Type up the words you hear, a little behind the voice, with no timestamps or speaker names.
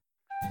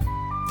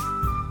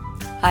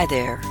Hi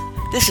there,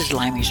 this is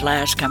Limey's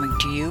Lass coming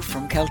to you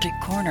from Celtic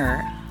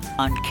Corner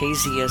on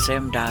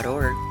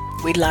kzsm.org.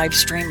 We live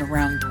stream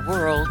around the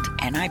world,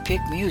 and I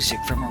pick music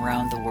from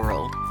around the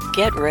world.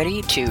 Get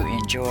ready to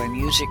enjoy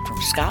music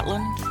from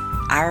Scotland,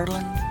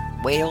 Ireland,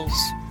 Wales,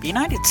 the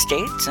United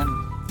States, and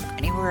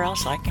anywhere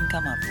else I can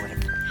come up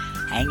with.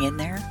 Hang in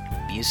there,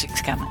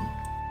 music's coming.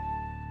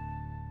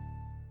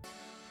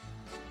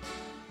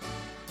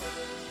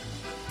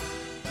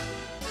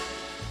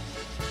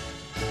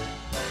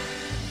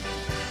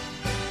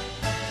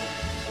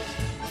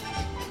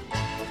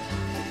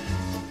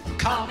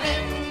 Come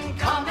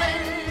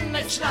in,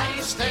 it's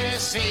nice to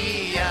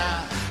see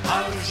ya.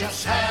 How's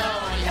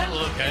yourself? You're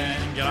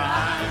looking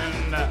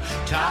grand.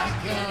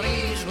 Take your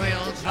ease,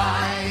 we'll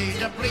try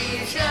to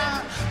please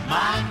ya.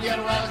 Man,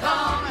 you're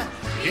welcome.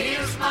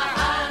 Here's my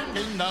hand.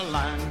 In the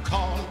land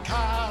called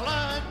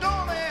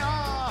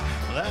Caledonia,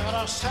 there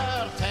are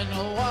certain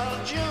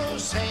words you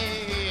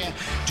say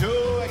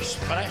to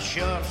express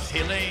your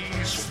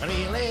feelings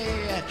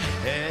freely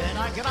in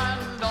a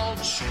grand old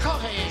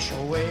Scottish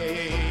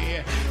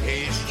way.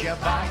 East your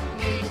back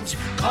needs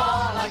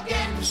call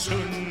again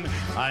soon,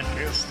 and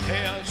your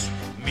stairs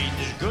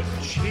means good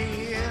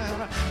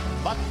cheer.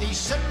 But these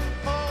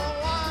simple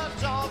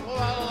words of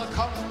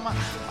welcome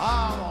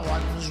are the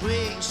ones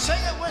we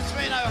sing it with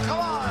me now. Come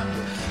on,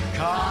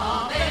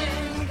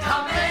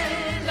 come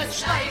in,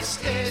 it's nice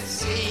to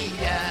see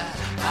ya.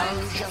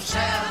 How's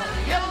yourself?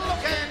 You're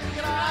looking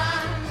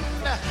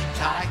grand.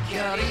 Take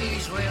your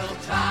ease, we'll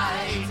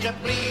try to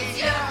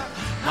please ya.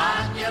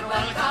 Man, you're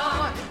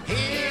welcome.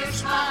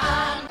 Here's my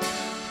hand.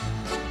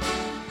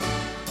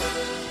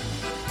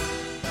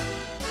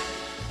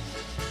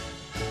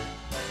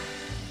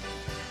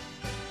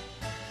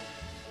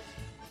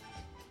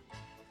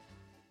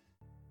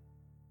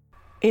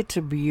 It's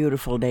a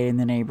beautiful day in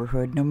the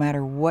neighborhood, no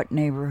matter what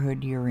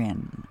neighborhood you're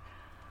in.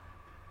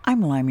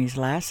 I'm Limey's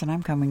Lass, and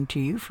I'm coming to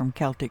you from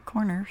Celtic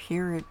Corner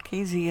here at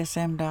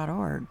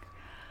kzsm.org.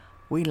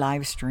 We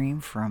live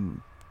stream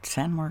from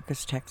San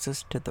Marcos,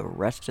 Texas to the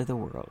rest of the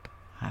world.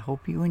 I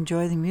hope you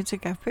enjoy the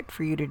music I've picked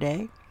for you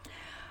today.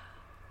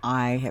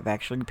 I have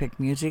actually picked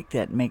music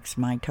that makes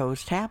my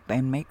toes tap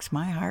and makes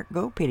my heart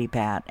go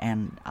pity-pat,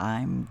 and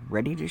I'm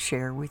ready to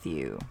share with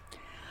you.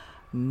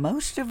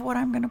 Most of what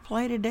I'm going to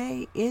play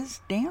today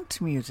is dance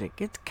music.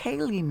 It's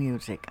Ceili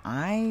music.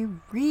 I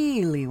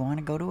really want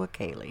to go to a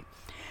Ceili.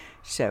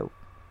 So,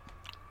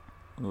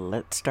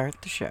 let's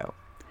start the show.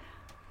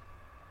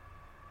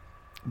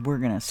 We're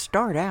going to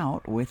start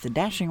out with The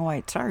Dashing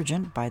White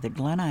Sergeant by the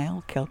Glen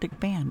Island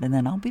Celtic Band, and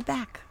then I'll be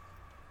back.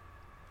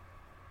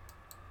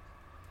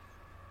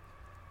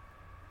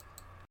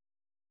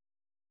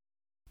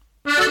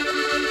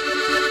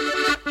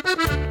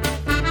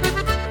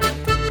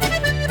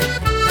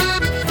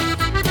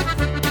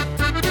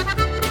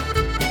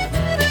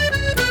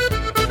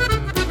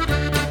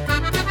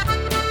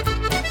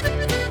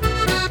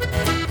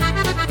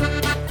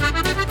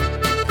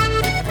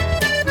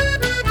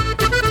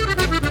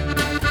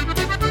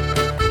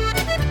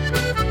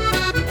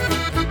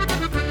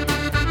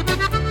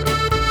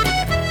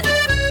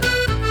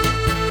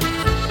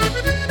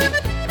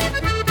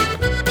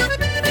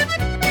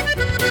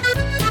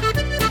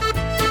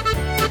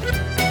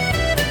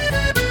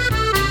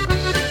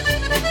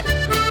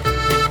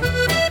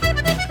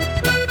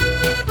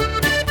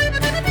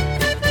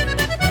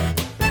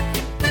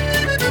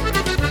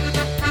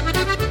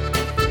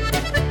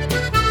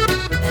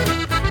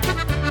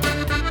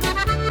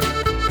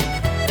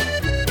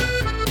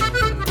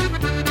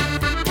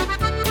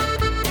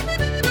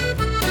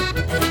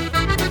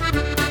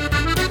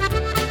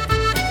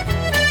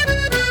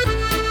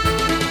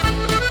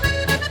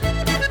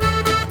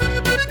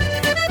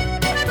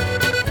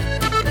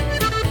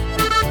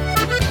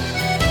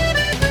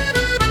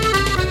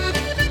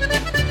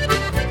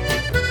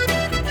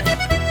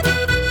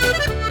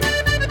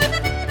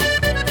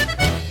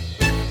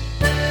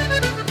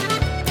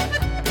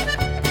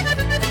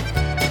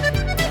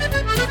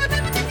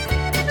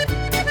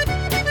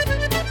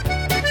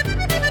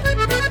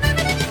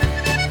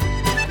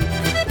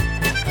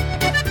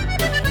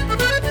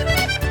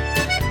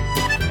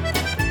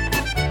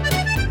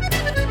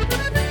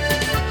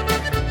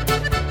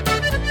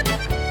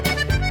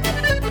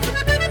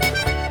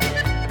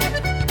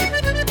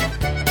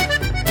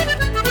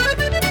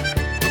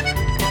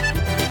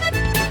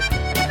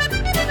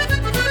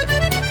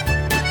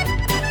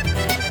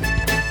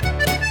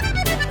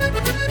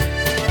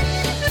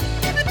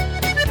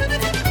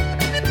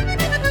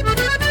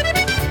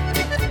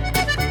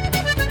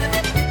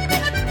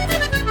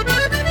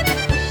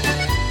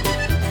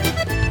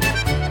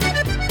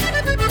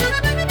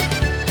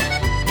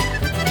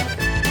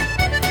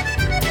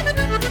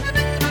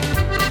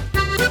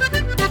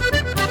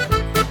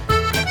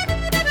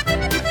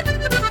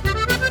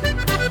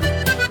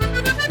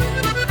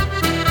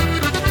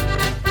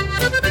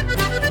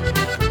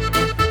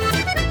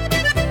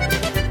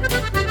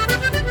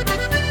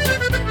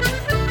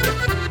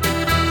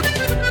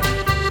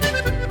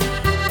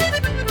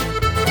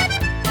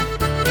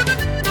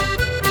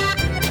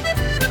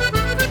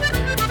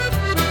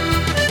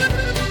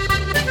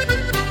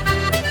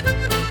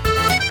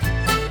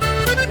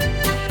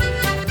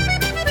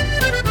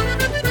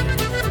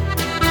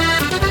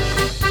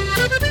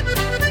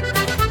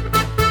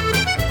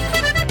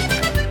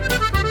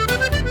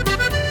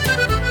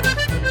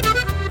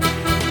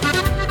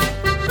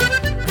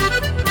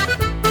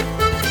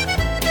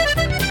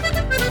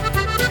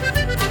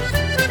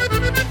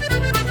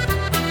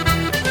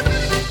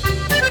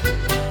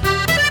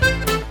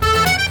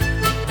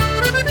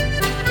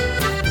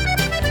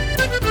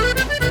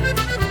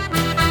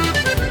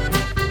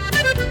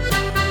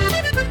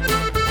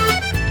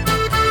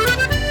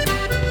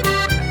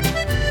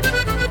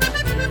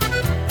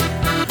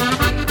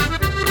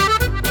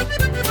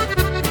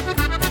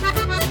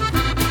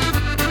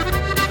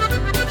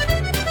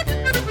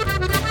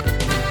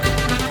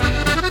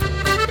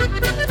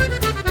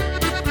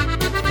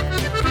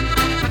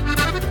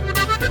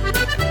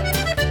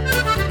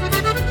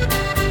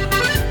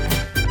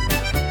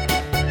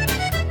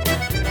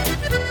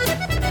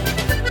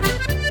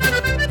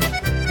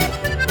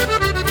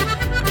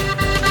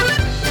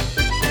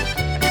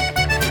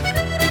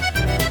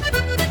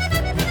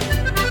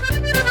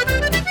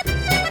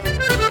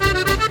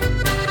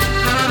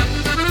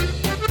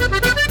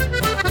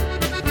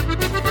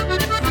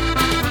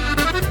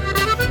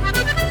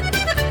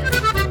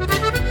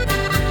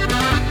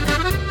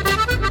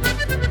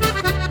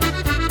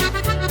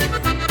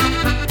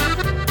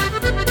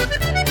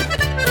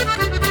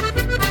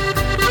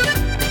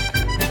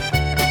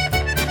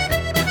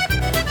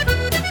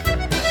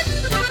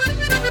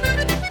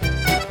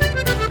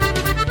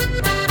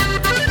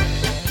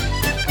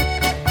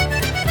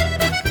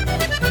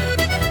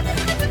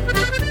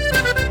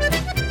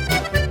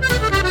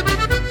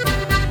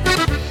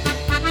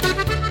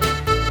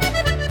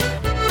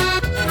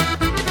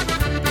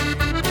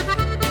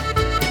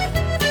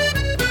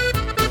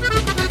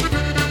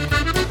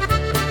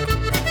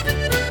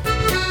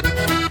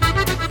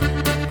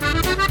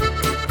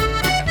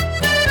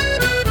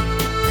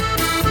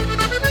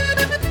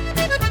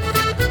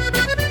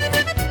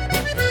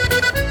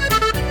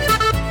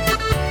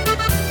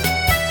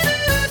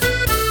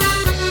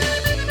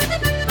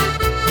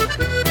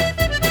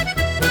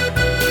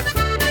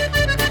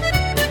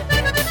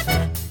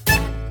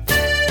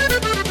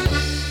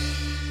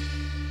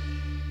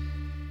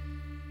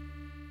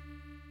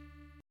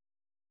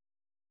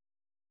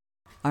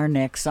 Our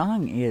next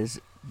song is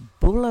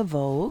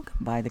Boulavogue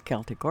by the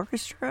Celtic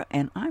Orchestra,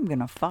 and I'm going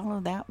to follow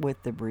that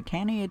with the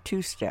Britania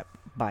Two-Step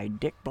by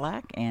Dick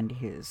Black and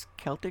his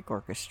Celtic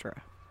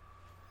Orchestra.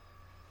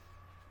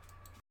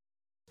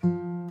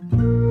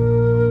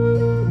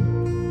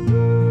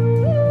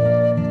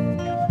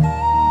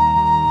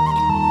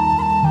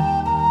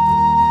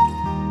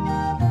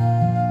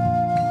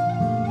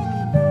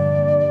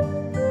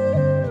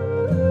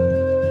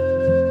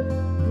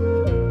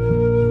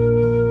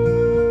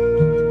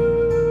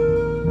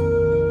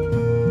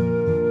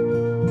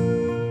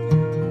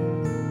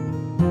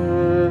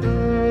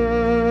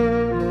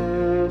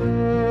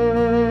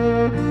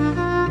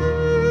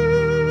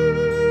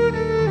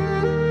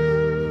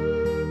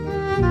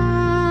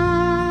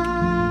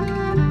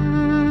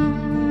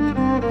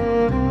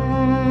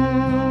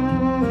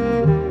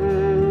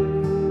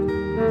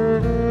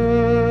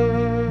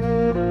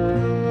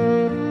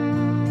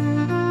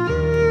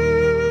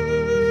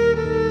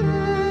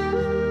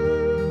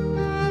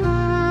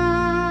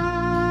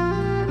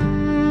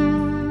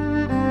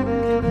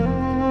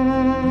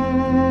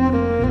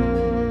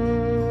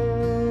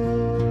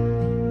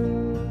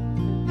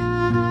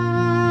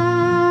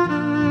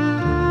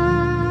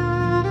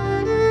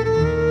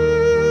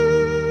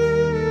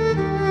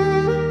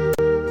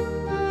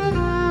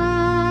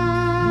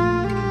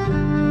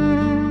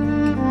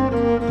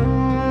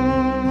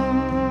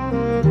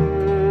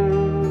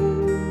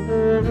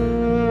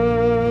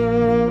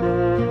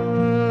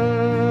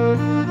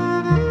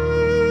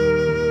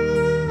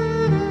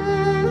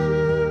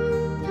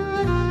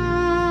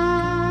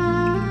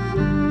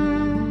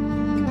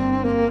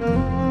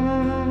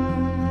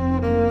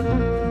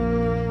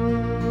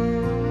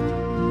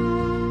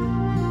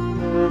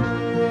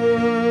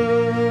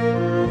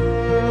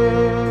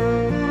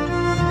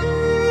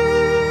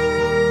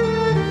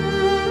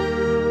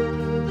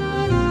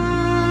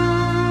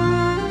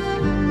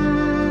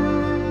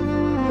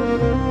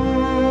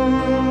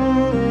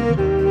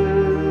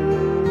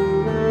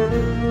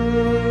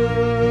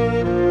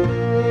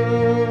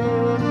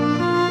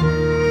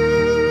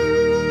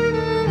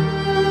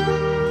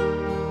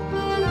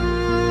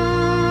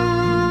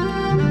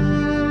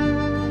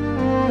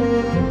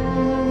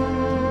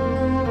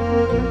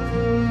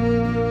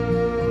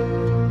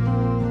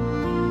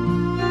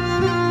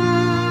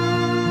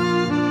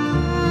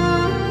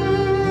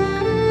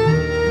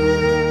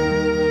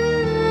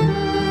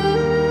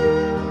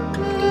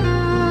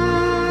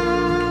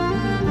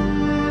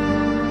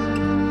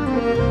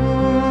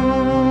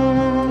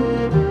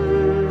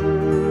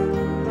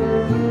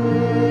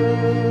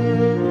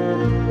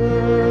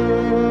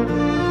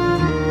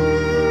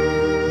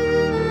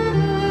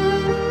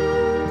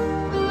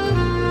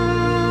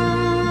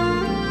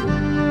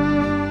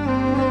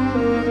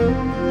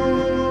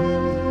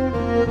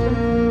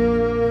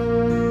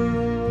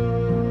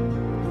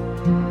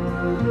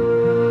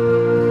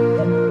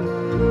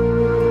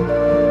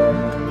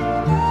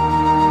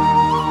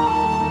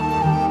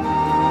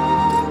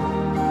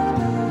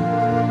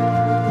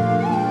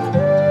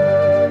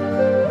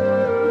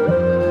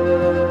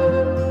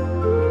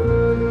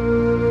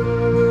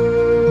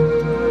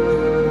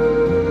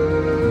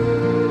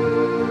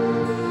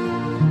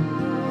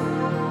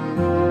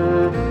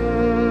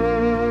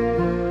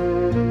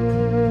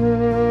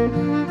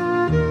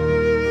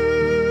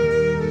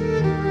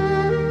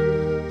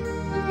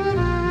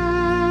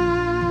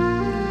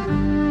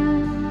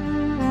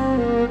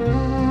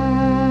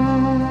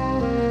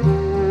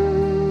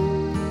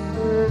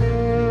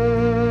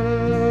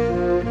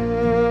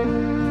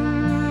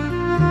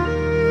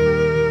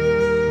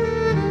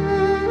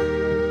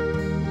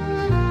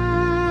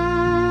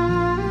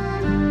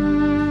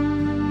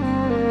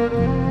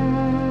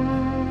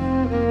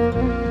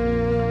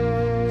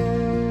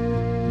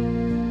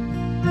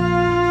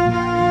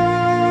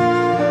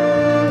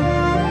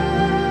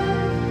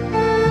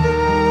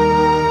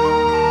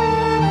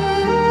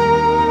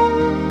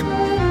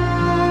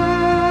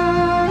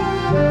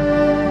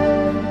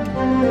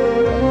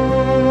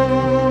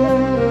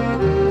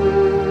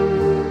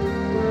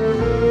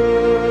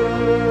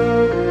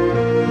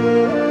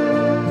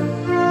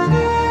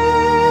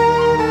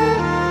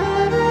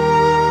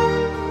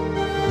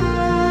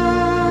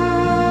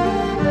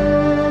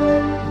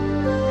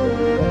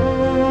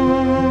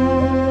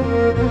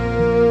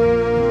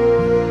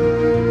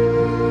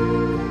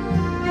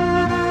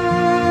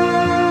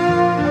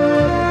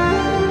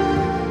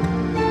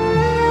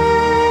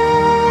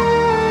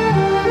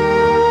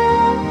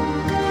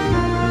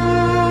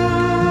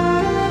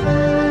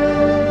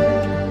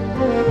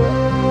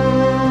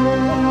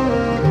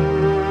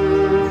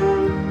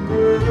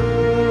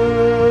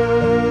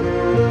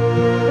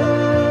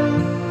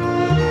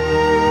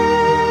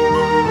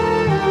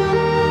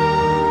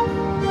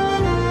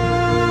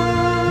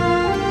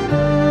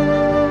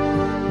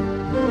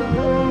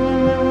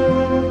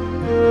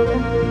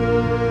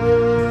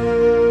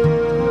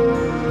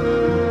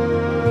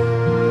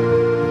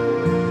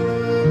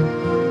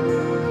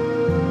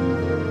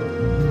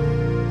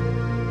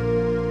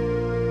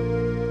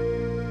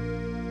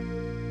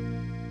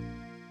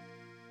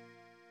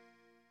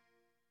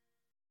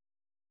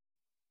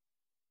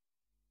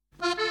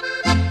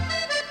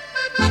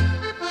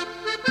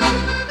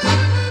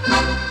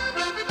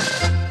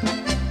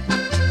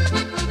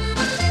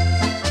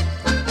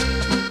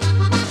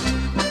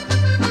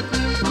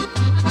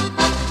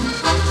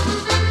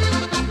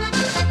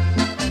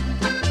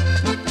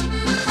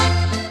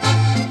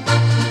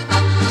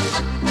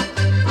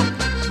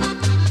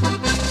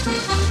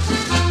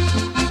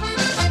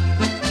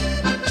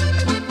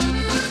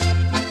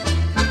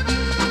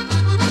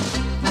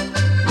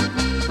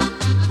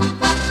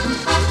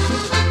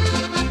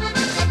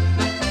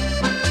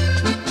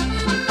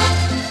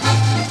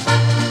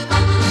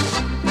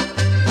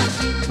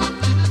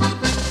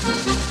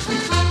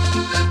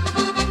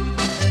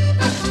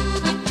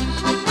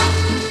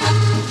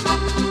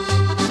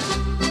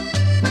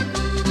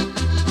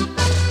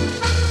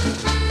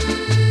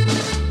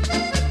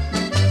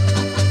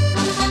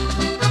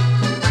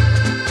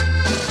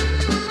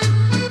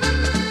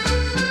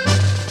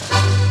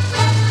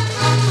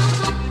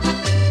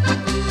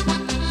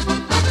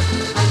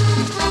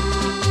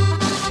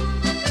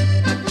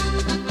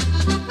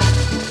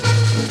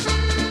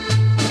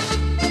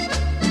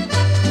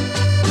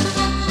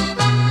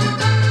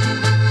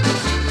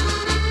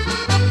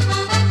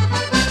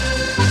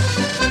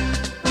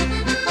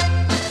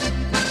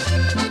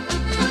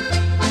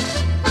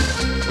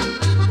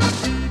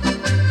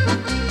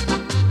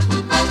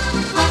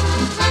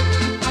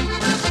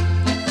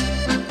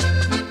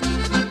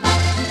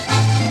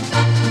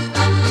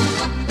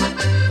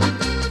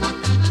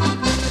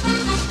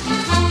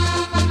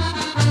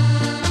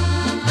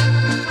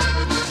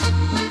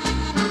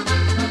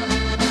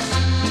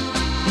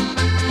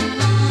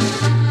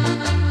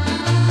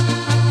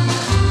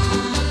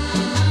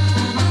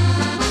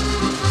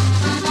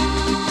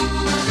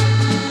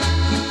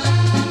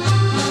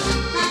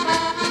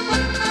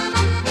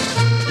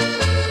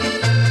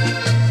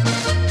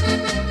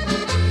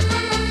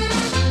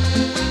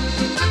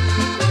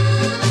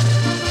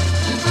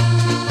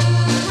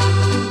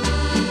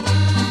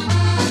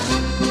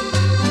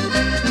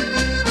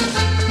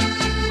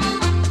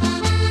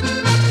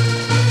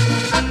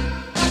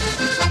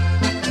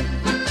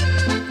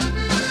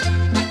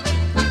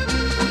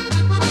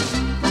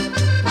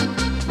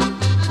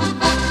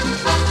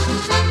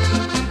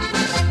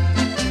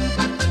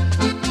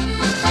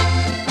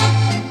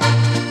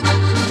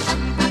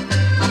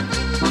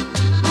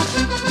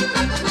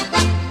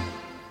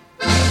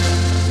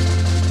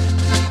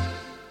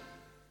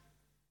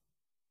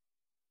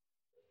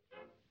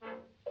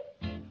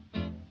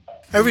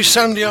 Every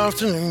Sunday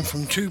afternoon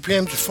from 2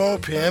 p.m. to 4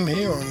 p.m.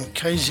 here on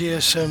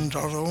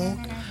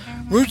kzsm.org,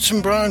 Roots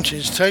and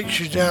Branches takes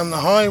you down the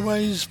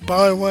highways,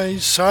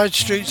 byways, side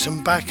streets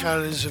and back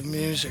alleys of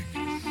music.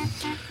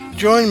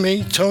 Join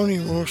me, Tony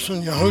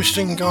Rawson, your host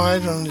and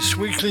guide on this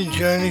weekly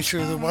journey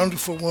through the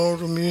wonderful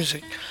world of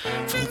music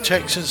from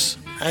Texas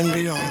and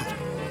beyond.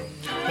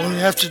 All you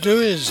have to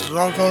do is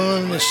log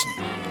on and listen.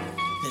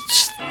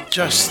 It's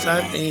just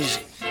that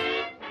easy.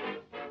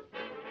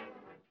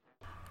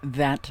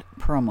 That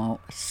promo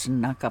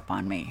snuck up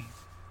on me.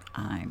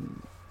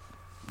 I'm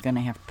going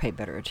to have to pay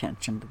better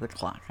attention to the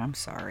clock. I'm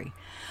sorry.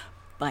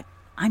 But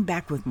I'm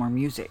back with more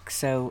music.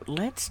 So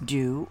let's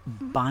do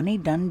Bonnie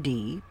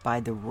Dundee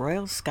by the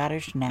Royal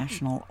Scottish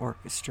National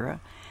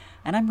Orchestra.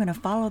 And I'm going to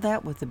follow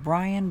that with the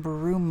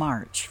Bourus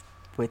March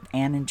with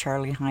Anne and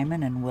Charlie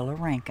Heyman and Willa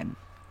Rankin.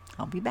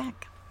 I'll be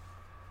back.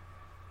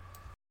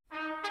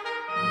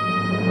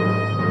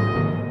 Thank you.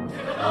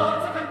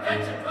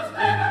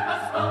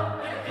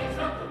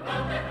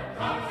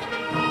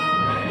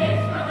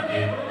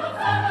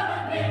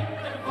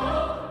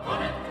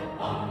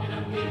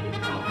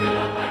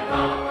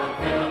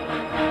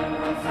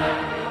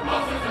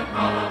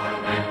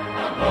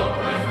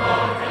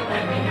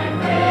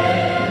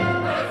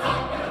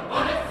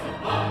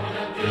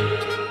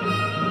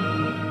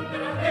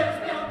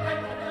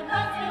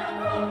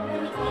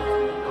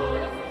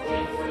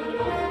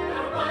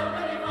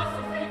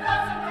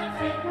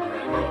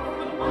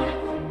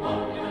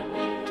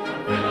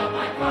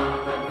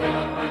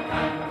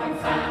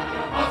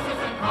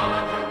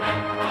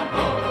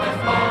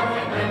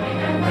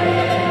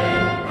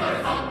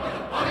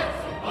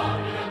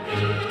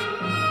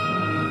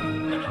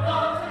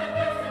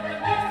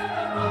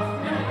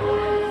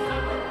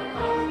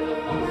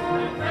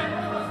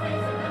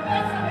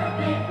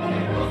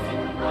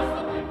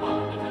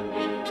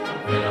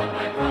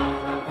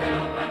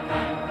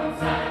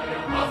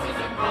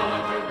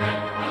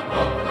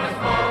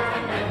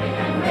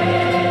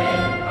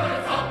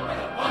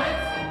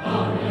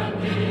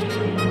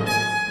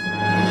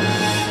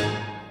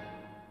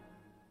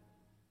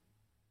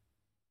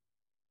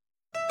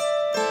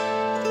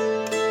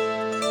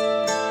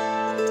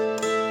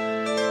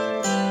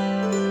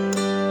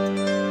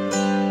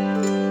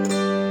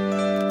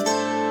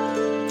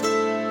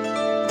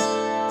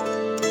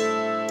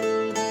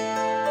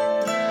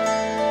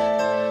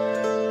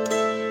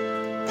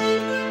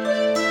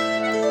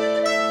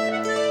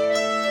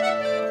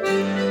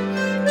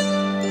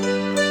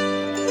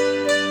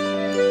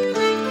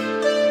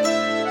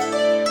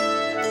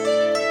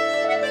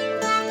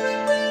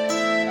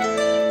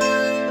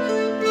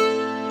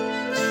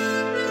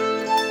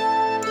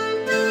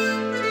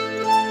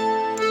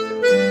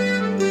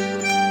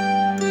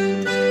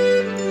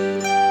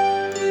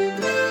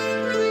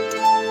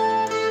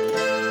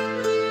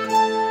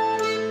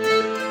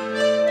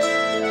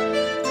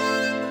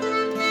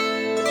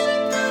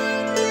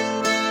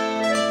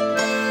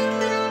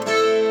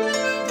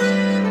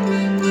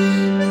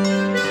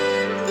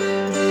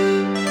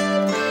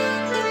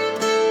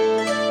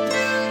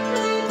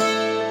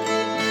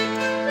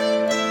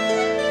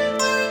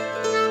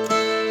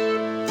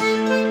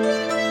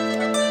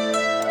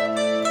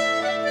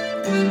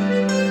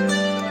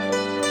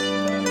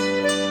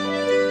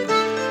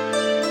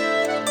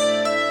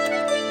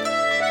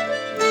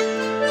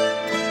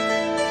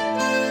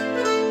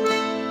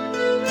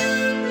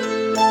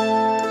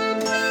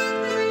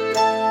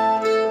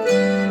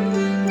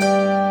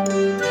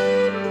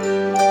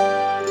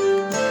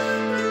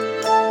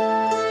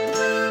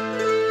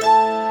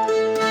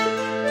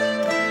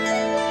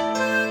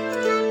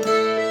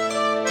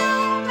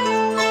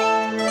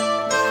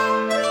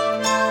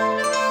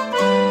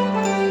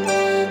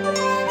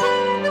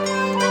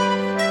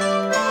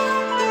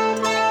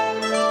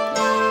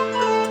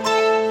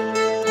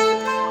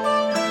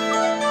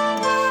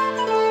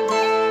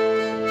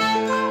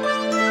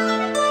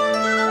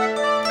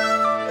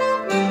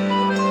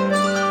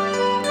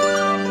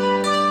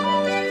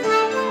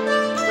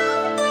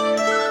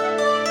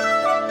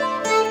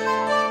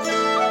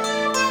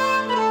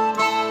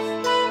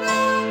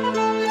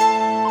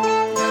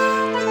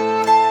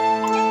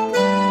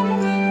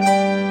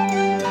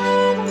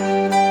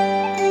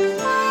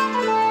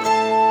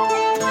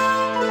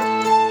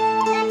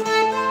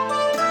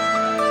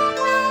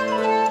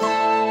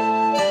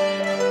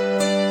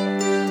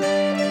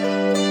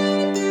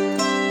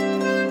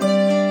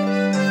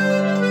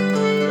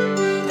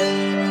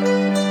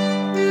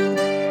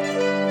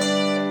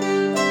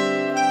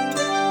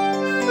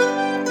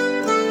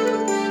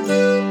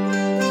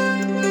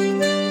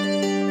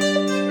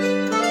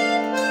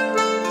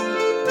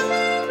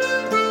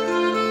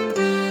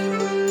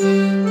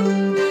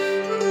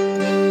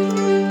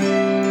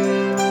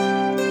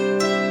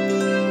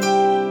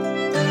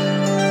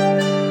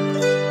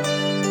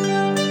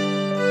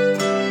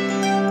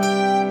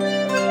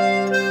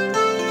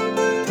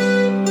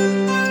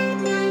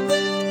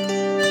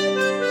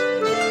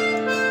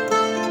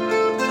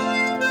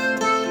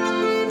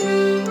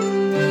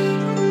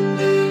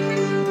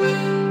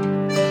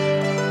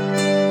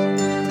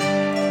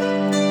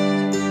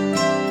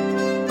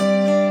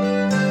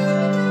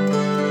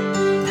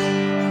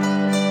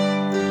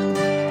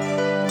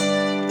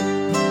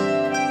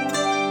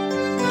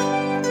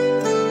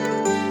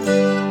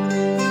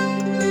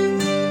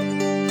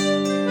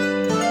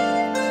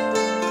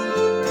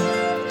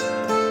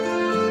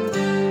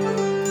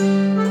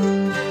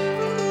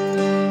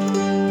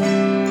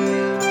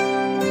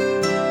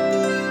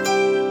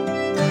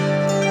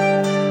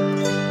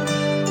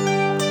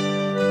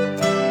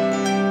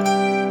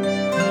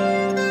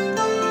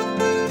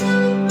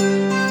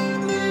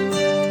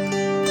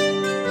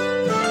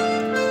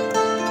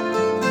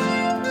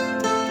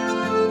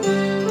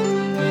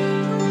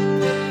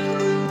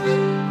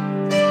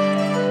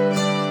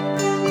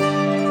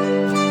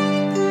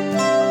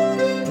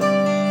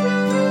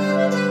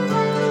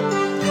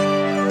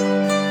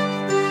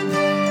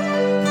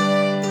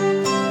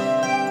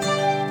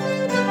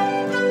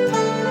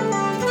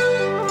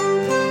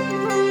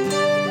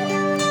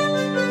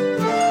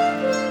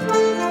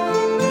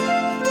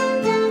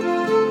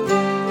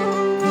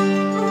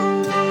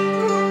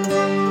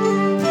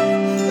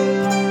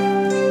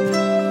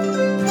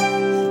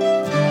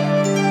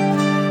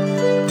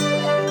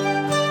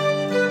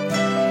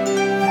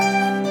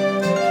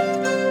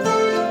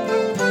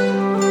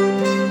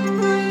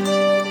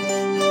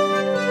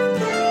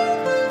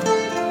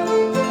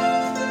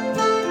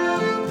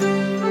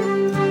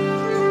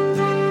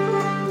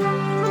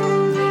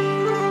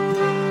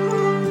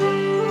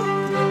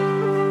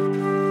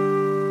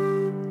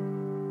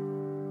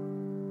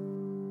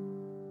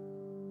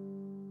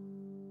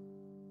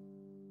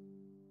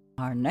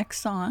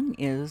 next song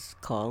is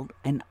called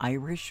An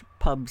Irish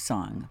Pub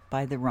Song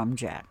by the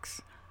RumJacks.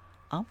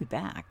 I'll be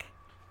back.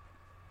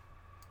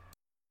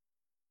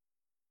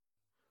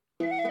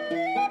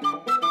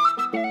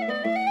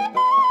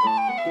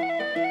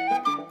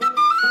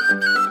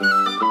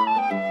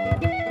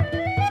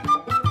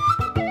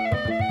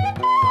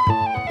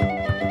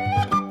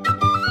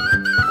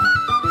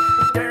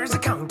 There's a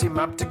county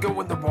map to go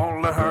in the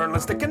wall of hurl,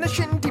 and stick in the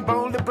shinty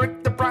bowl, the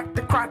brick, the brack,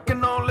 the crack,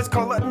 and all. Let's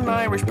call it an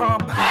Irish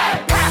pub.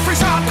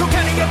 Caffrey's hard,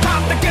 Kilkenny, a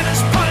pub, the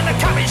Guinness, pint, the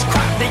cabbage,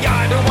 crap, the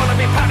I don't wanna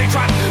be paddy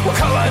track. We'll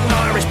call it an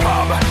Irish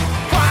pub.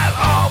 While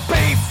all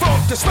be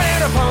fucked to swear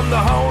upon the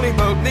holy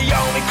book, the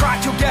only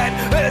crack you get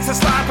is a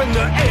slap in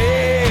the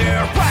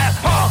ear. While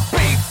all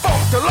be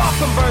fucked, I'll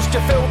off and burst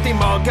your filthy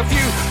mug if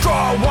you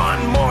draw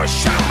one more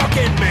shot, I'll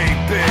give me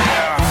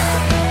beer.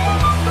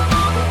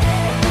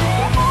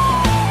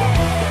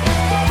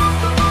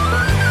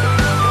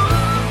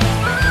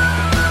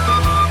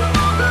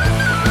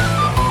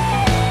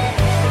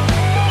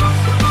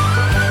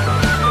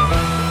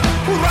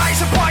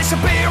 A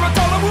beer, a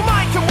dollar, we'll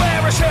make and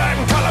wear a shirt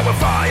and colour with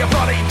fire,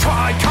 bloody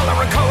tri-colour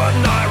and colour,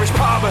 an Irish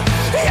pub.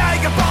 The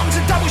Jaeger bombs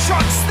and double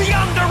shots, the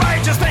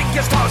underagers think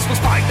it's toss. We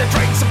spike the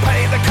drinks and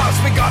pay the cost,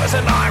 we got us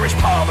an Irish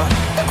pub.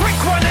 The quick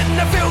one in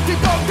the filthy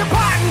dog, the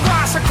pattern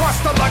grass across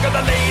the lug of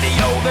the lady,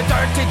 oh the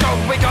dirty dog,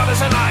 we got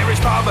us an Irish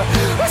pub.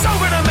 It's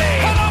over to me,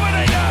 hello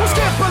to you, we'll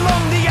skip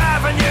along the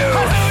avenue,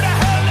 and who the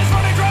hell is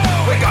running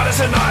through? We got us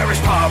an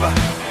Irish pub.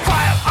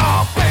 While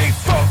all be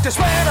fucked to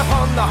swear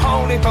upon the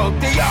holy book,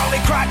 the only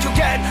crack you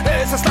get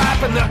is a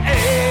slap in the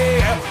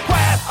ear.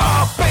 Well,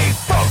 I'll be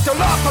fucked,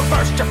 I'll off and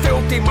burst your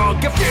filthy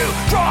mug if you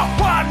draw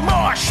one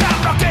more shot,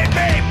 I'll give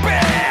me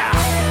beer.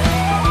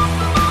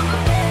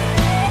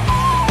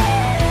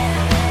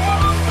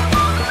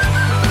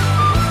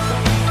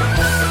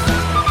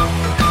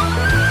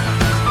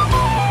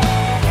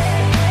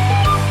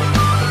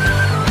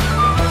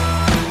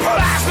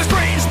 Plasma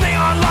screens,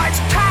 neon lights,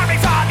 carry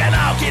fucking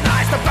oaky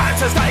nights, the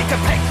bouncers they can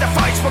pick the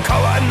fights, we'll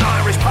call it an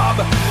Irish pub.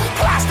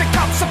 Plastic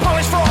cups, a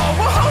polished floor,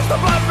 we'll hose the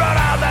blood right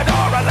out the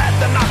door and let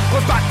the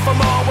knuckles back for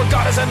more, we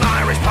got us an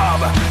Irish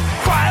pub.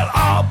 While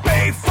I'll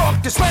be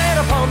fucked, you swear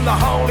upon the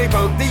holy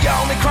book, the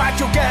only crack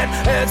you'll get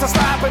is a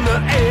slap in the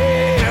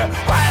ear.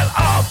 While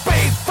I'll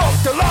be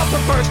fucked, I'll up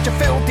and burst your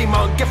filthy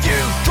mug if you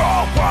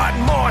draw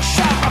one more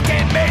shot, I'll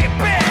give me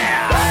beer.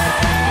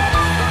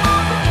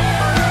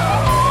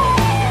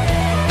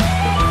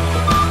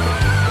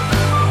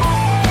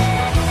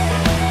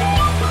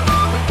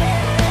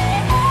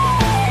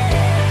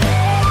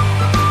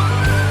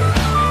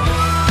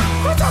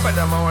 In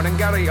the morning,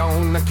 Gary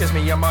on, kiss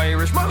me, I'm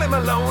Irish, Molly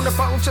Malone, a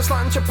bunch of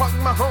Slainte, pug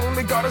my home,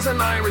 we got us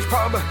an Irish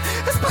pub.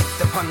 Spike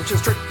the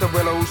punches, trip the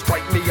willows,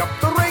 strike me up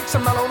the rakes,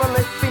 and mellow the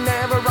liffy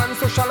never runs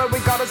so shallow, we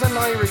got us an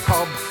Irish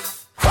pub.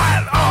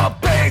 While all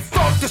be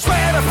fucked, you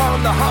swear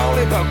upon the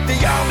holy book, the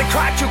only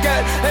crack you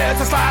get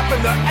is a slap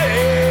in the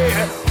ear.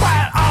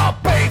 While all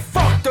be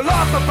fucked, you'll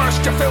off and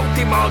burst your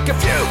filthy mug if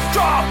you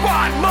draw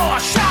one more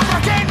shot,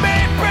 or give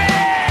me beer.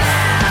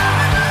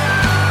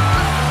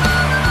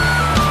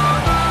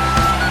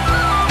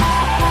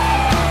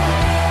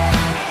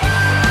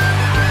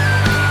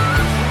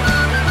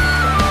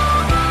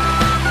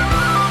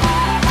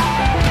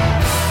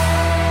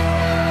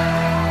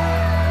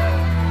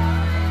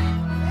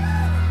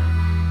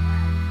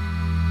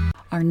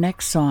 Our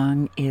next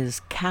song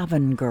is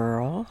Cavan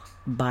Girl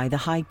by the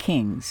High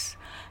Kings,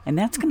 and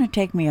that's going to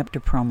take me up to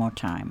promo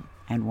time.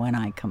 And when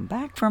I come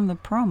back from the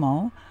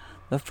promo,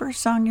 the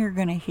first song you're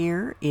going to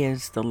hear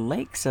is The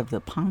Lakes of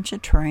the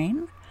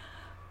Ponchartrain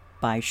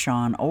by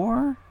Sean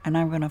Orr, and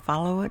I'm going to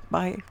follow it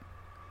by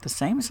the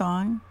same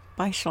song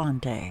by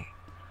Slainte.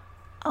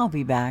 I'll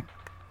be back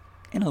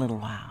in a little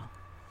while.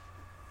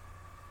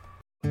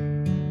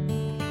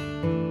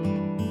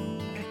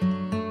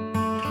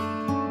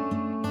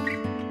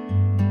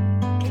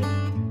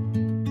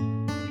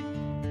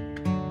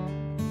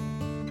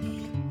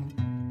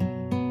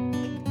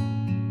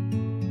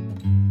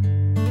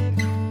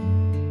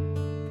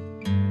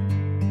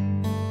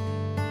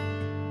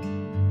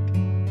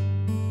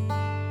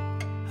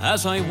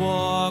 As I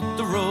walked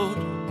the road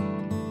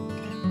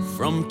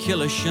from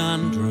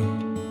Killashandra,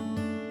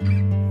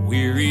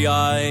 weary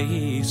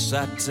I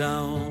sat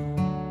down,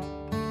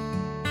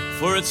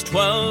 for it's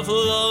 12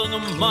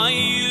 long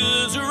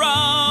miles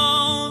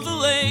around the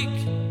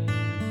lake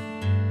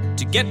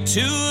to get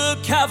to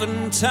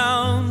Cavan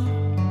town.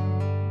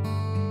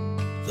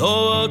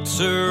 Though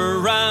out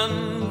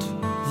around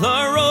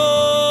the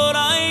road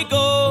I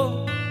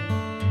go,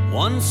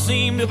 one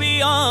seemed to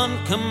be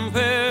on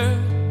compare.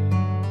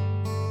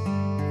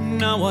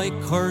 Now I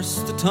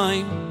curse the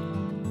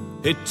time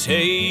it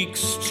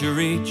takes to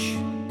reach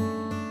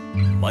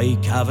my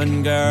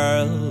Cavan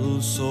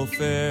girl so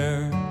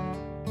fair.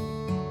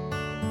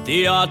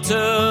 The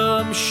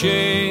autumn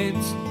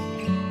shades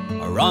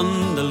are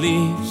on the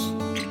leaves,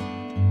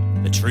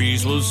 the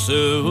trees will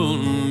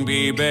soon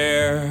be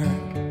bare.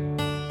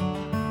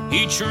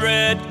 Each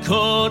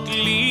red-coat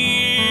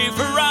leaf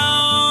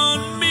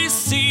around me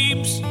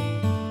seems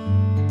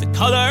the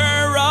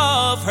colour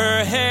of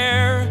her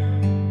hair.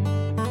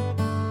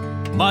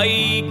 My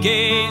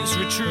gaze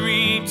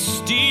retreats,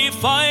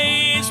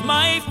 defies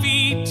my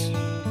feet,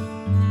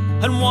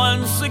 and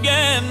once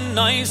again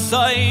I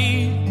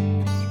sigh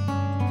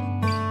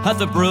at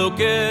the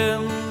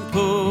broken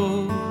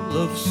pool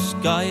of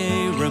sky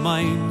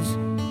reminds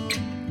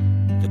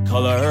the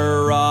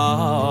colour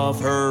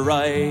of her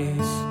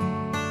eyes.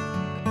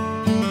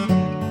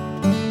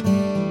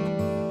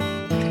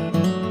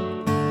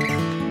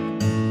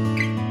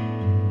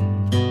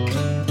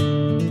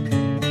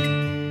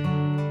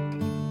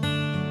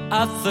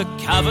 At the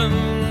Cavan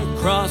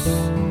Cross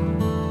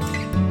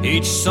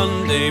each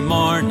Sunday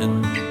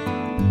morning,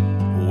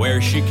 where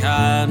she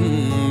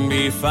can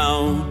be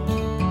found,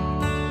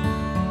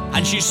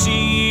 and she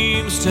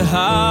seems to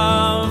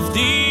have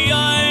the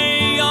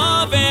eye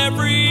of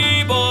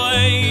every boy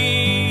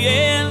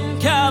in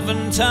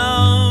Cavan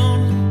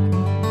Town.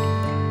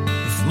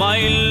 If my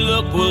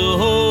luck will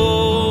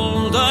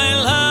hold,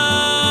 I'll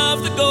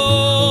have the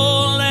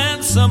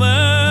golden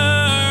summer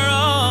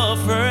of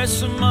her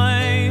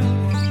smile,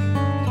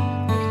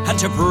 and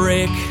to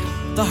break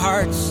the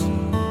hearts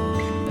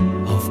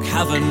of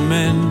Cavan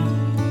men,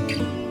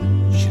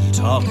 she'll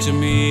talk to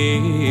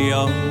me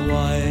a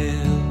while.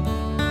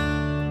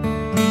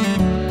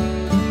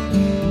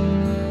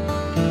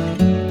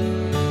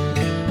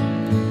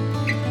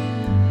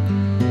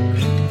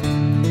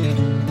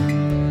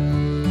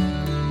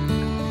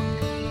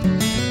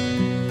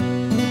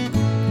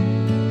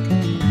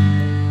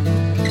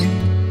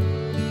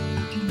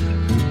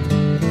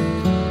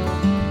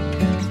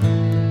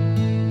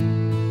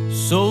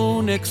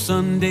 So next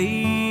Sunday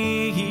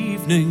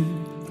evening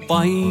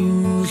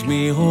finds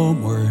me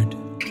homeward,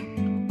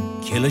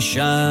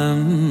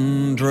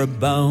 Killashandra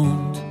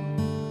bound,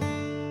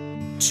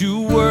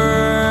 to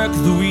work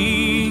the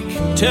week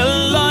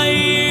till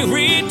I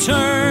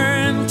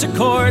return to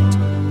court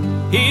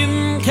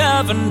in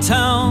Cavan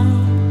Town.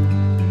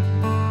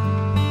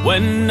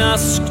 When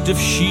asked if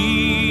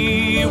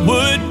she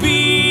would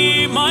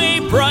be my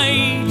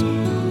bride,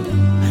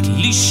 at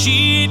least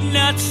she'd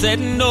not said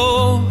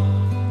no.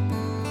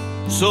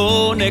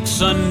 So next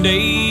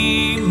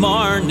Sunday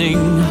morning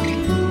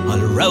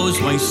I'll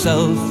rouse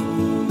myself,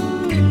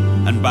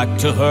 and back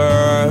to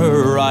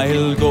her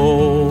I'll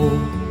go.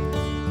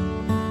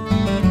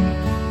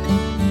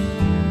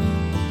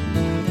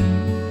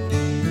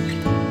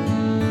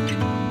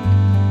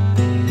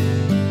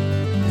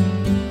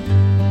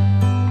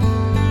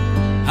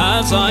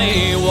 As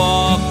I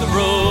walk the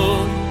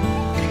road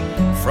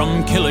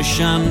from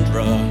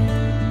Killashandra,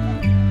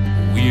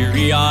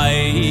 weary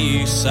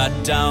I sat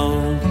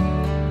down,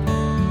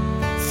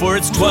 for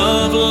it's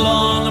 12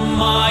 long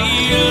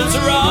miles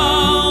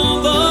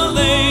around the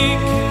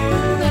lake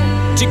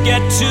to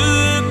get to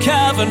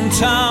Cavan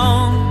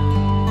Town.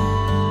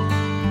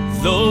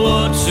 The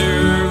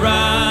water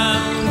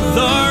and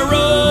the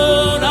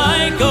road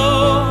I go,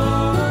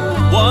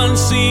 one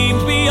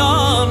seems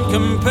beyond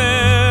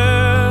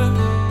compare.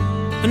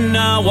 And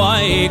now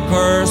I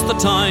curse the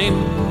time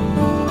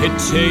it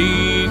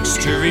takes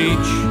to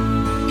reach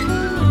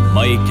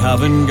my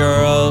Cavan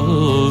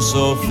Girl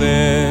so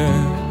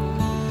fair.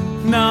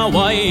 Now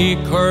I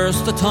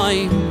curse the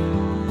time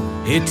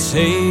it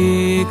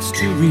takes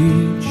to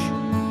reach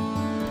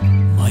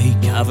my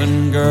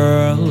Cavan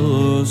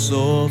Girl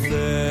so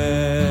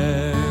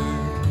fair.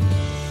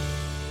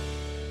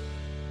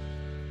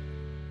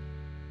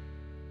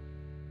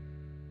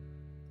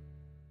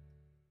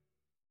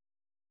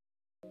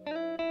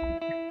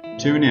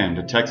 Tune in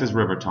to Texas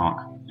River Tonk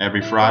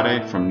every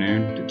Friday from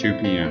noon to 2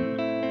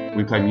 p.m.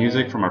 We play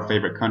music from our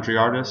favorite country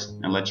artists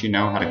and let you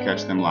know how to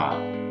catch them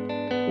live.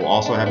 We'll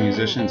also have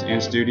musicians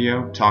in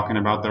studio talking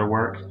about their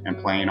work and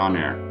playing on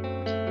air.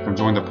 Come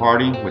join the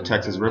party with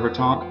Texas River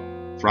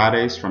Tonk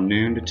Fridays from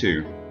noon to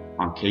 2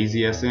 on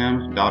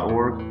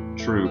kzsm.org,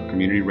 True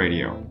Community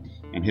Radio.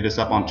 And hit us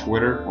up on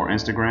Twitter or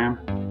Instagram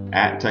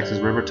at Texas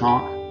River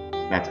Tonk.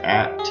 That's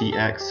at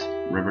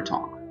TX River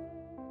Tonk.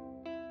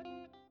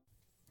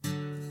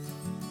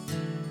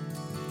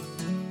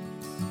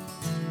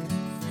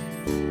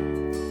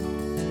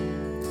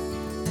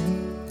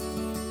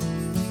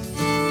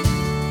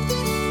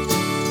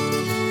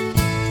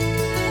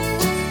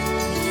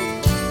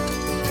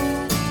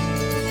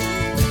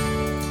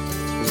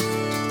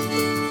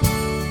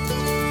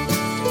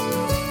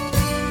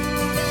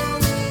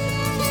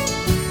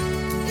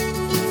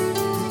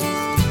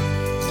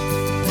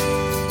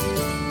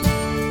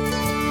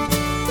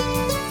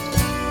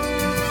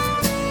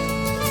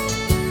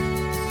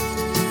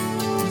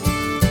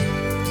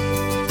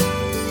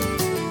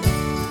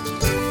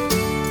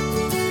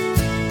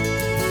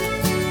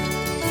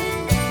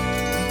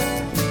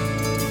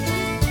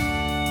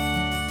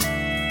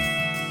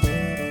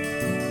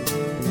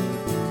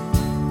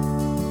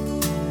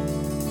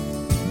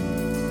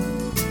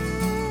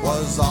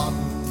 Was on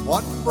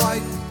one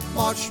bright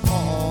March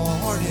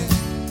morning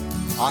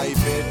I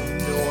bid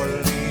New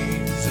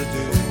Orleans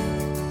adieu,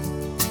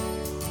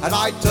 and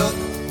I took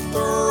the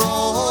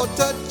road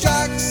to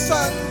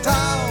Jackson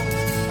Town,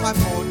 my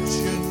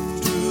fortune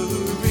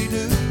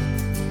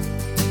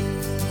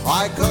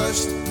I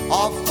cursed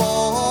off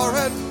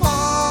foreign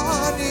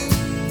money,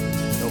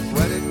 no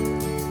credit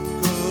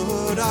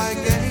could I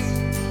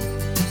gain,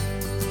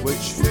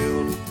 which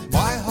filled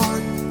my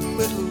heart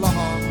with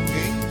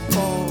longing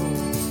for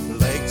the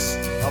lakes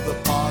of the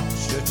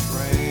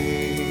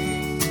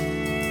Ponchartrain.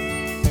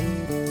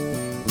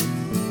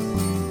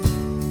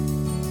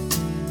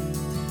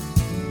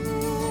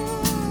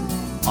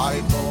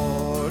 I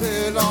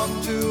boarded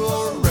onto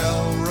a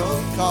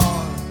railroad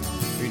car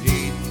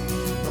beneath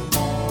the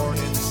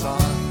morning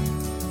sun,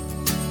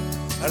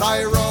 and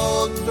I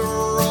rode the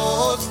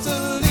roads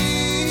till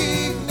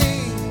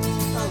evening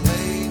and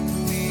laid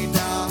me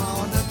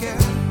down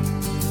again.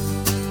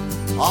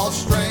 All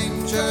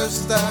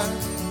strangers there,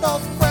 no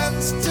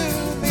friends to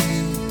me,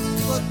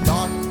 the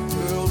dark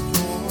girl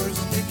towards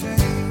me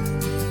came,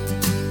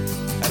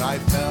 and I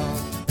fell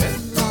in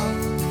love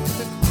with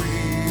the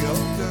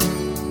Creole girl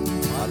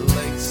by the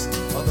lakes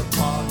of the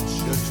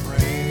Ponchartrain.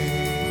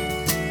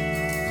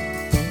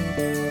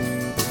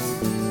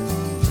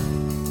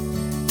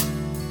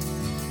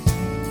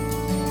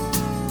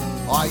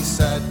 I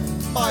said,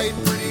 my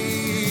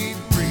pretty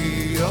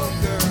Creole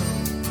girl,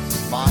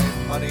 my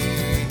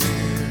money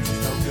here's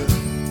no good.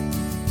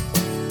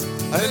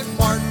 And it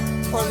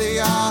weren't for the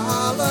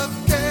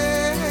alligators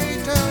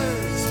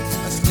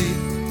asleep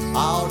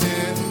out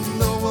in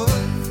the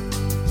wood.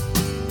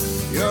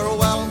 You're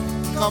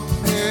welcome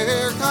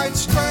here, kind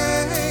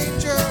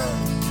stranger.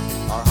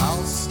 Our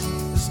house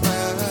is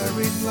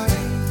very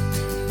plain,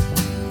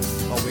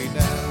 but we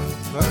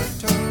never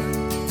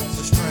turned as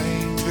a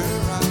stranger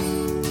out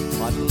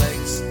by the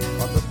lakes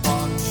of the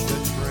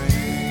Ponchartrain.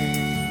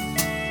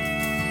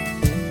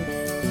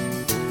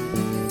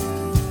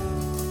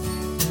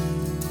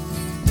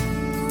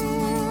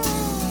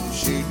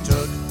 She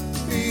took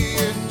me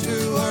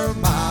into her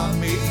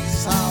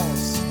mommy's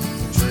house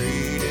and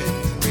treated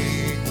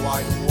me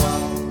quite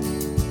well.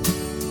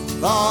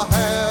 The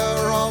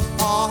hair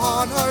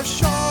upon her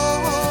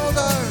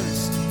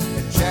shoulders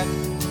and jet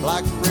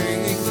black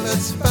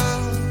ringlets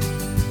fell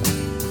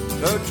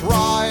to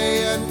try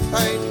and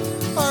paint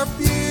her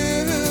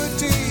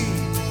beauty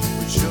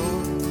would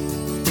sure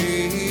be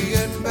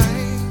in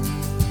vain.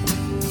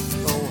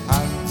 Oh,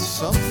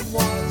 handsome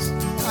was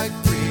my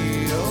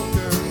Creole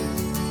girl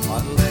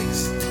on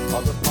lakes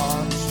of the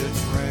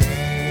Ponchartrain.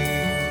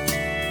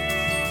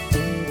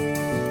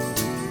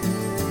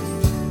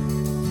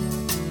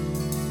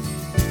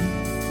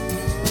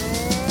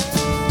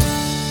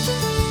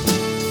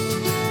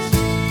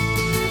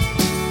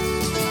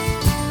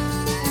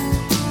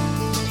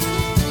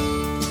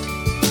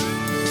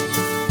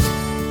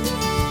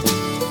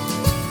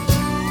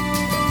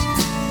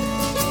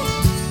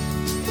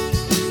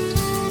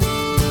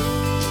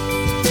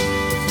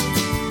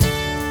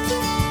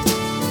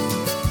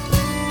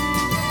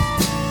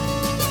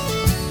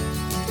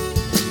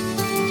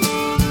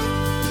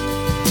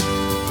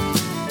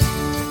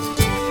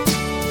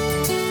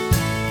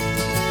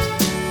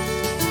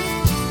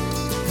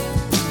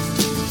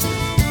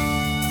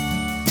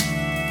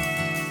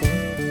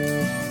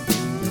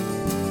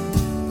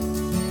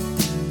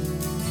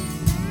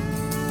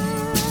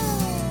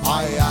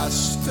 I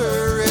asked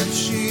her if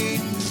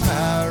she'd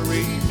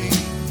marry me.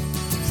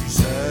 She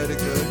said it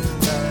could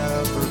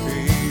never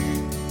be,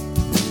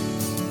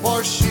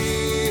 for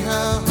she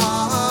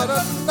had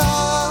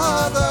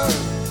another,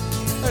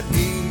 and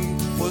he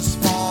was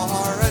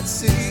far at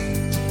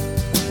sea.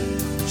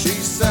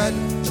 She said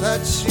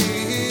that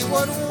she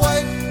would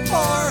wait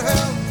for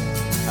him,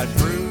 and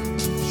true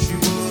she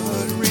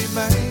would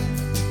remain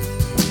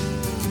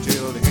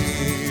till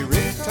he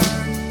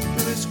returned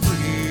to his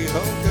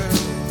Creole girl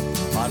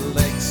by the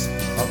lakes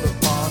of the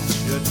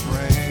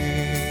Ponchartrain.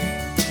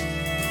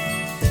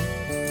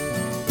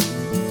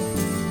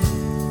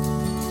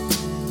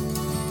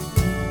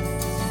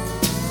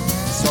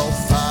 So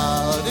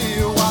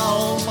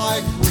farewell,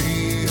 my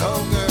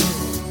Creole girl,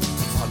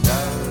 I'll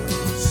never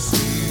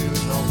see you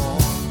no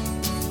more,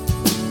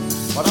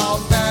 but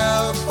I'll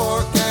never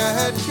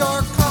forget your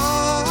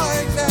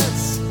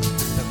kindness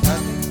that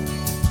met me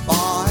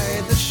by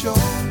the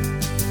shore,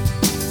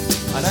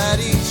 and at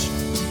each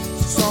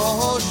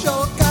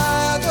social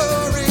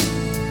gathering,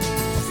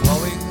 a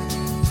flowing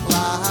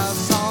glass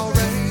I'll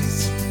raise,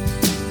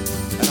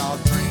 and I'll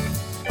drink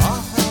a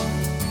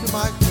health to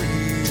my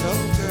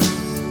Creole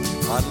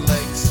girl on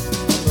lakes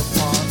of the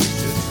Ponchartrain.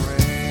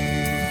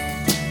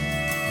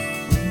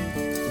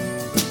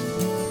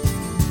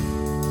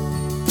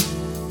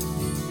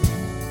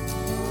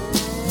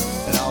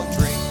 And I'll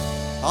drink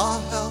a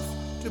health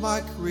to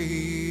my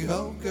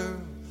Creole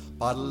girl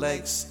by the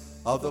lakes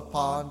of the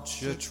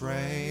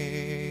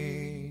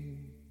Ponchartrain.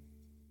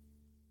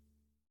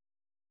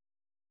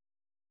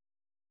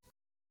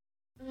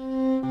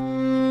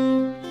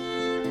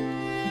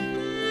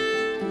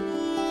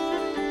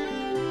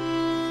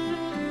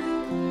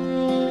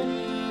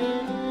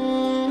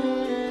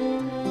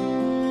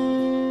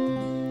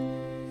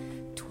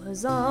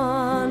 Was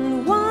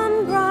on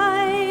one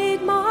bright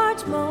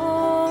March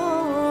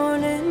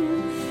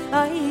morning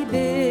I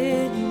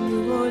bid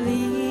New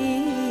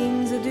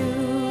Orleans adieu.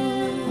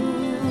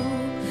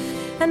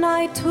 and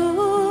I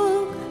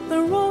took the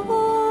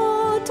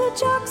road to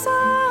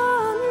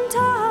Jackson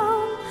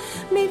Town,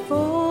 me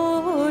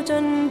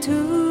fortune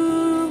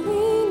to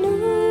renew.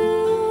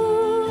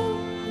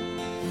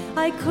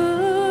 I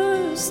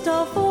cursed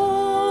a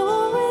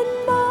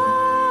foreign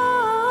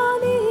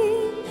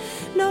money,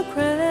 no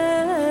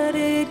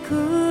credit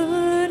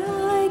could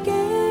I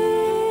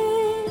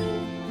gain,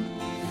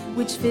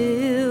 which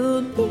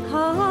filled me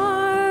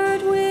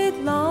heart with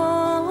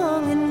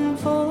longing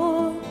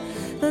for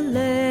the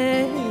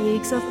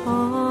lakes of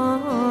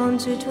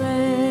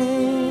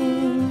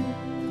Ponchartrain.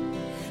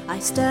 I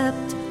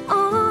stepped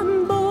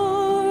on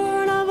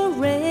board of a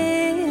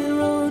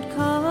railroad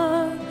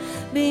car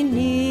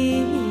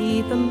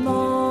beneath the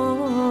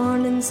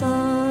morning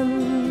sun,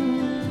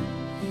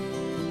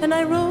 and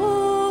I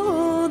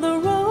rode the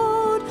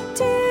road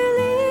till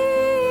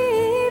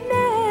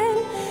evening,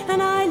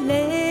 and I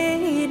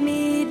laid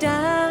me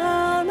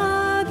down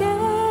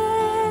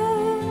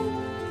again.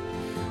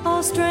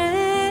 All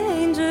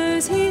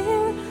strangers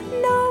here,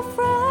 no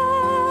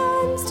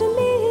friends to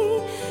me,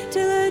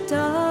 till a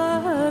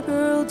dark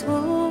girl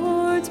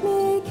towards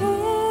me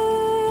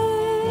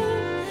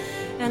came,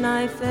 and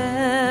I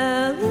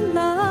fell in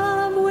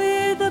love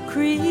with a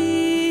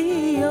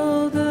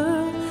Creole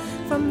girl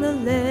from the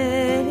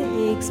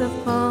lakes of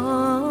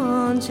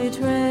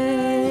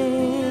Ponchartrain.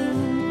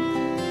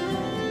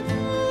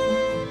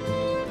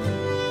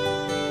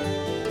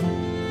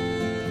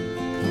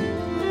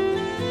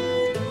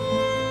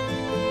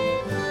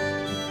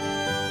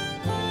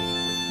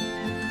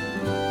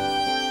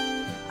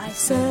 I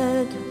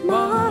said,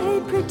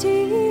 my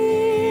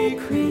pretty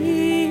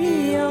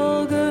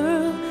Creole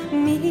girl,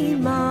 me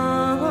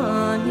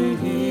money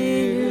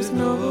here's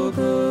no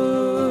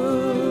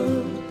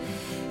good.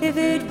 If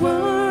it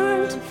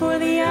weren't for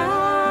the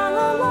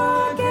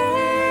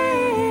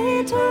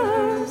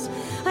alligators,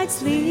 I'd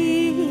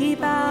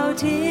sleep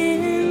out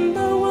in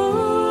the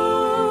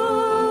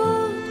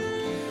wood.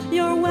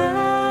 You're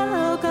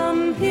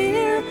welcome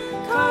here,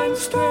 kind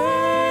stranger.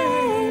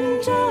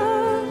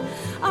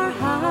 Our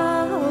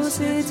house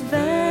is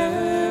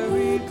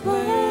very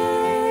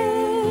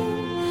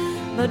plain,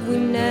 but we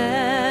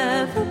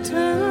never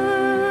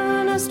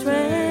turn a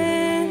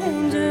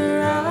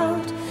stranger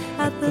out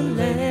at the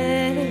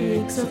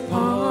lakes of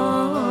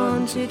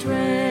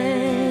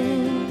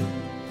Ponchartrain.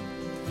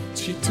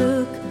 She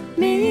took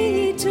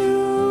me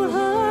to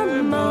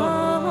her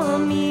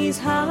mommy's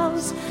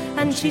house,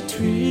 and she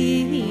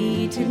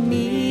treated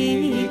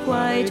me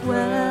quite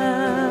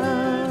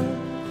well.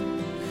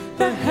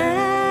 The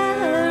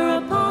hair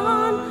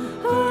upon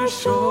her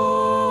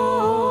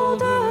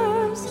shoulders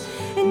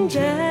in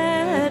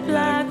jet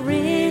black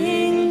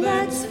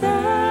ringlets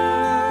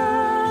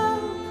fell,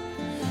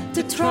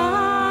 to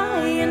try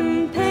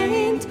and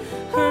paint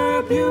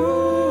her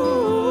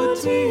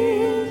beauty,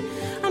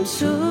 I'm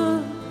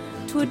sure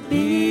 'twould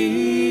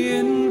be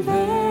in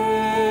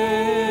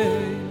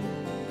vain.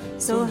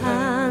 So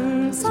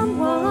handsome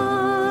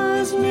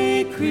was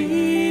me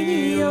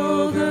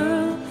Creole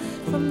girl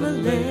from the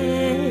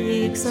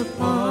lakes of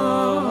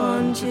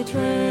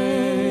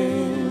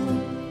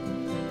Ponchartrain.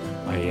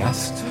 I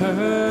asked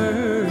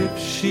her if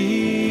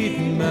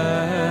she'd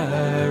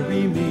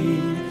marry me.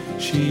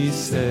 She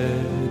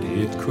said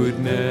it could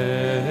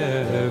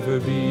never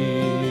be,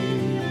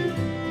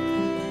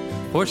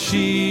 for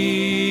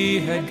she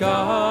had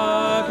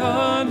got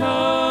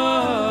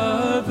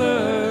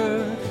another,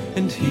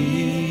 and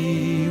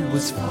he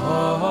was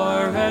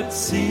far at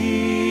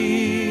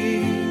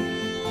sea.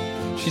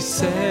 She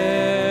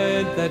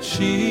said that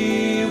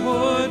she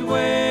would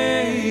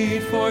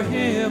wait for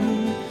him,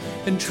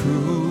 and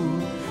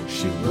true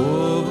she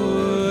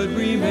would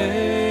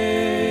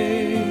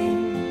remain,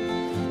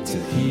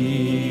 till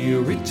he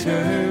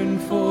returned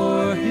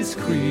for his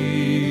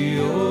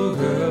Creole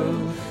girl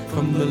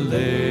from the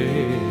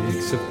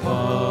lakes of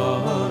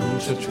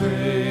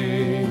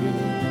Ponchartrain.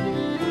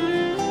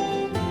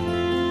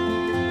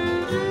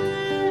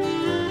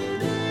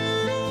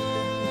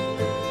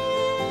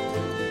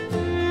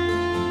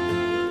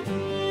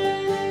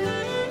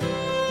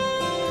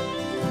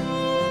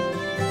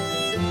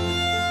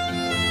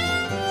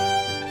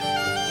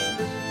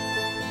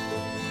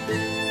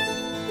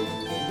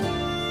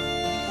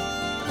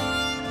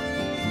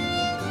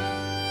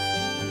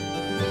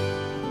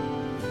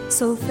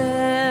 So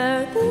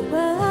fare thee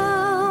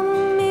well,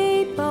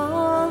 me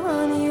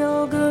bonny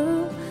old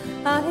girl,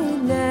 I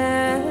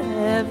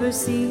never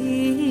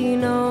see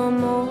no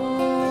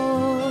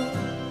more.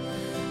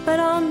 But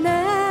I'll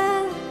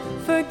never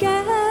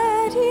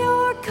forget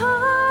your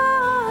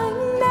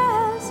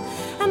kindness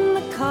and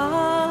the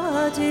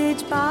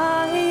cottage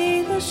by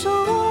the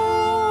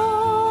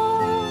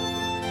shore,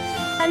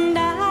 and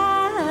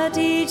at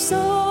each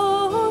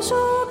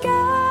social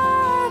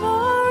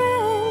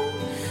gathering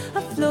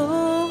a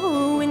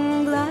flowing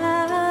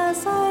glass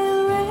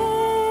I'll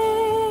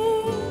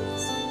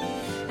raise,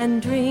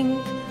 and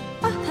drink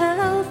a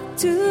health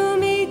to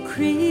me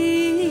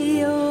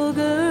Creole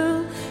girl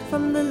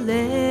from the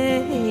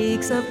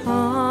lakes of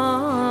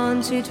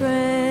Ponchartrain.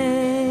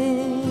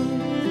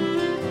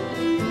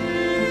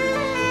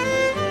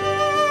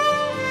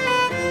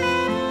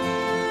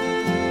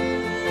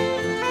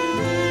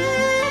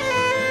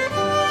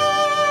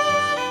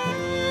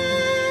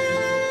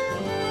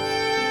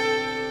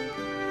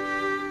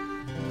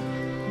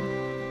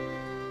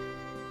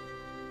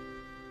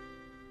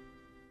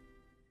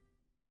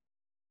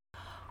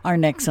 Our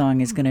next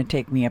song is going to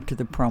take me up to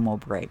the promo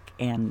break,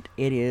 and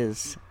it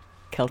is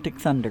Celtic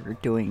Thunder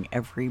doing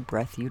Every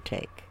Breath You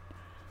Take.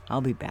 I'll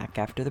be back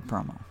after the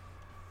promo.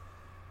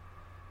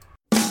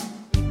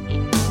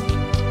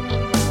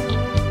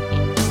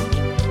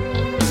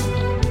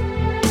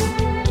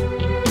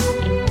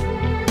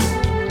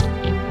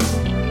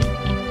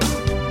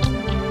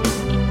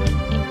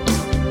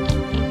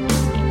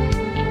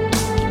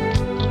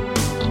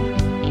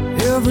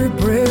 Every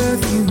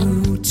breath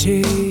you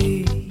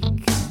take,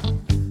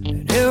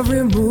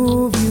 every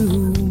move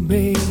you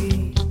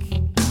make,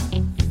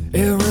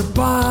 every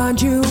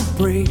bond you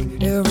break,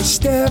 every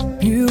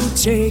step you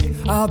take,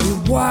 I'll be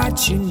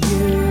watching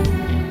you.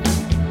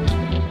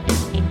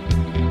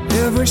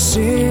 Every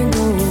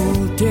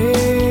single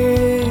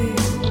day,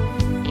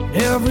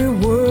 every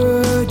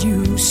word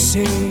you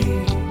say,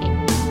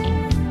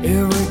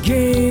 every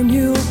game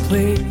you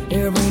play,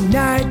 every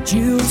night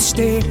you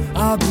stay,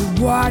 I'll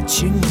be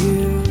watching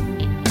you.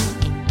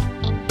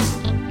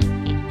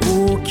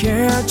 Oh,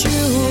 can't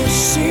you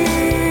see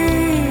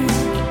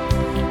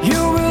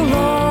you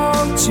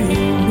belong to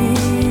me?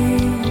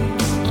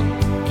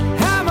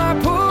 How my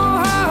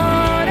poor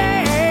heart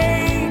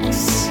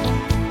aches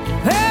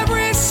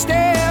every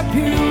step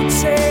you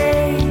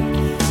take,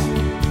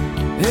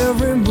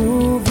 every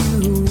move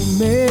you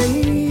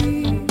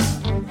make,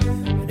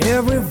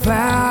 every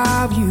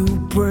vow you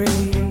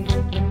break,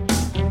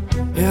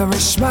 every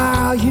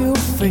smile you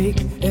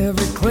fake,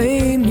 every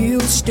claim you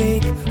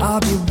stake, I'll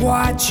be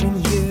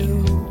watching you.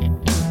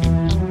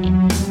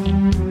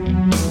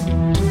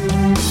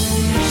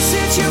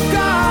 Since you've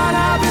gone,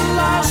 I've been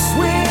lost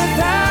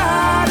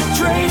without a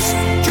trace.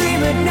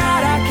 Dream at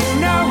night, I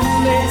can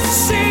only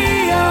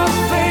see your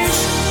face.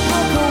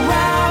 Look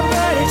around,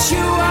 but it's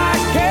you I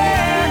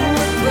can't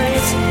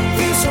replace.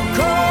 Feel so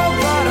cold,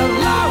 but I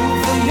long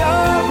for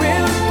your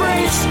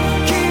embrace.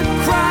 Keep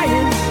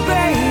crying,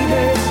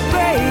 baby,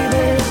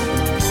 baby.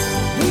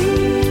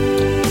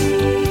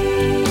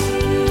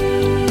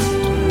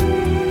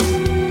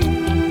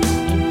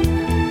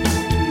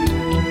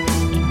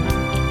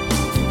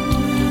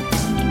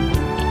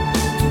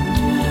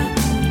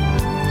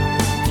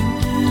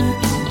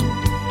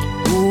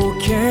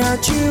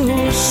 Can't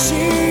you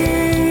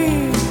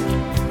see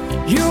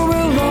you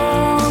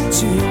belong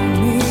to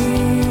me?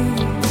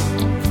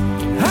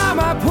 How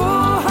my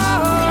poor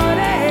heart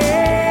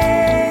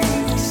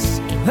aches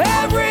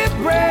every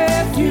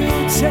breath you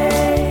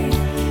take,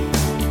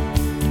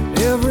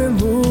 every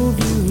move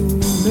you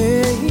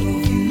make,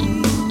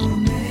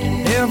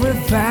 every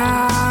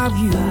vow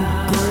you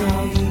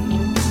break,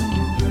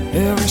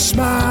 every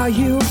smile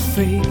you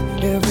fake,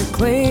 every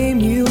claim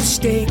you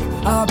stake,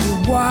 I'll be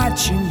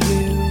watching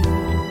you.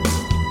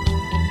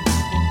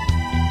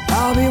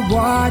 I'll be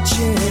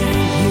watching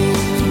you.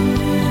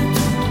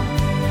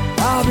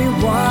 I'll be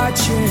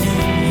watching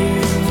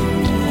you.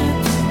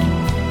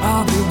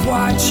 I'll be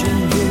watching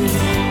you.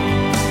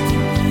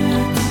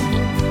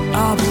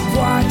 I'll be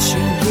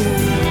watching you.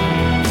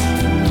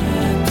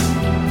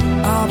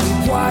 I'll be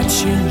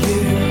watching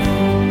you.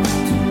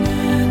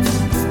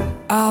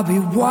 I'll be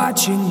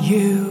watching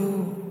you.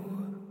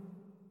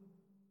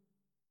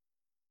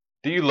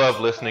 Do you love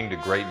listening to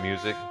great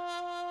music?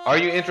 Are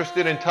you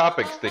interested in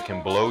topics that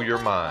can blow your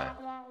mind?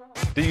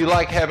 Do you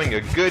like having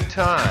a good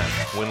time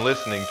when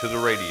listening to the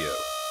radio?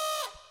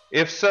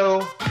 If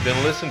so,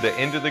 then listen to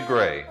Into the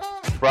Gray,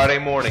 Friday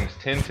mornings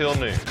 10 till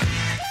noon.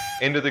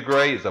 Into the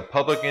Gray is a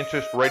public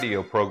interest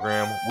radio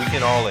program we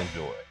can all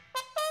enjoy.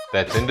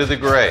 That's Into the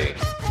Gray,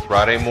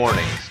 Friday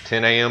mornings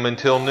 10 a.m.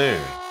 until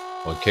noon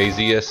on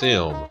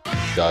KZSM.org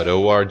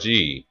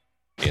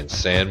in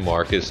San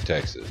Marcos,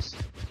 Texas.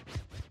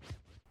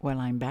 Well,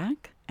 I'm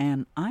back.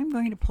 And I'm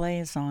going to play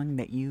a song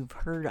that you've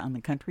heard on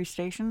the country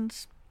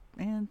stations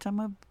and some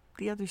of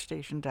the other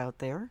stations out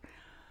there.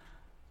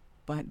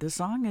 But the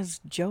song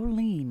is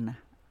Jolene,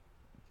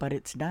 but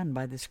it's done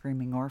by the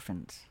Screaming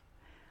Orphans.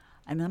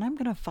 And then I'm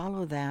going to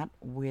follow that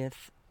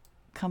with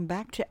Come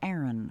Back to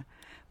Erin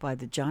by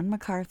the John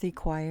McCarthy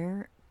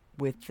Choir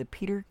with the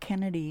Peter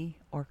Kennedy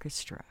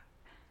Orchestra.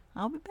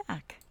 I'll be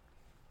back.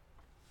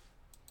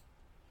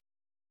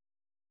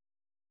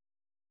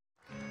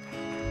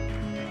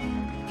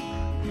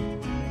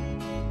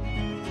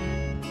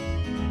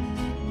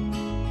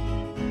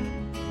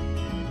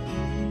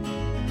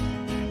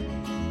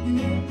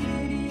 Your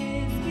beauty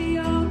is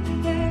beyond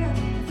compare.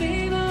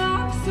 Flame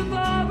locks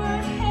above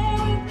her hair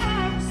with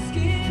iris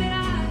skin and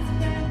eyes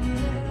that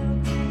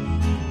look.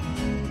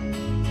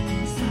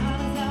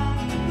 Smiles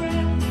like a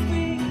breath of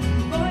spring,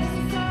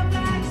 voices soft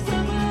like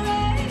summer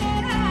rain,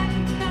 and I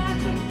cannot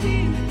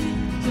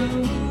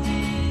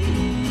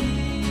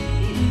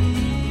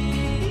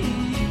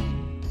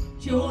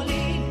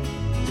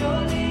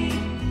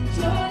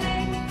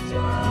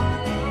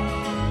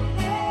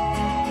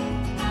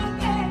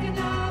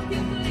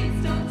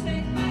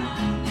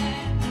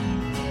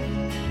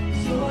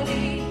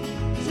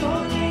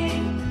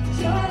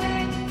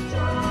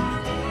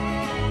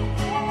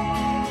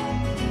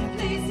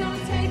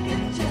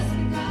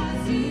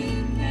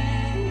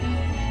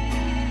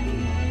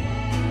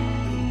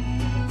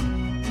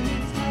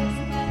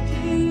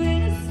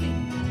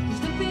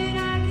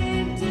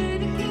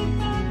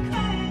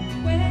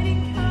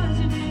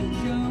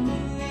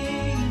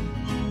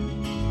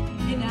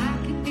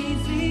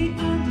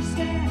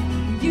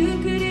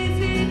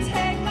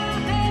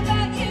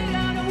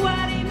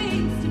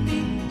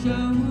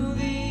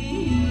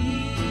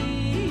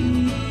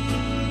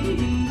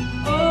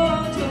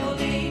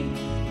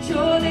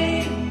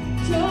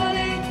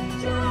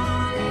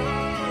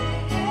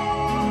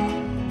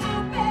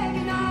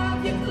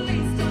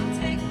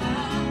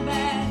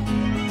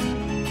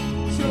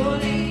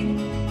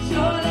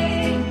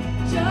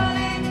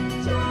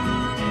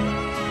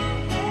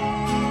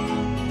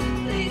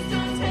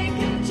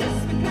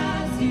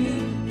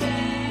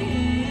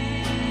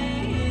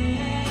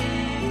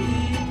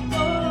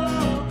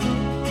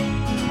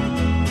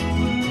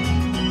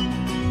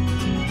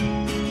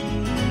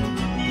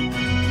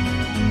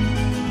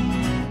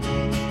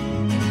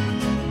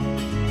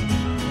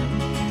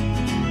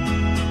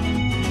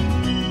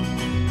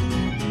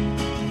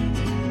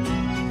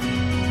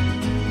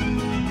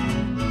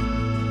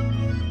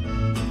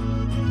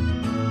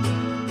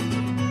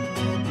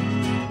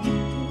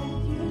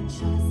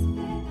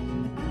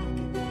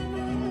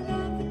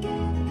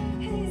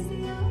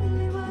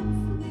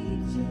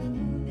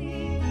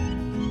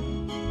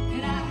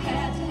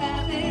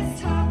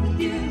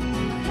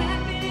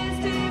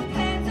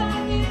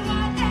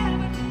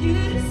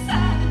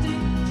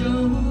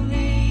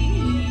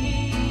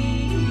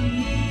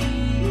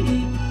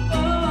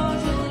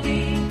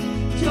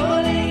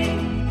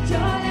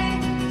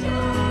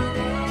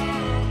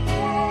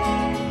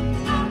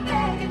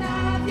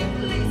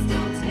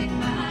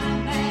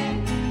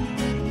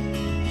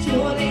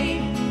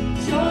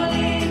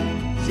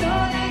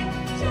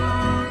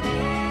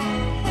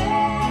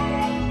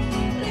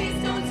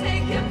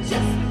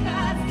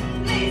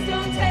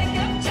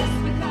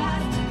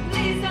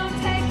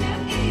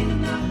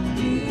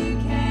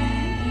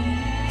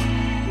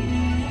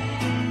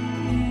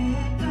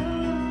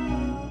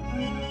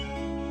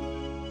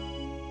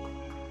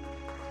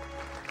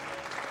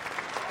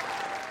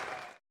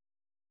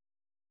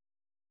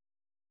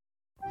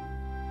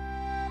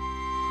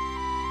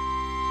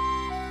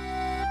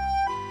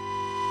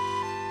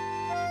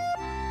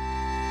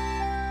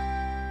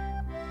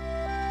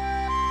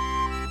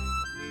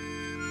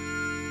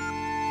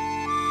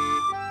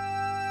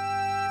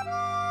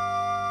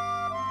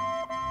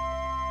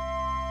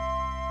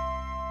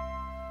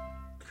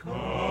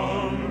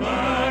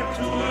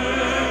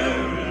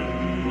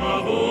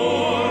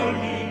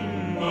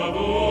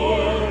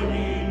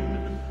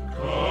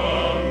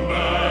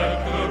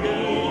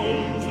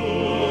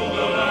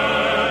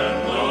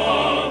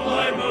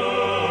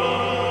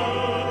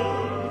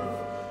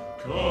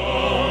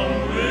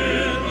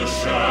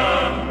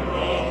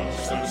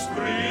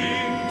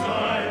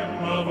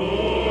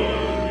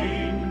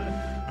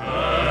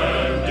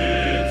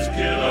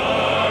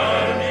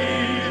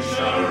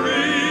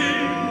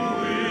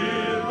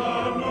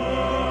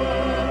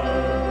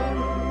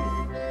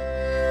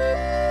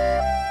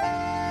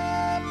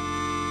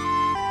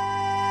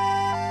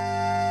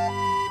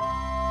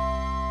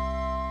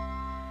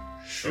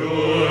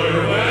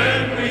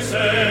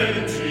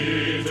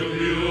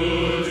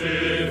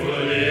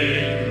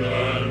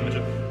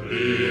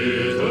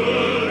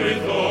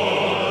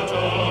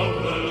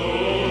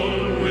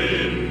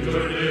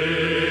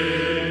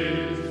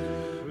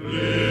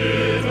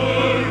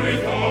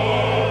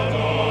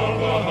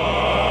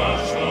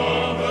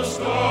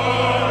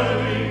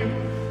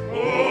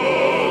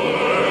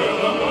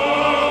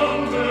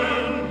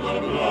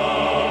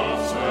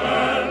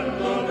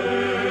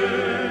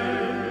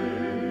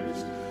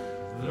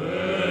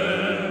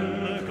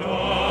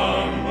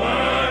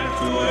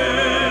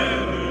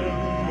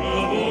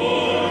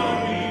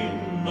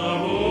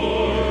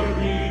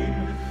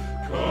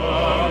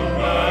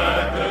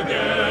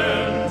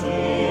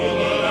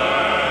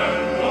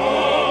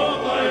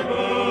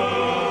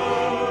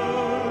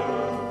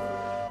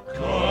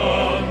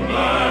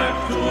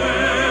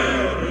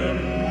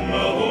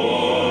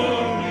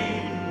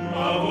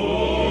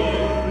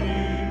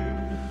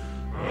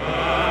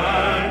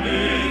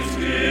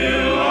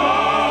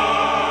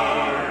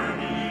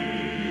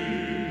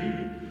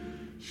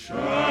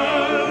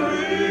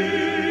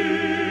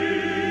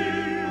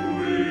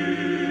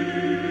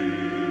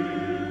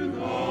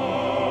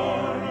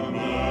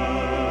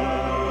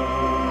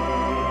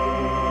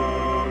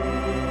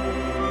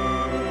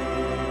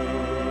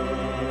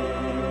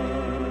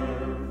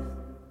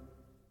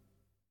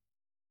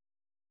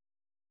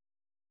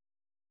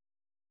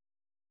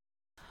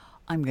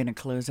I'm going to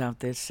close out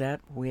this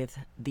set with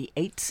the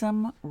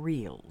Eightsome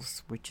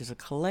Reels, which is a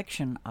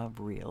collection of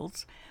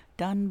reels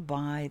done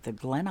by the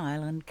Glen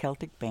Island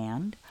Celtic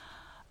Band,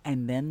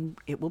 and then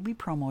it will be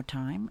promo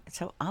time,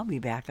 so I'll be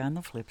back on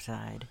the flip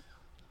side.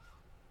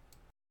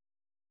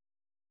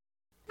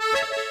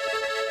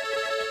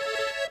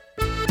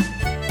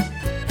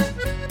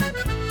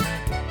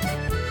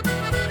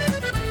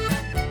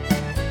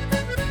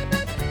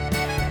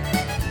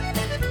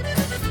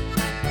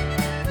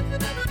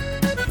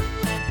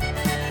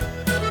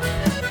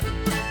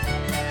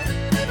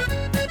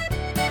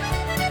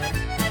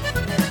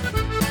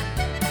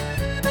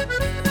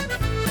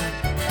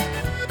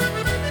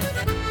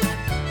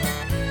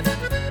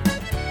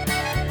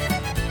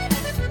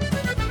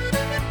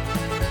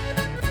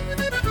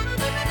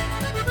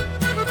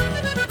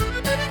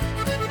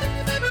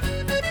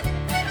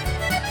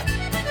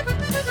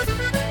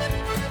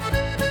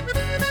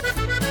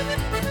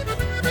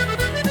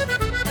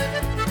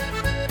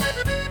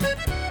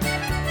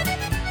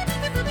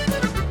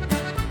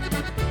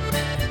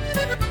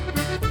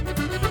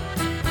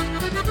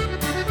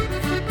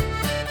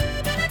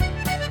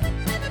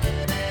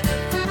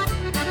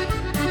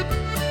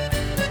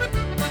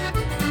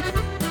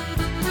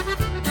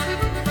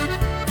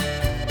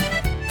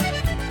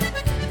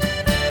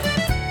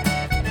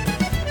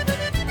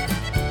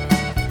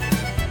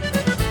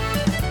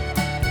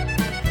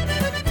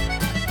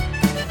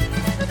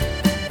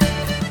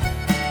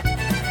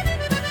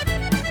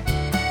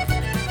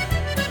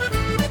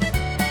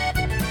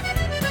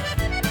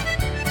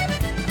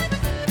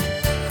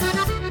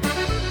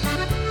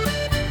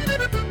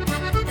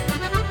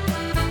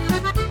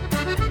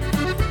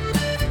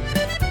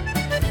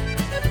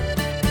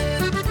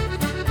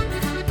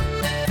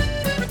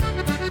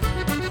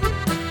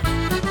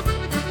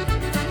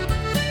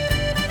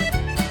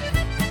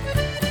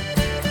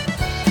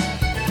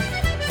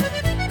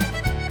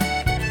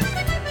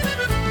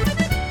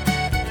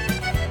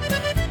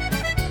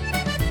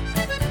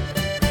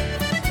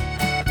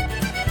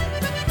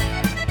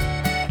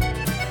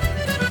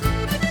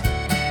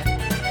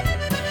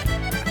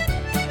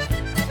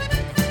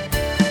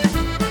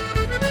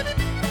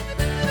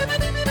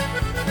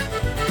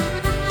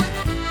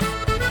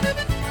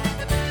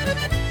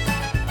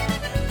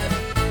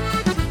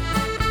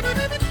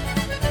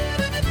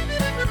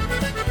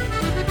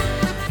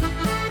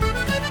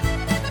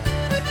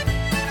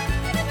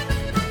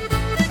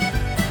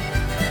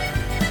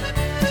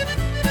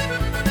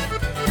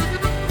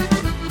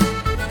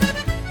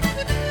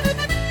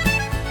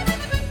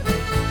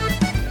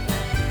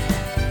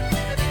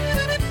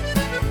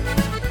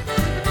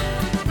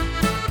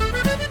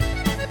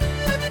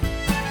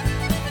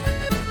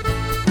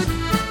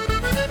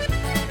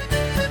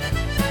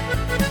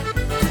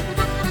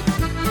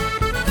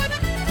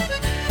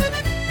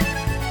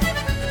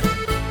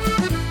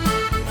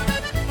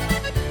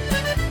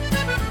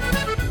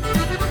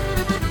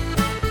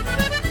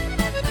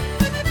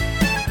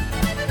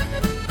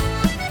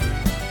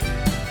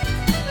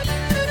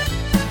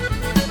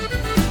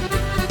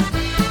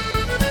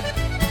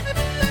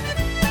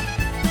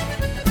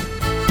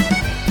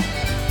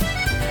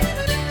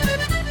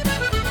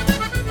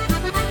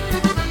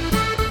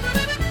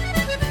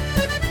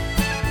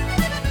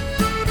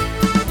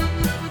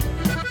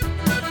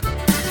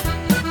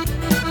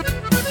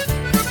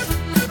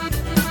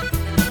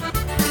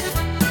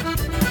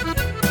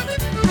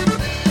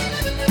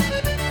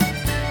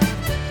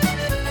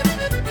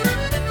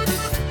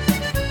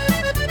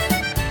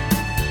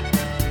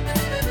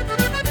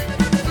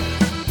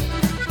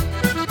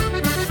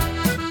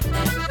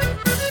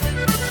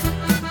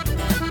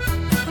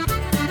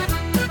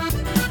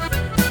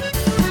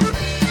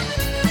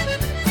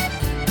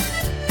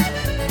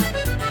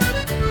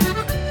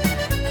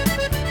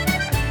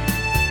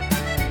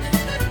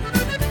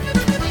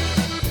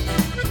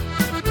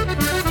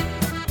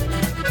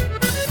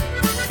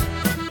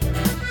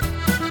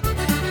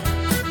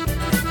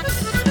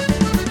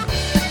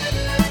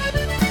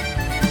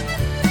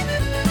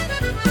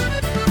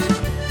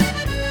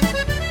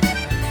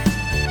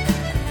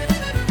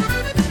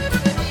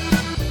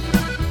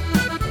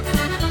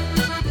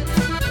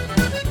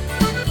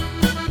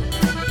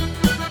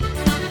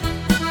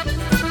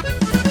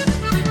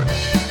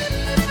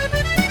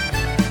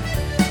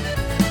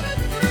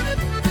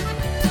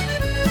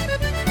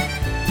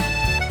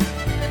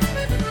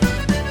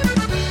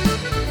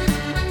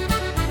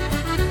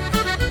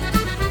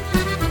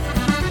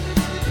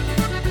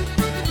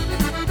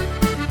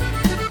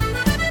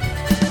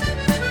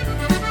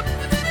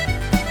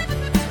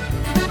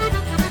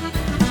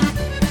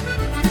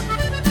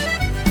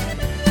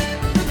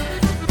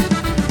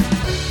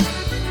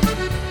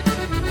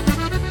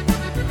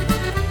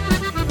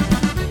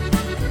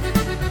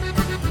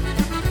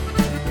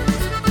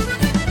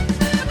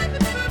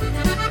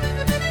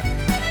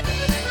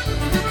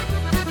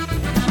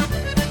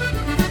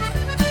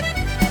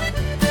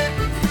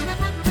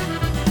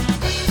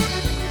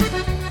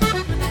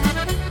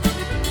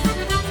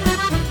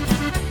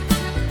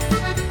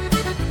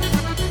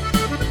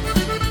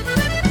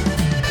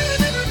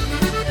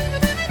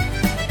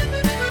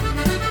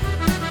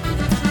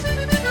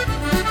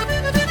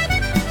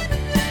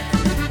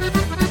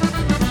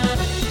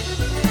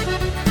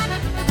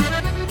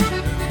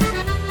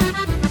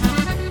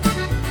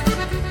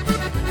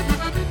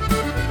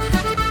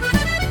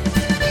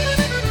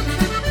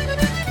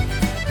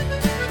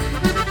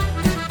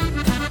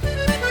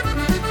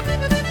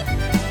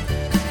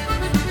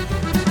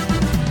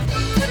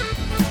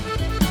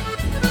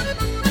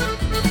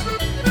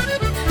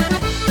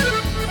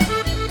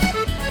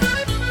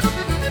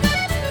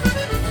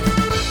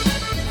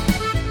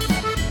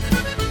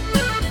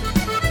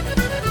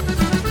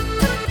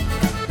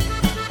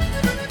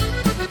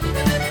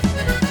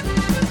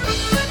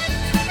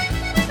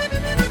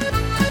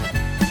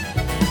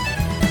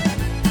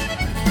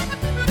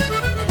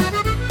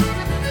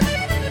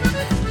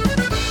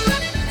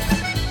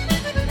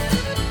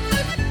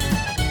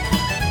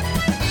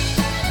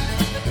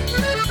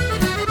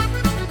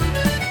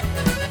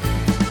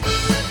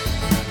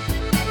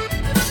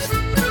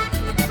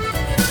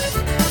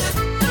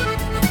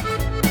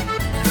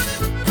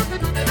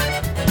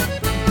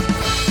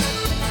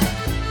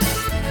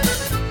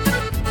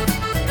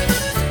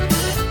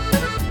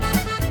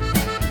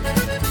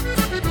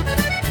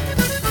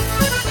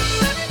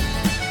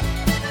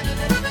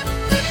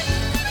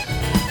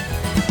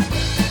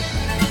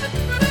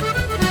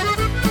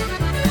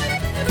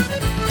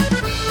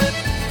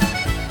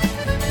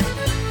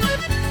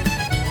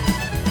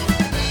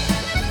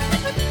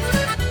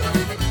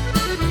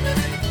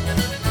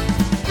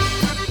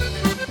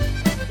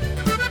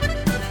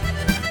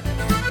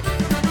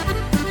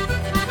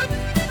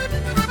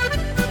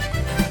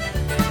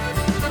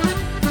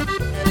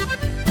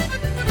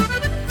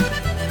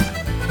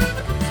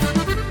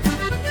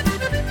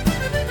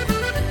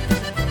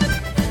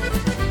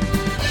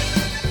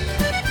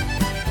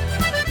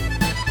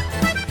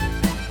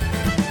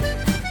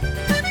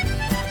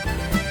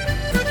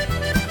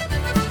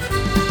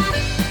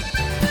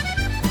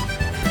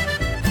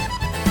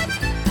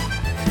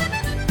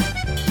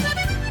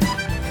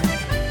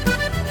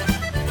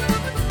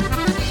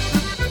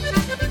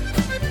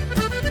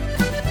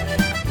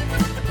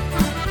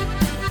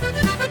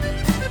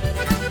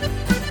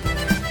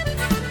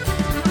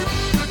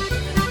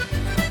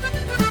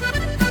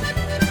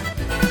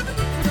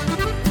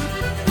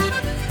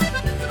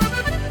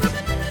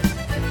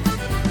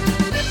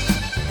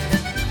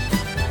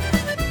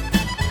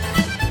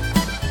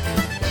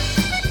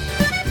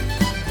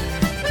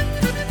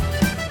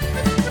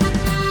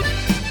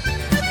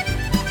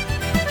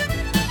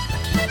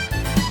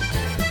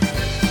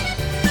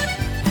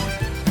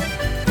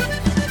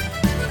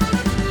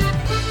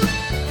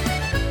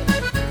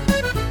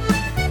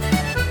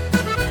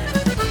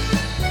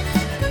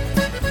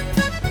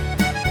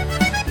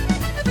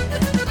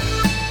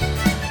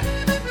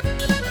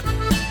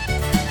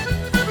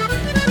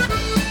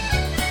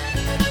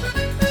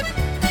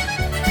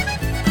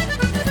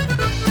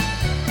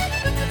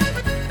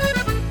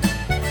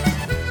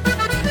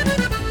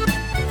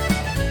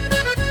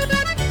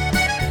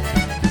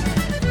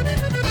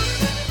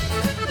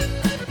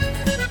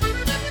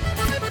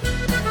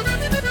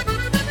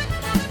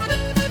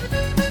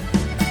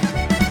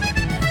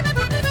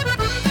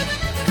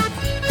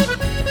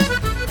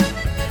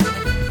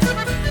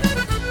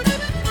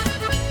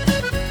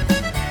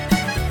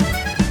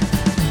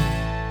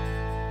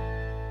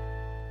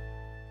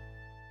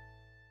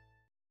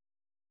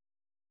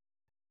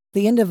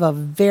 The end of a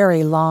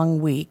very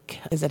long week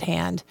is at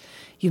hand.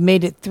 You've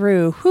made it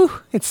through.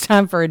 Whew, it's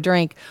time for a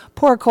drink.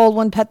 Pour a cold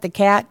one, pet the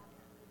cat,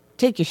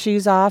 take your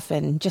shoes off,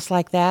 and just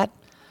like that,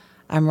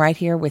 I'm right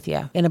here with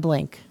you in a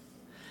blink.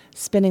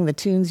 Spinning the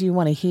tunes you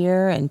want to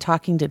hear and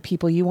talking to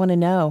people you want to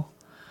know.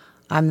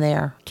 I'm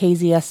there.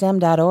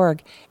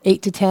 KZSM.org,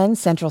 8 to 10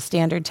 Central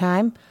Standard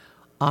Time.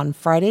 On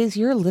Fridays,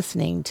 you're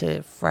listening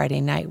to Friday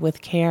Night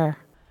with Care.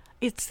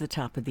 It's the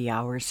top of the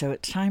hour, so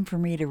it's time for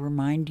me to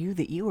remind you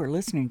that you are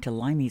listening to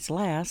Limey's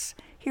Lass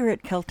here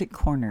at Celtic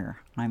Corner.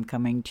 I'm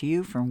coming to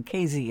you from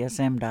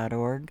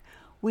KZSM.org.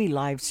 We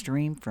live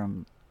stream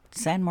from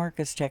San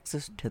Marcos,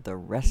 Texas to the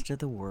rest of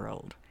the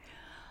world.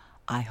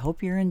 I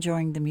hope you're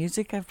enjoying the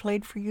music I've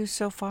played for you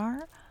so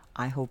far.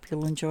 I hope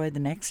you'll enjoy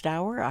the next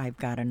hour. I've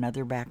got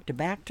another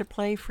back-to-back to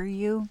play for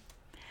you.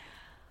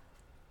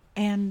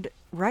 And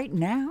right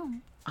now,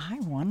 I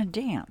want to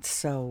dance,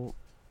 so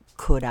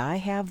could I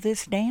have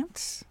this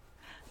dance?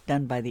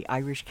 Done by the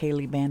Irish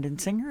Ceili Band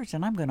and Singers,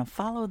 and I'm going to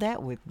follow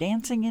that with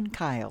Dancing in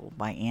Kyle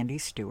by Andy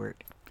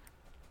Stewart.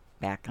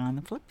 Back on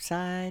the flip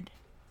side.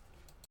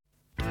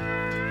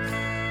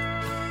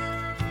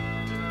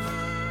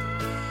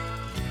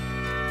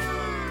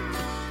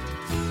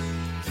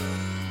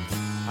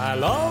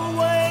 I'll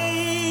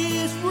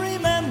always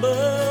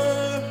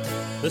remember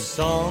the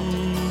song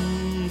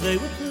they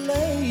were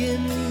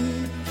playing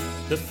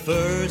the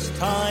first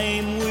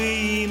time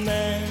we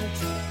met,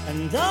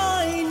 and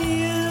I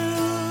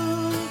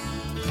knew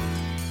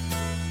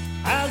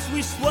as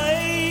we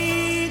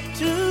swayed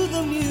to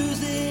the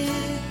music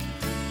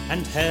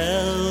and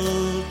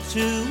held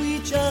to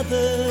each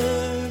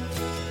other,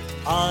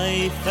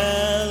 I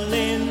fell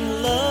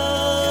in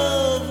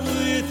love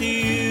with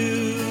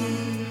you.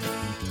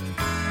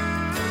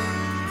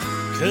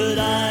 Could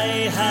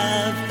I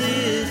have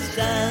this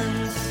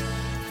dance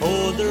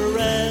for the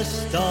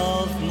rest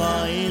of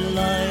my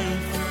life?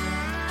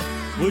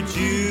 Would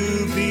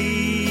you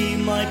be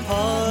my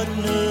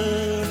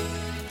partner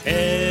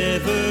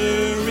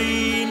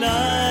every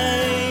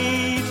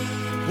night?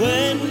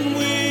 When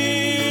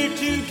we're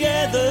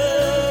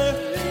together,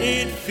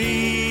 it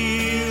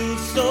feels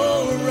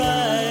so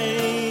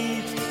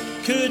right.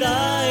 Could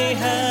I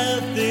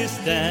have this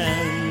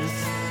dance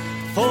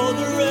for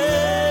the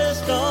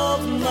rest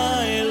of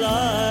my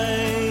life?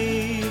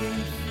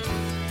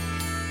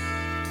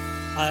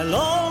 I'll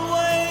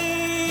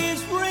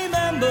always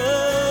remember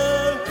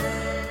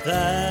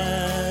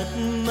that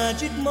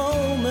magic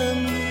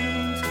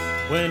moment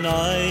when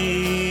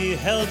I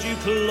held you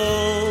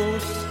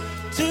close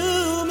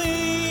to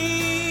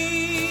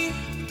me.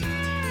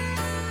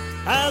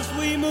 As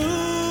we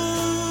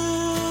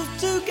moved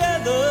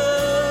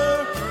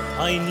together,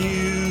 I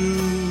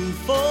knew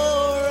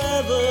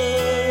forever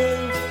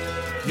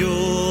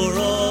you're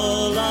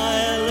all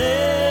I'll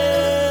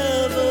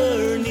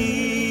ever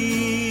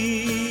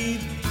need.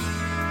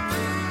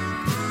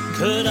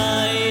 Could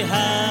I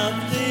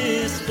have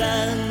this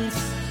dance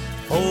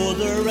for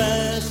the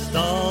rest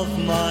of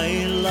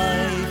my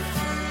life?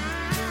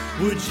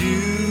 Would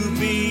you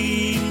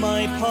be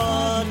my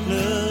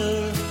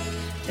partner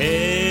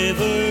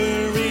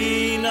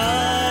every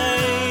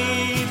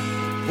night?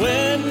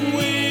 When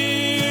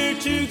we're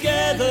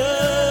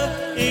together,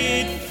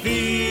 it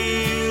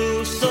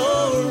feels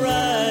so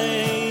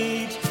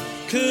right.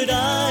 Could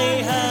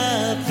I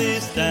have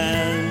this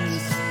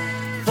dance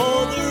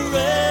for the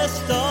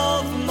rest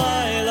of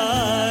my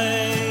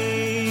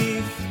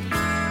life?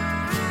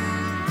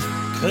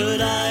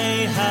 Could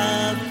I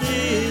have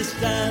this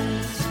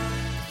dance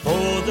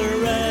for the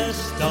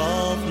rest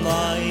of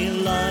my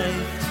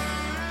life?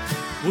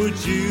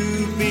 Would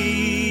you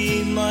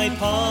be my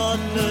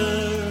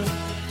partner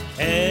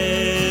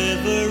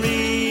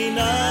every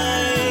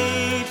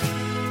night?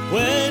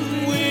 When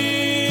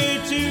we're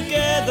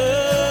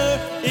together,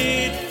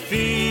 it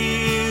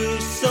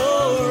feels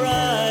so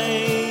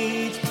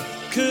right.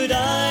 Could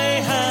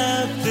I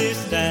have this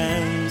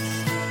dance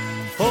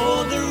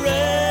for the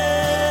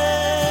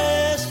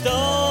rest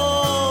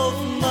of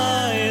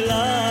my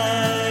life?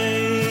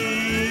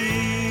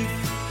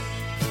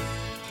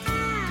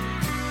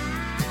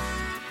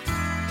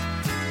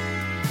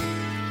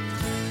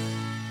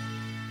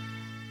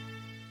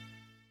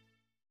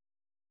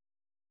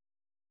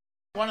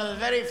 One of the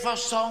very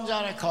first songs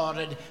I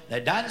recorded, the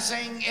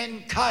Dancing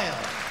in Kyle.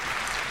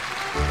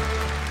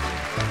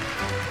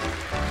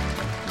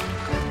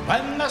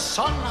 When the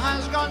sun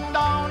has gone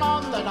down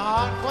on the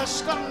dark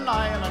western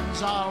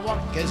islands, our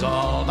work is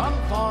all done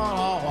for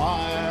a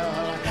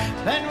while.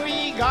 Then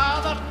we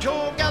gather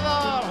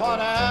together,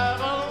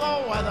 whatever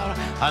the weather,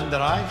 and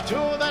drive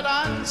to the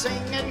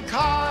Dancing in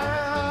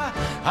Kyle.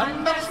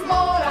 And there's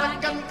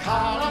Morag and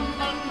Karen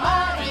and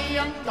Mary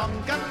and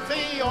Duncan,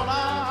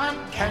 Fiona and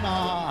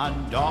Kenna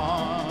and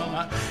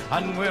Dawn.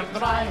 And we're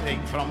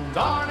driving from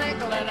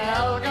Donegal and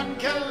Elgin,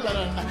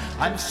 Killerin,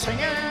 and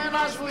singing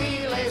as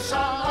we lace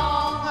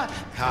along.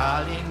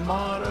 Calling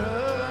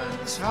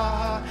Maroons,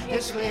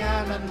 is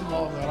Liam and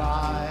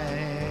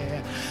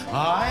Mograi.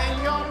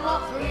 I'll yon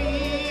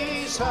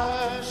Mockeries,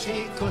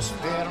 si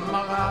cuspir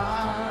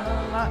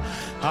magan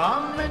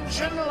am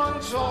menschen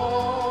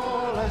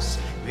lanzoles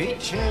vi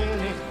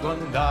Ceili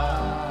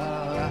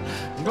Gundal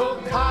go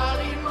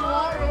Kalin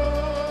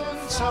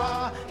morunza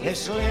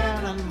is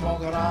lenen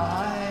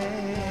mograi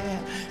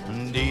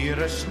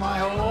dearest my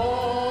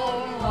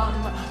own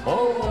one,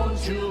 oh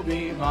won't you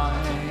be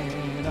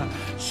mine,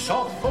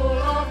 so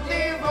full of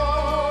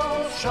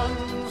devotion,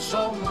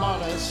 so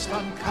modest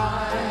and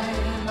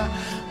kind,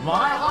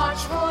 my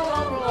heart's full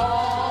of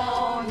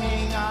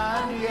longing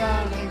and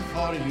yearning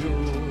for you.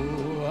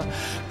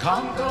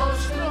 Come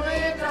close to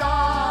me,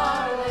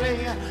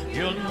 darling,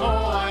 you'll know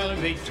I'll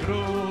be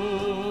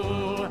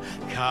true.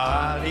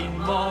 Kalin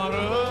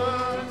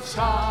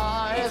morunza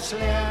is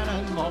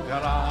lenen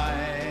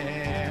mograi.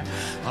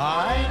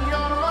 Ein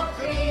jorma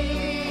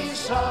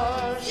krisa,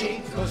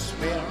 chicos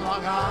per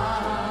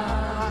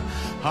magar,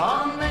 a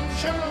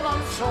menschen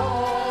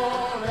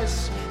lanzoles,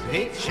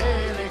 vi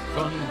Ceili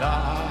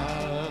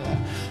Gundal.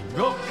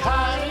 Go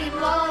Kalin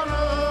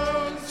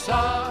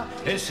morunza,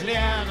 is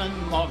lenen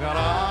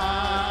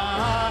mograi.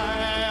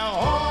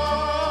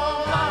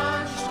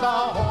 Hovans da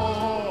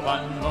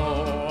hovan no,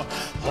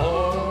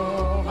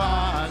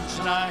 hovans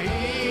na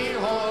hi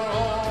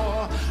horo,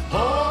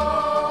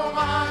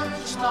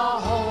 hovans na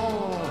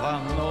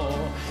hovan no,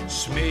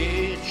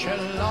 smitje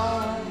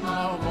lang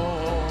av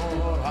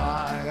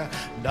vårag.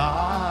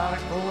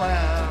 Dark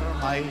were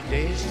my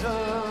days to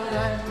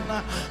then,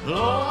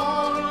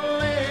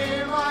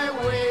 lonely my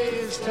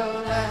ways to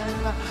then,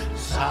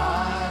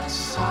 sad,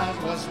 sad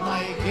was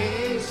my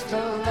gaze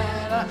to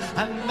then,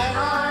 and then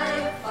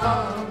I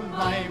found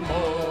my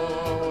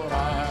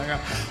morag.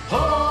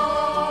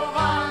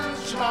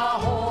 Hovans na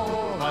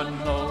hovan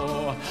no,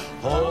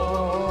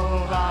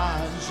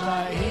 hovans na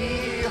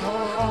hi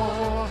horo,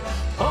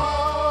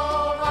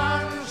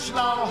 hovans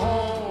na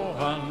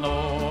hovan no,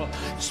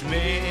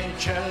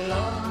 smitje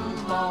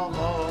lang av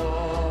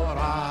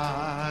vårag.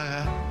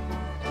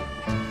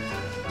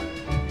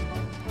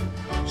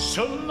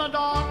 Soon the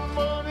dawn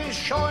will be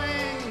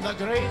showing, the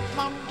great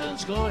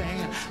mountains glowing,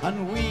 and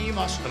we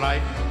must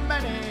ride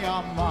many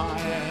a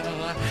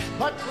mile.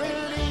 But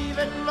we'll leave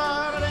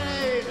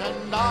Inverness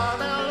and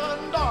Darnell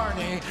and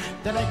Darnay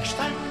the next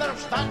time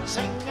there's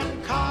dancing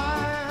in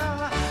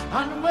Kyle.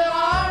 And we'll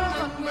arm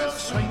and we'll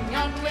swing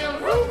and we'll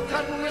root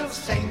and we'll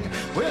sing.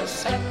 We'll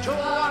set to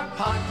our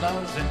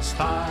partners in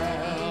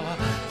style.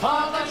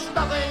 For there's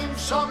nothing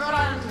so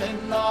grand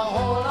in the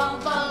whole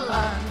of the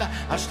land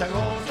as to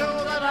go to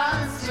the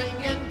dancing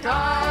in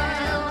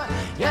Kyle.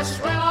 Yes,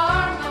 we'll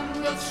arm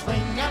and we'll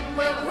swing and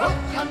we'll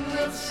root and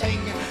we'll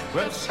sing.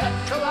 We'll set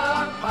to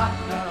our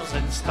partners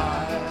in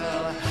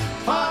style.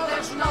 For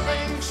there's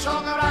nothing so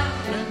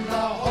grand in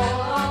the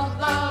whole of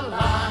the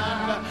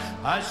land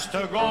as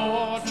to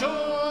go to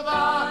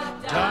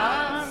the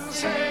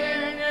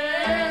dancing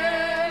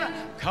in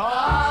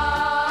Kyle.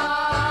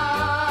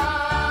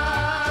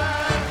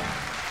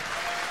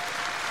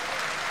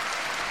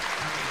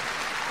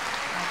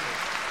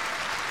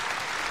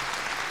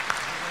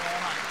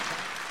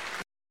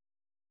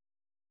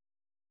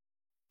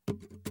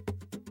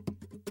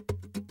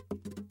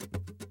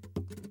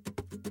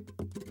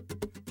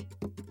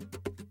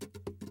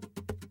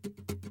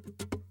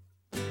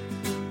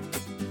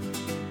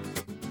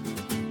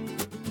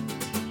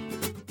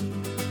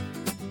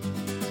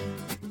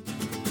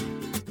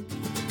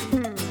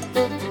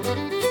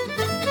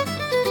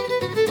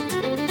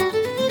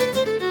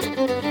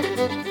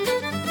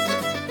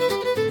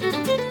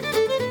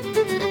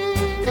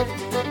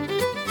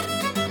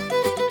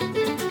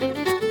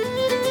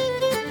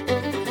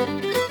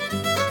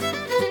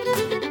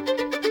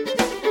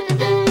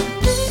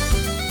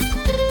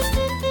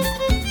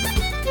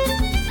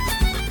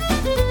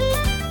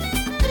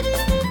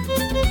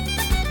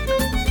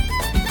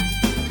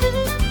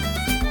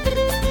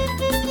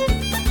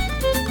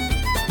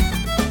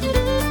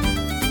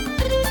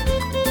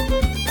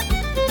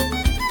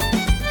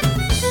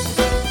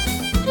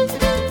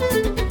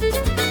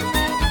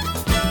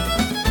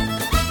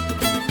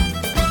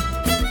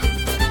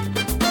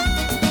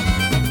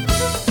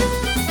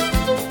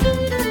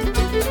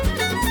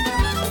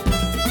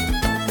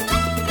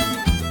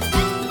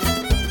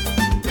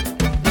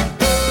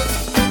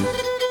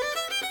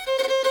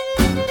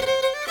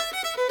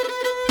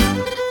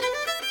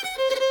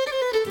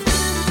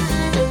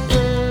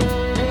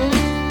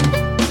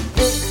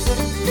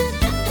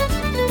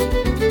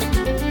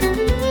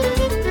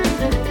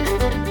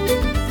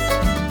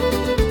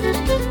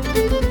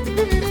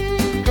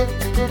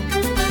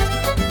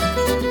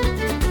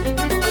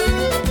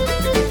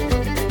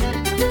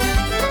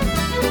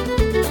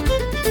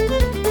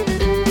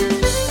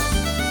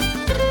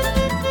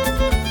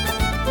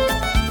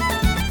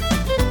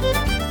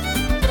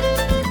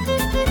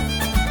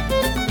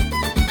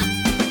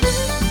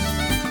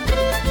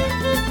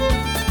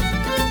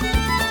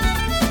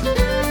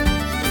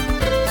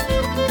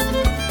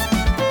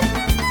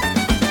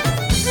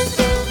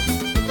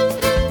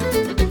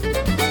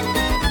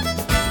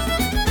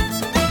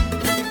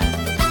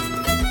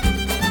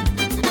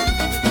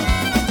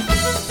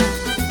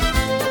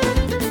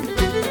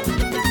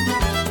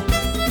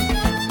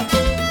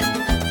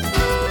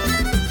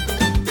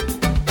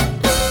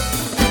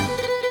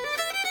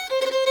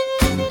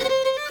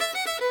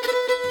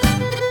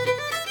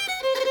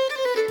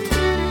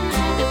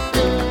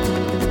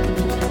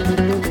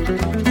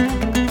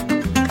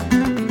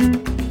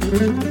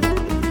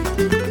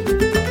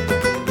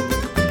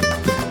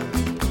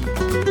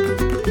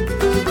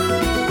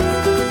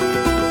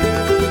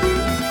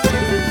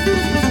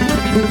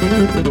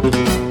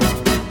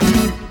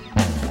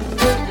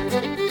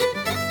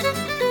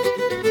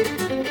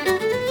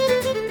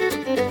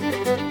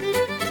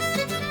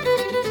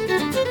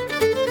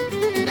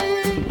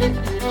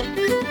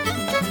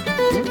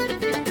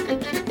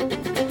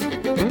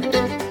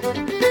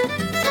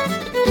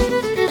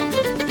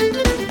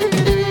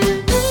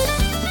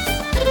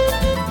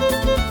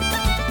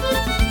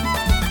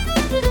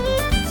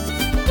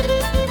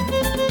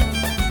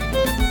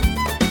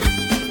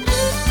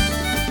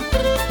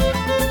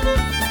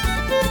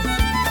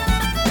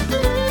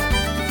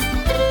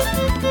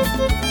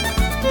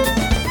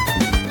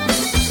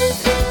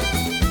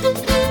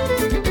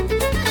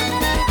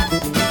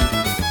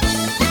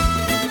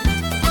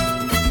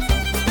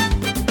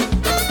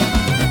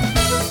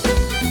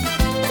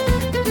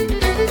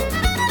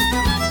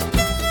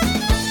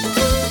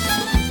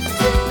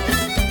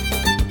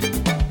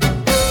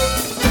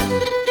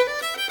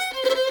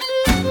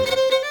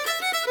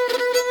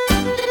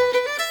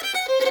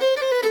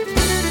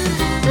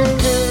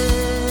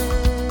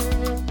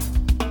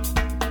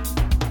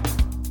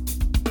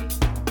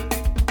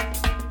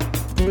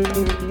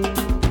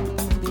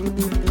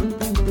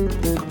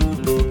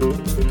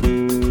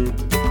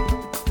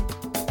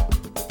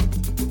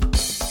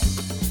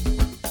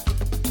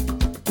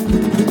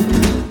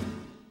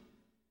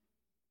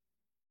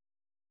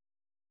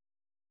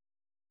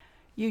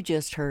 You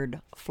just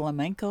heard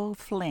Flamenco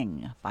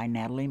Fling by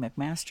Natalie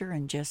MacMaster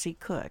and Jesse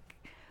Cook.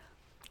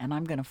 And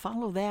I'm going to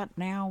follow that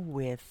now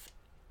with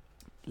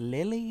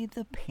Lily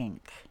the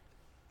Pink,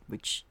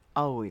 which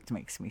always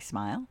makes me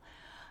smile.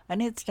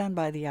 And it's done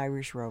by the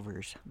Irish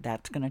Rovers.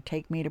 That's going to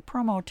take me to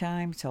promo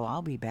time, so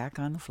I'll be back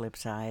on the flip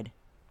side.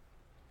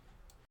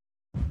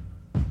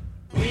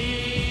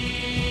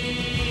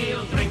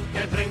 We'll drink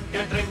a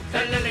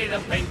to Lily the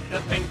Pink,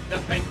 the Pink, the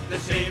Pink, the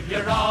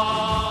saviour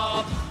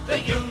of the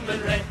human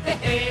race.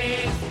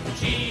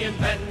 She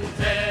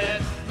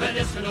invented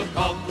medicinal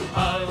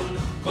compound,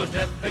 caused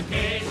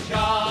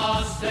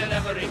efficacious in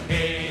every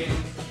case.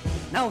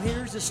 Now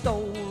here's a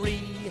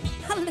story,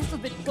 a little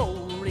bit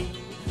gory,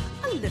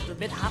 a little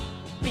bit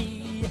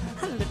happy,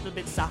 a little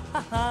bit sad,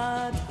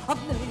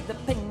 of Lily the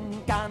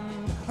Pink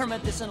and her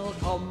medicinal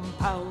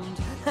compound,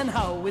 and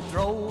how it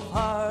drove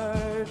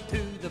her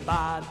to the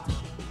bad.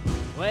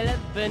 Well,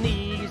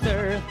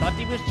 Ebenezer thought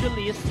he was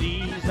Julius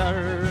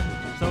Caesar,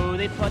 so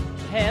they put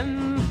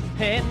him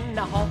in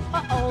a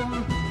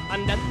home,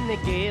 and then they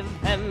gave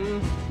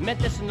him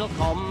medicinal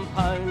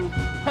compound,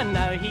 and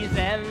now he's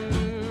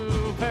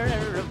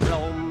Emperor of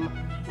Rome.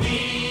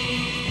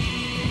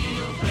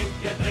 We'll drink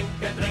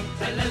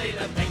to Lily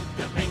the Pink,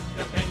 the Pink,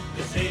 the Pink,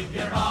 the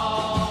saviour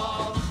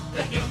of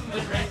the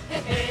human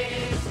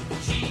race.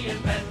 She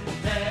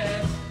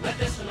invented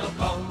medicinal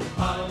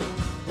compound,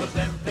 was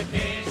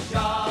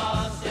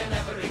efficacious in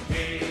every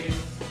case.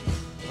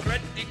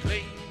 Brandy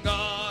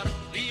Klinger,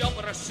 the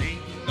opera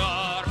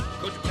singer,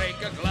 could break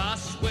a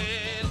glass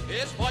with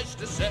his voice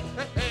to say,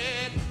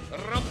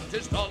 rubbed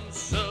his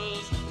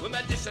tonsils with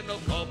medicinal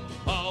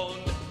compound.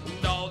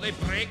 Now they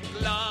break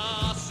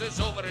glasses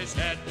over his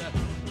head.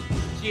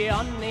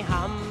 Johnny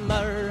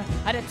Hammer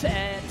had a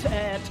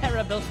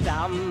terrible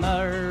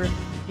stammer.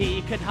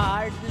 He could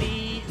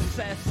hardly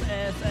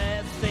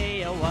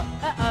say a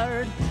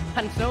word,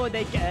 and so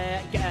they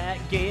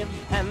gave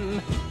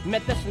him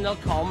medicinal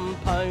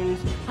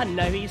compounds, and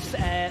now he's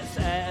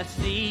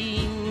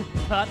seen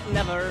but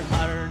never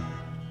heard.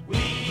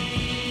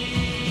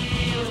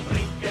 We'll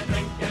drink a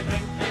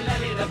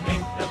Lily the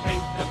Pink, the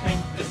Pink, the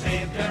Pink, the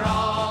saviour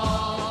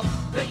of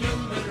the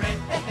human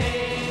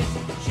race.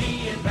 She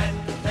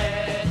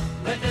invented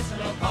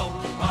medicinal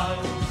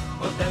compound,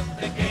 was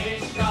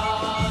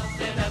efficacious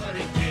in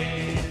every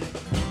case.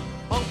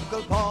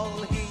 Uncle Paul,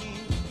 he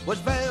was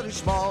very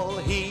small.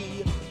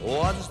 He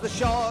was the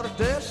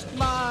shortest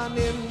man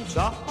in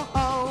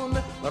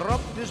town.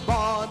 Rubbed his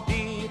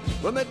body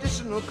with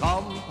medicinal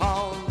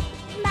compound.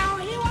 Now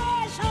he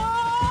was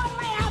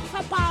only half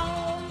a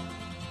pound.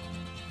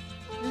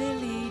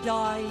 Lily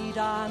died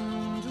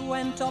and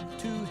went up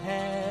to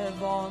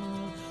heaven.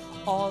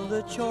 All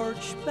the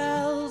church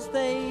bells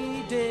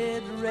they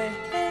did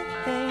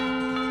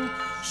ring.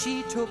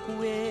 She took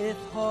with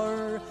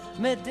her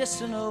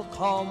medicinal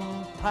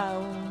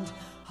compound.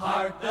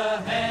 Hark the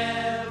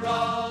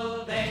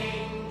herald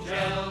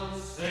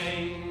angels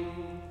sing.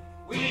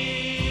 We'll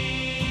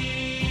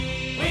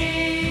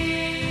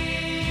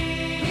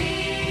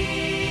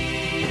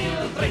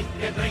drink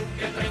a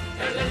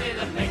Lily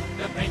the Pink,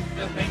 the Pink,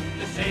 the Pink,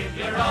 the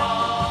saviour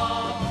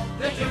of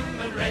the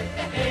human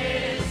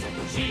race.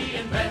 She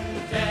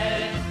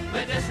invented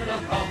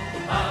medicinal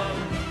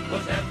compound,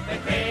 was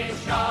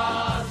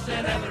efficacious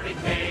in every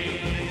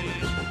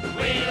case.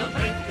 We'll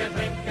drink a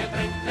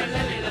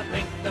Lily the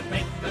Pink, the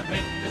Pink, the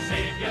Pink, the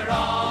saviour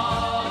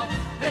of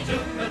the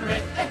human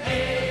race.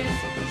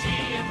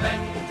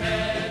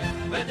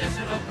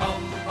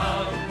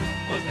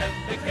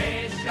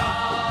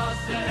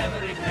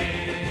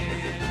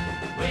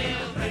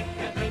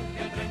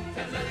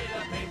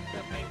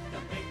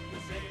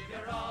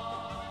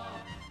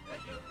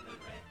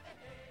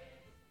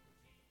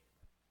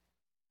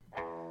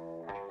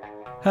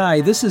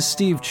 Hi, this is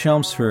Steve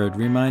Chelmsford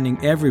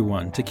reminding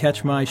everyone to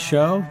catch my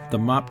show, The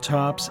Mop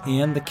Tops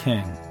and the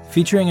King,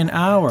 featuring an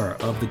hour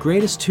of the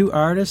greatest two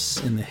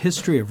artists in the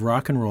history of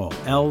rock and roll,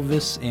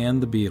 Elvis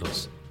and the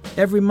Beatles.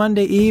 Every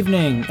Monday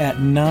evening at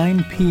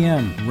 9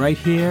 p.m. right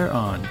here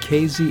on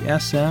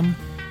KZSM,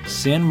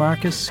 San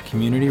Marcos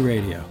Community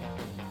Radio.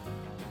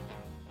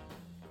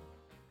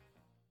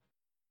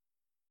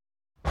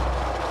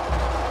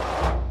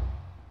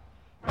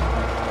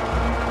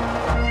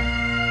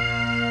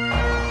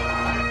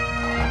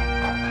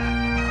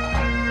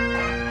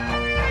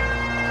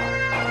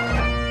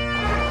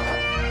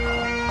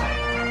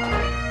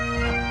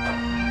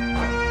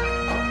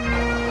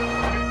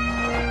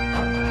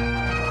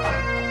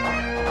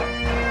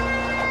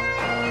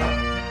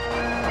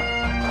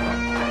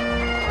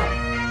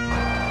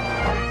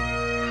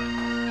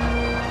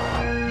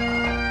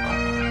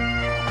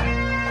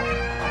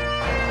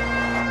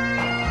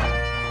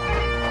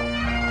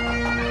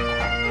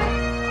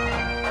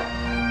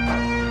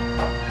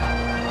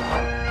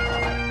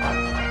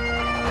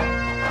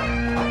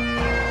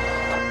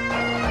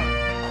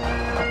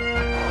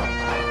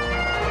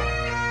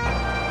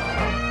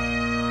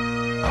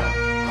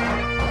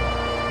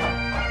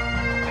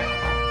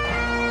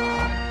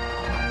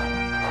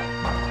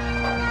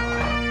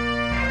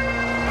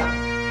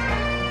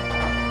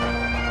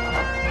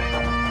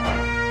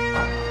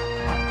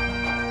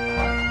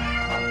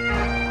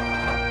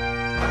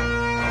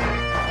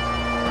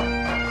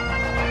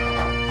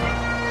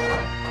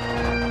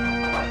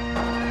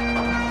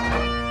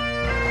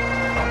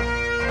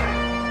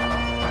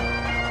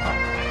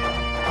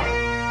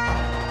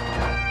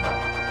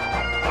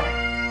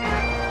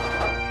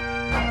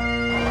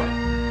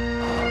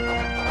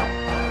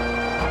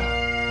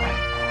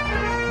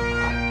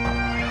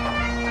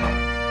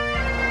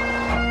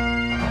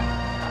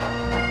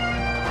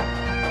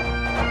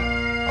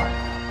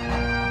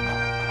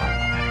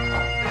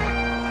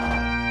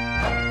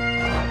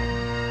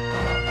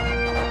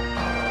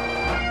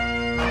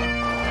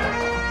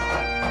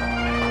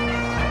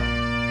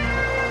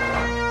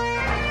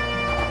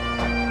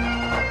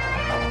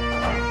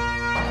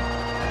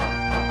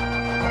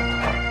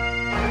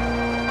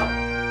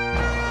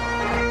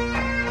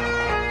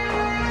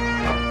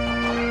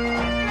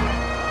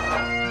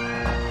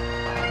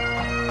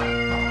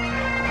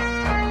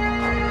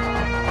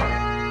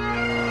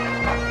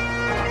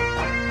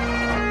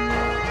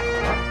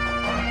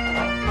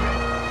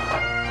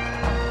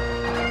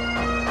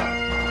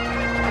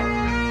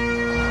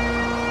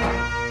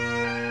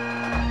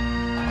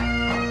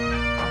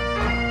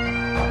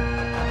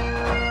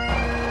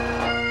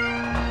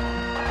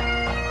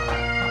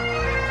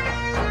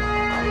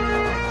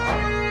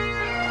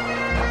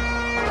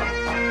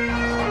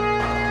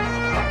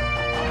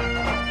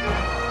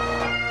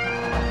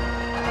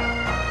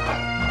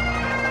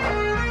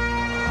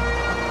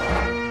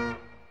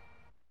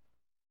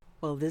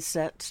 Well, this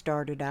set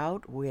started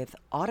out with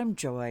Autumn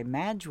Joy,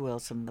 Madge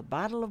Wilson, The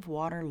Battle of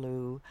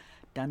Waterloo,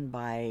 done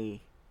by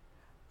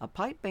a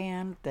pipe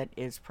band that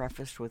is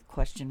prefaced with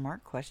question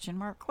mark,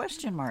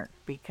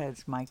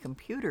 because my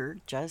computer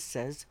just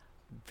says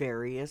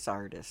various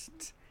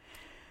artists.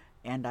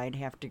 And I'd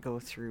have to go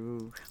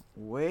through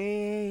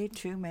way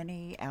too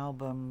many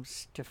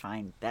albums to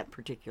find that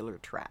particular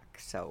track.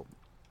 So,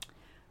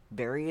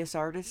 various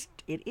artists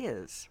it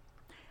is.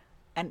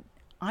 And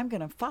I'm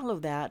going to follow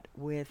that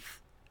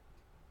with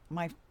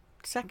my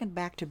second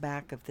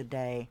back-to-back of the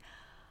day.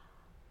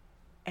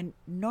 And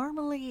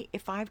normally,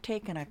 if I've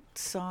taken a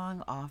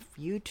song off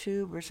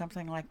YouTube or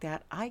something like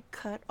that, I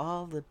cut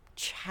all the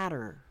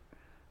chatter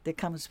that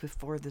comes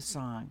before the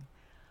song.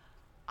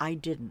 I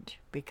didn't,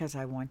 because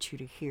I want you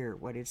to hear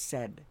what is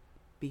said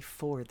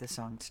before the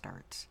song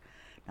starts.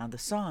 Now, the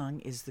song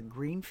is The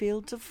Green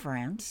Fields of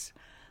France.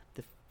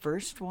 The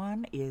first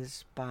one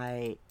is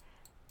by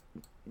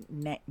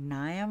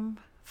Niamh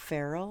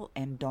Farrell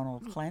and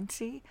Donal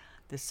Clancy.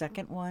 The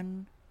second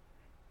one,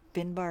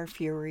 Finbar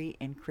Furey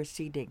and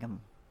Christy Dignam.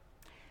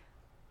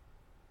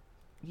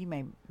 You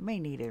may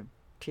need a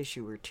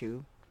tissue or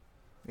two.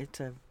 It's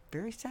a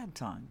very sad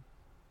song,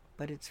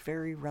 but it's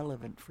very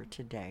relevant for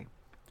today.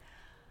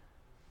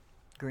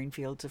 Green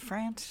Fields of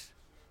France,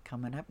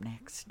 coming up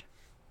next.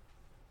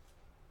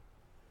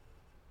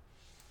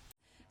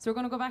 So we're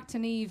going to go back to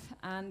Niamh,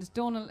 and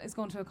Donal is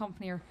going to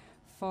accompany her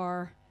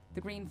for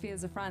The Green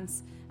Fields of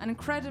France. An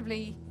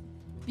incredibly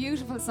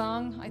beautiful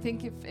song. I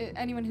think if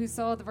anyone who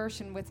saw the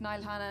version with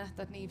Niall Hanna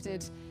that Niamh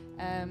did,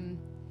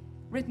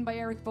 written by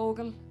Eric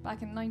Bogle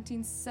back in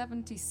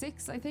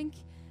 1976, I think,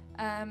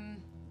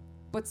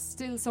 but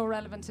still so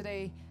relevant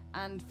today.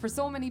 And for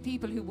so many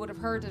people who would have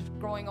heard it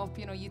growing up,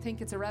 you know, you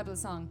think it's a rebel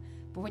song,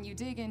 but when you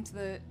dig into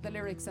the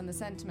lyrics and the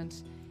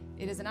sentiment,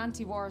 it is an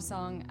anti-war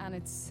song, and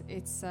it's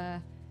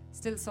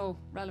still so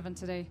relevant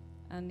today.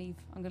 And Niamh,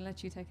 I'm going to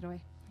let you take it away.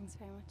 Thanks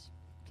very much.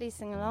 Please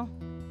sing along.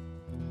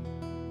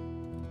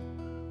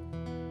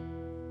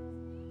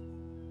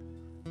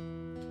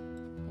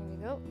 Here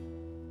we go.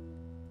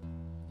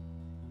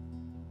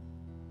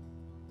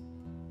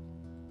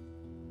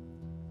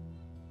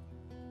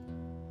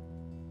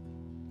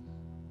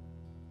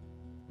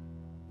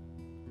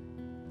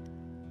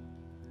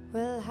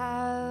 Well,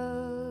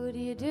 how do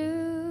you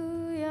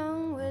do,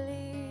 young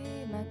Willie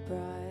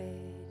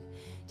McBride?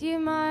 Do you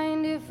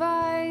mind if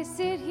I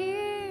sit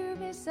here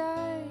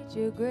beside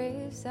your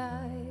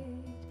graveside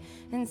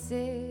and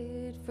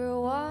sit for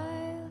a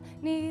while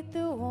neath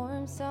the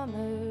warm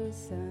summer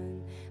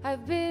sun?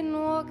 I've been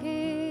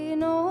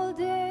walking all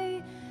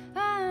day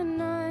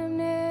and I'm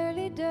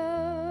nearly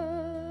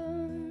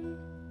done.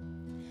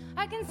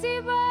 I can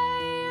see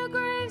by your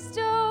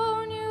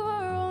gravestone you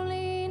were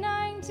only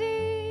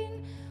 19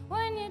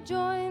 when you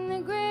joined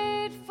the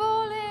Great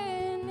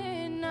Falling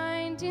in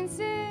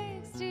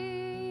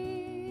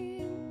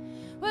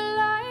 1916. Well,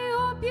 I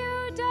hope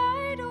you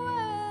died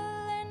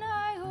well, and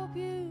I hope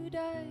you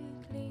died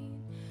clean.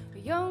 For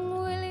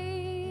young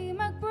Willie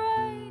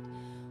McBride,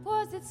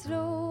 was it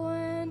slow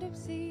and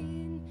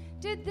obscene?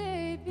 Did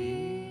they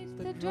beat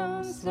the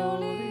drum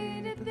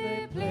slowly? Did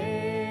they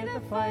play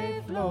the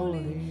fife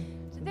lowly?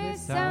 Did they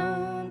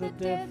sound the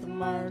death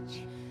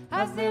march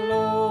as they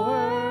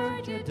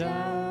lowered you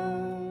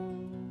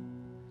down?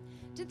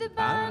 Did the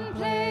band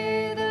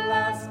play the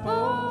last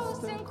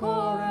post and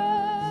chorus?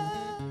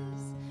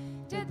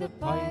 Did the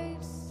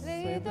pipes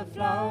play the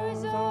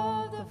flowers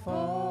of the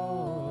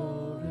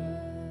forest?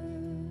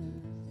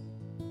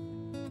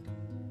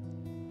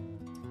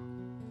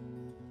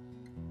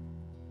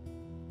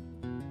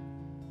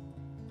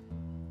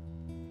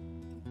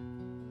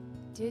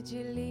 Did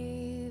you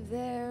leave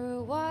there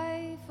a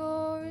wife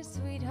or a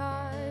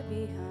sweetheart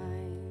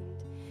behind?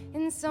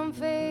 In some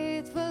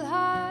faithful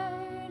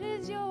heart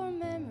is your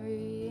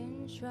memory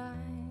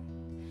enshrined.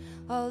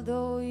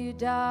 Although you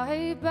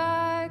died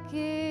back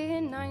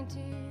in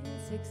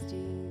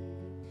 1916,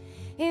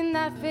 in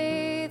that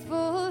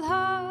faithful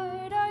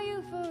heart are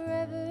you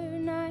forever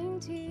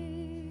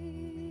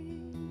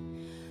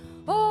 19?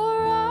 Or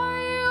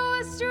are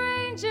you a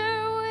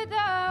stranger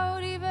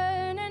without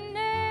even a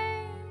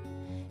name,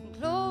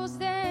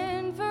 enclosed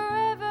and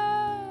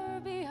forever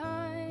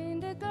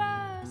behind a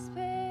glass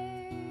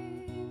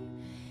pane,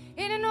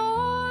 in an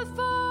old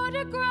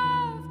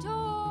photograph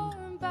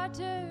torn,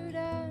 battered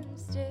and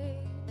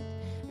stained,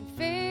 and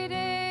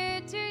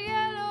faded to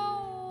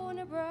yellow in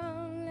a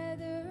brown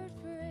leathered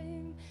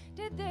frame?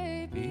 Did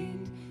they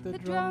beat the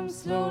drum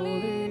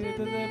slowly?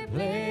 Did they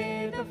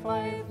play the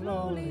fife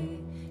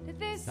lowly? Did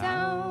they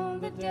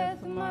sound the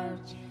death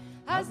march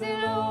as they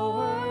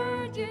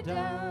lowered you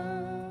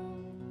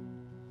down?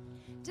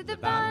 Did the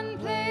band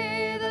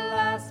play the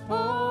last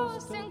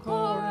post and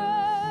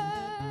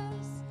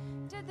chorus?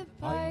 Did the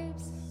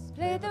pipes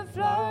play the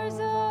flowers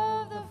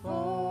of the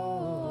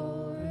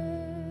forest?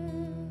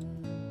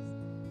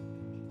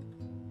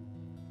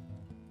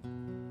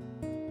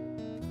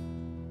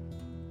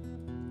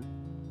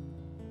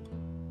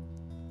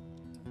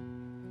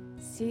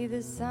 See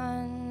the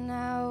sun,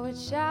 how it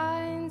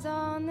shines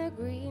on the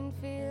green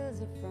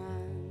fields of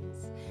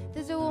France.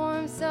 There's a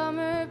warm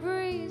summer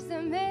breeze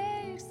that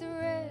makes the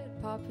red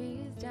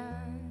poppies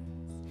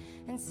dance.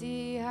 And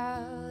see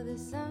how the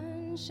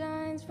sun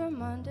shines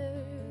from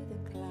under the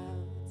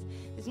clouds.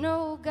 There's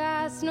no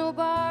gas, no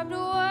barbed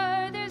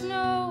wire, there's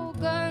no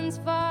guns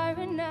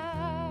firing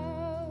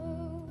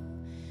now.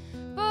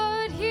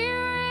 But here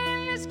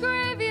in this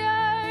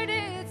graveyard,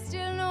 it's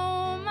still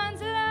no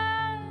man's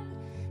land.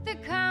 The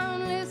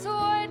countless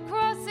white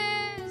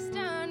crosses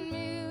stand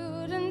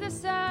mute in the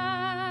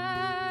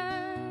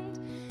sand,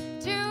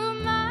 to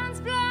man's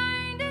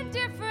blind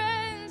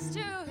indifference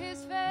to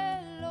his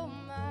fellow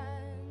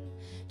man,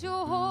 to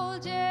a whole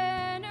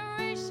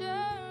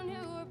generation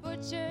who were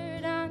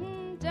butchered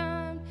and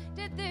damned.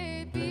 Did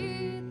they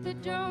beat the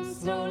drum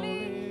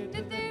slowly?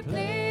 Did they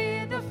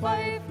play the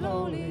fife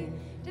lowly?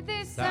 Did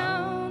they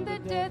sound the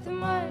death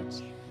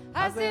march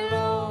as they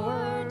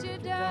lowered you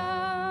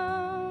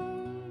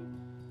down?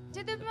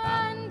 Did the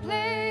band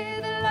play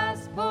the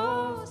last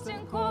post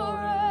and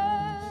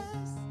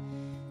chorus?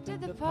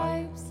 Did the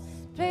pipes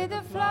play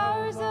the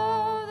flowers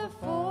of the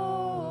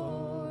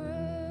forest?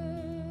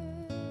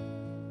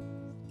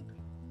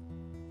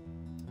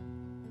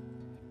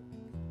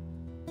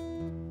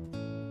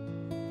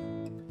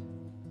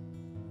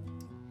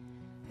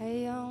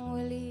 Hey, young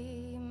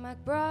Willie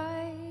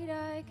McBride,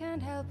 I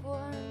can't help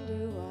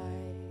wonder why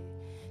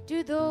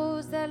do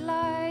those that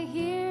lie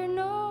here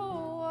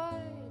know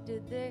why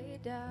did they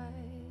die?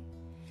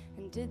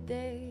 And did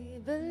they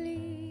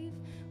believe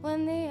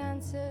when they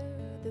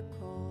answered the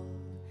call?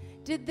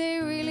 Did they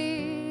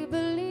really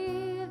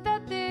believe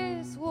that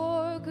this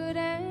war could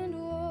end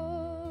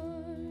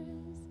wars?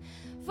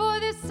 For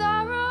the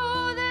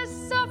sorrow, the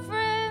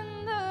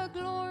suffering, the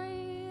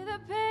glory, the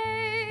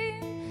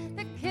pain,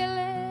 the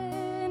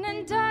killing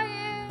and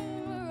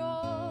dying were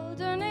all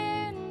done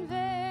in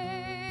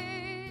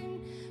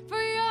vain.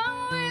 For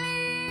young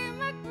Willie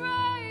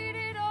McBride,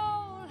 it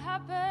all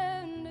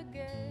happened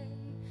again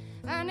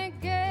and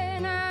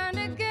again and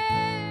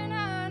again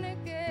and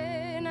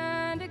again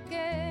and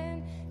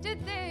again.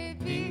 Did they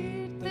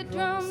beat the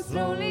drum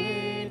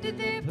slowly? Did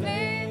they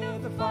play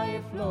the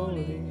fife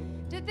lowly?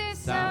 Did they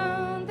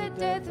sound the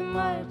death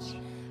march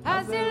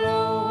as they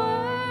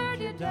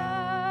lowered you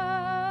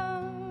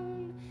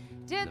down?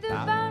 Did the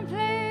band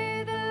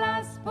play the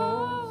last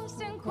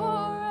post and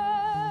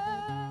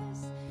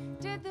chorus?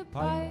 Did the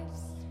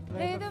pipes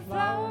play the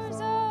flowers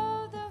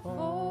of the forest?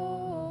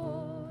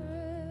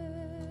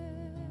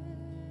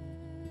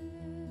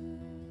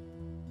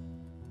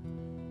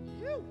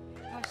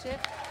 Oh shit.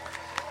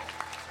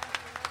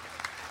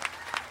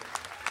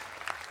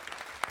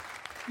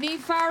 Niamh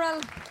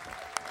Farrell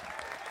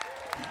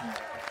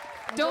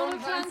Donal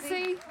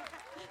Clancy.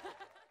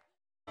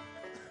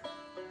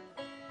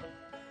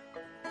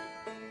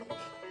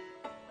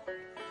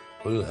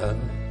 Well, how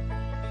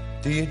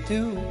do you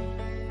do,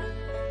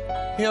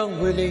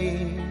 young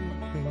Willie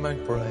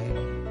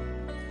McBride?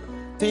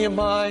 Do you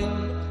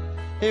mind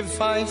if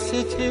I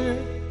sit here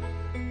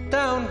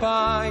down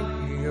by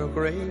your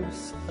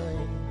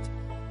graveside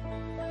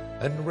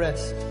and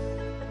rest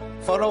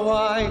for a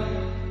while,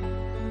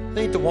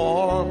 neath the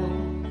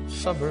warm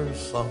summer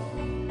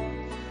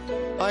sun?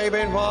 I've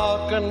been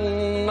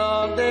walking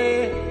all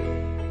day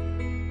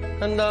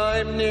and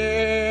I'm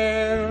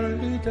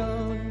nearly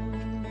done.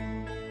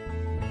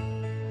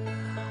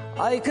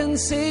 I can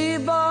see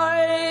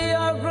by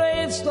your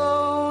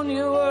gravestone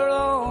you were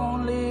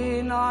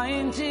only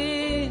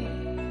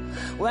 19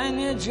 when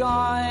you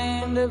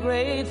joined the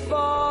great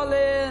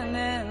falling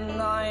in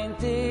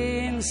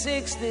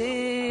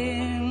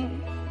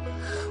 1916.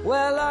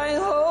 Well, I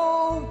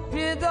hope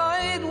you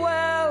died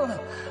well,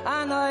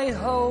 and I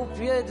hope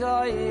you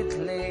died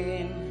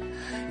clean.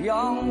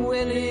 Young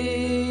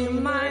Willie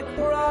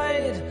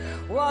McBride,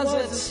 was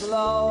it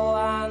slow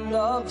and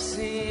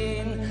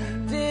obscene?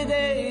 Did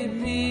they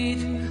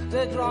beat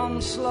the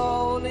drum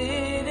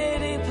slowly?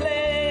 Did he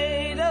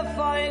play the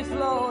fife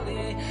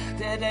lowly?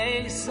 Did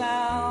they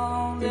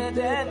sound the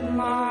dead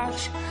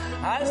march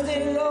as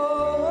they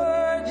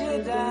lowered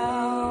you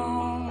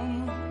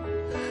down?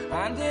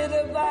 And did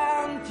the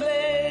band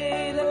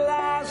play the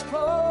last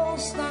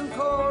post and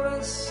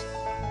chorus?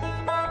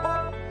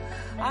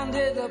 And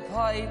did the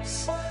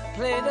pipes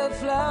play the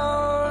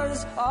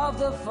flowers of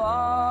the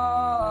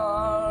forest?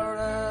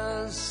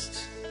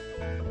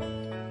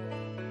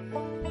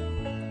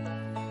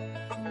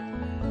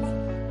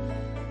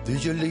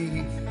 Did you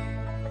leave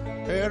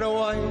here a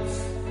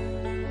wife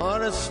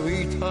or a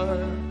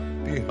sweetheart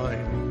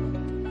behind?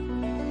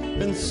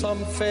 In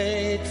some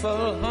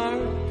faithful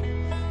heart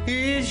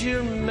is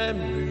your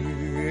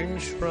memory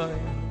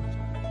enshrined?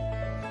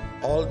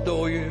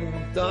 Although you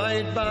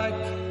died back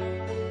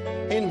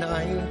in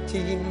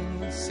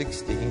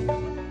 1916,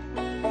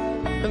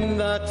 in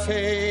that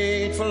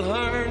faithful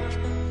heart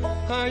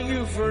are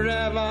you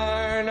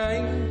forever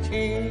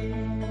 19?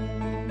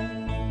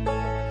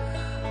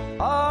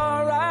 Or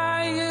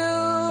are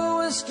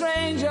you a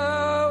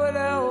stranger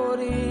without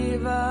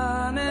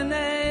even a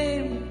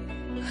name,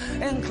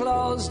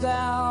 enclosed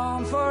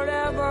down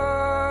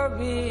forever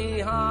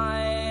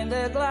behind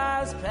a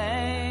glass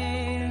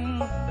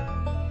pane?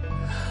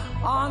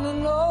 On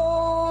an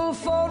old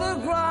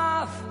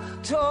photograph,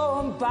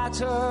 torn,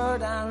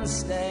 battered and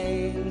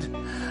stained,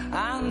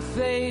 and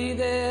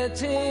faded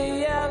to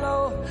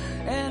yellow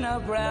in a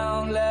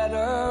brown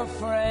leather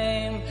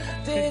frame.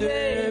 Did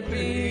they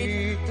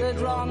beat the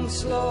drum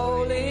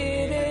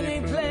slowly? Did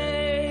he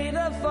play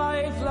the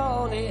fife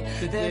lowly?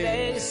 Did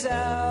they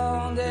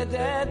sound the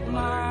dead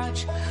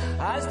march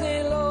as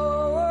they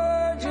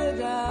lowered you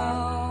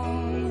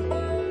down?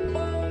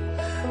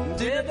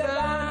 Did the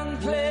band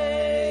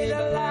play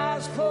the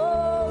last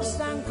post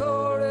and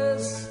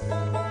chorus?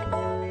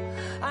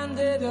 And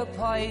did the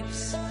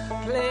pipes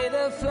play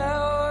the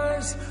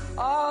flowers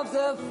of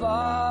the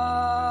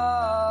forest?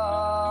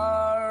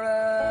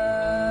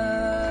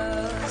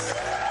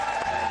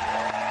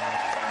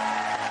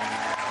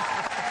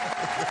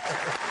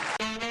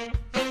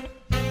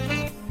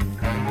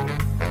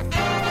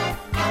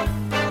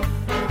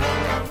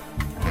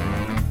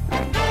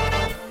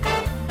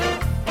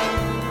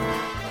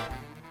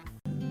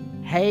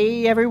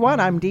 Hey everyone,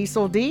 I'm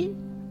Diesel D,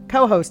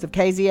 co-host of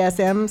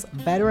KZSM's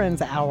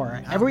Veterans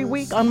Hour. Every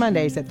week on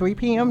Mondays at 3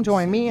 p.m.,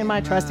 join me and my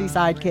trusty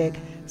sidekick,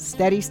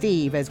 Steady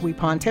Steve, as we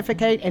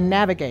pontificate and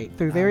navigate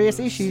through various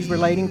issues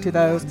relating to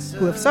those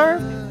who have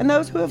served and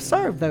those who have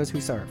served those who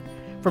served.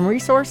 From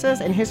resources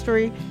and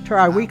history to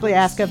our weekly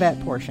Ask a Vet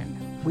portion.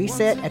 We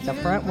sit at the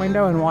front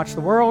window and watch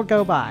the world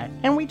go by,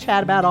 and we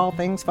chat about all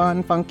things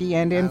fun, funky,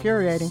 and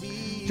infuriating.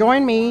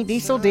 Join me,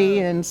 Diesel D,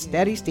 and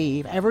Steady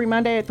Steve every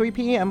Monday at 3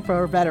 p.m.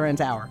 for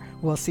Veterans Hour.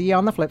 We'll see you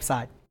on the flip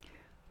side.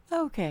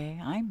 Okay,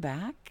 I'm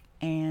back,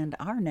 and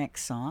our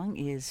next song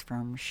is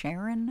from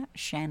Sharon,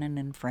 Shannon,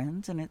 and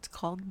Friends, and it's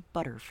called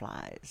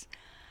Butterflies.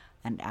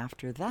 And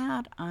after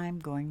that, I'm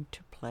going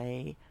to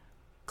play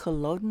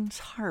Culloden's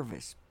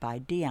Harvest by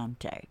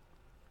Deante.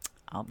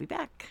 I'll be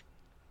back.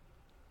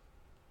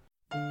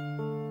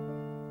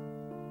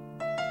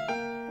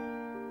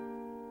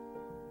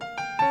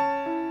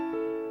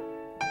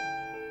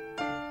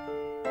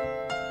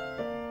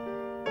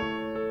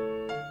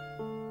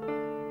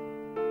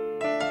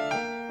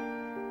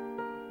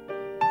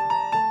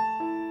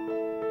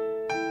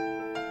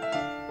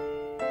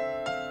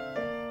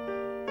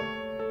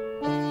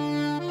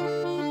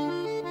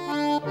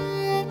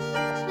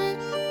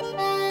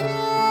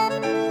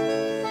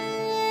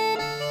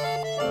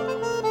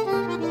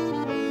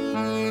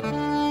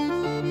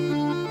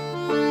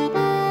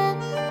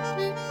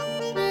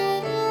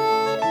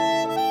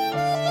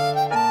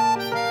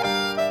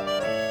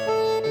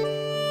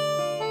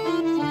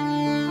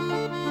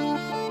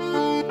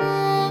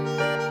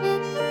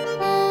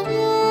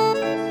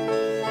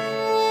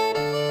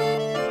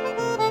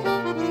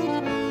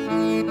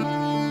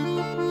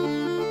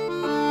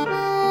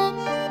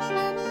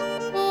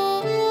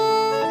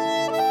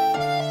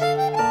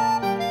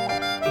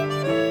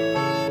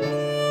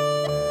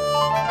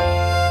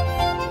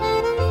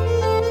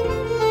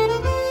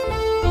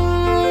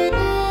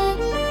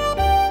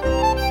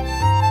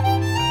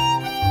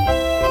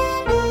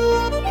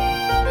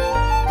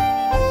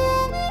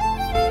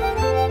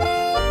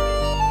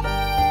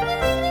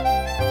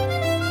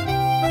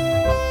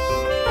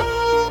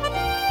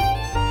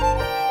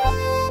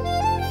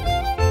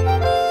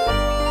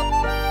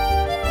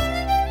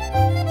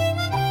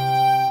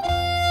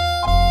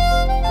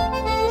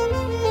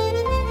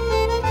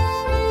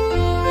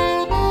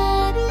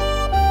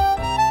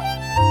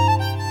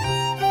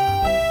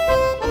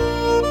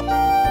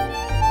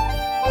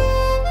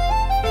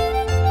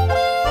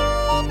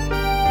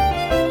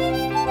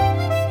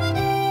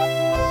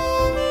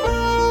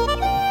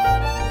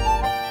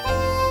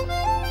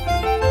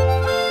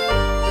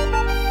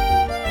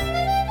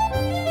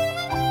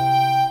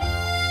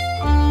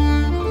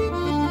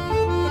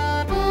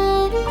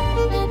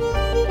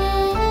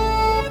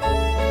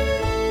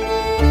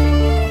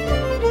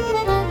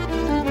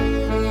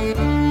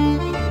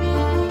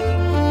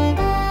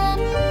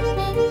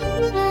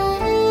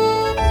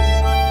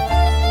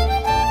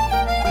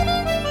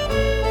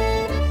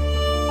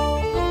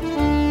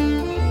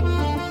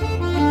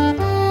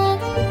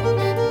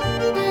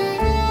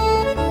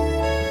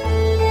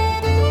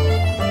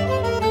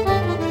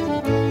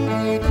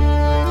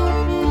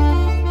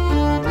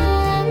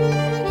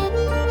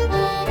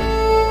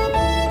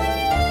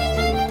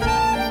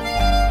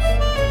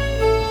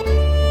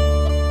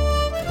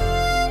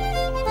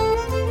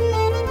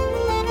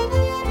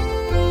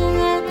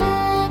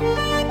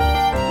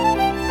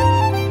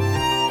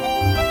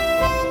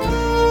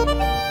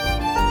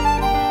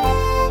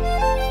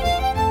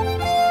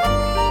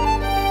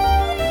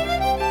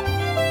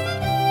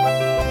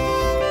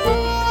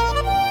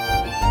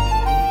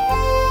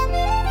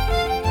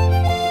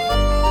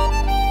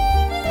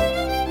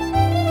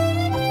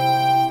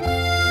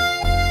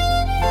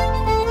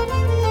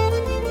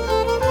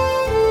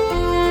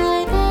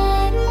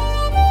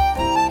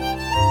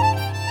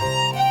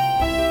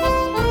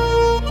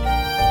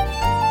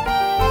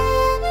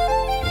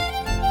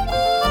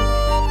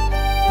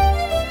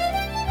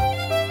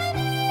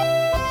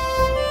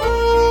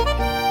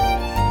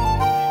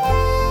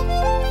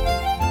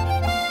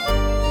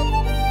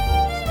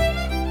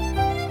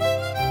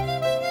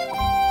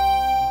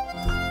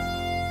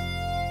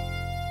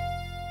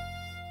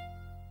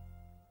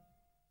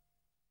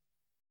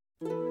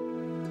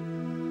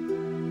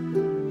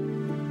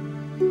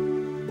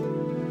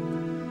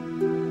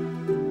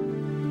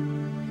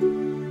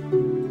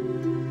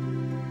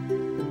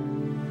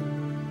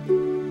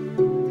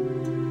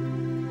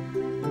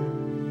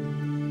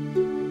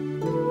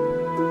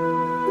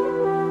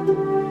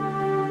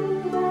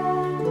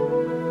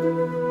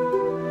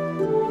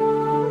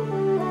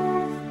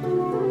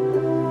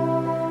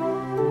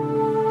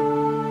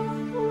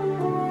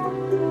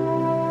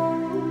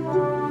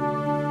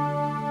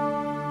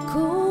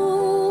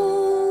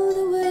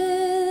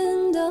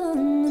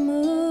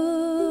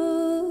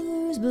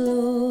 embers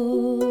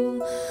blow.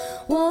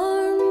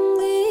 Warm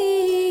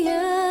the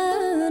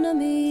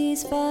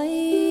enemy's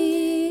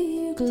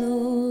fire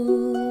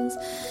glows.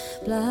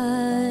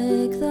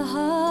 Black the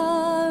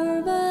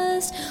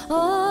harvest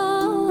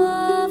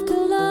of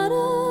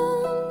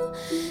Culloden,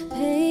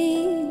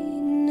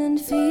 pain and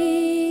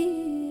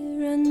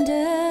fear and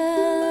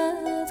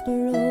death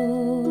grow.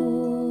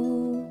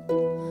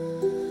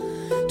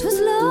 'Twas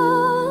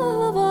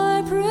love of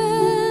our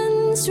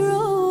prince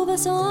drove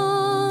us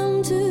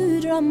on to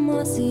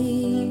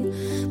Drummossy,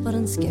 but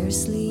on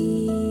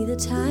scarcely the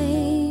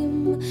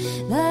time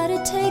that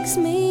it takes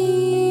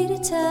me to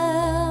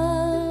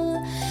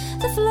tell,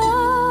 the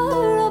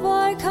flower of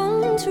our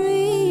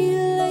country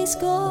lay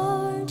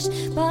scorched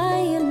by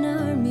an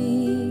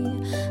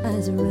army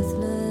as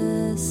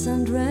ruthless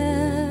and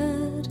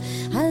red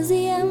as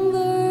the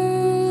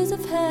embers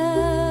of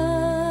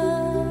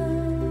hell.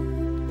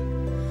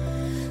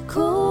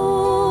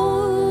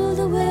 Cold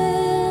the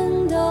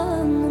wind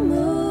on the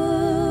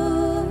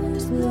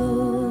moors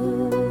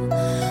blow.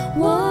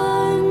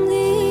 Warm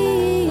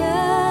the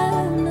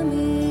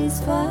enemy's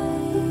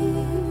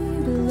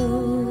fire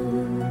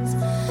glows.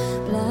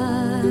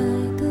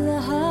 Black the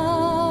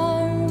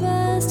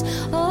harvest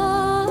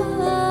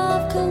of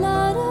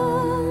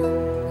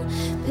Culloden,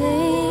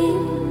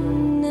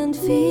 pain and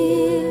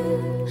fear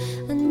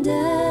and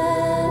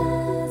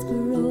death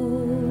grow.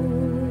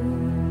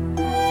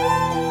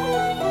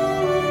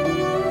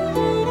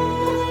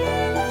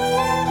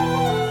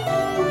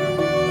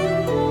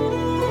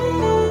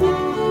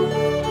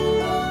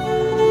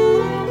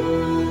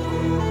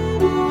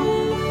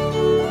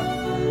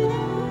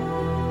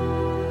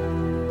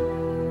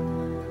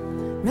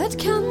 Red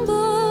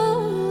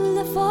Campbell,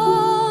 the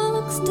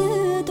fox,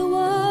 did the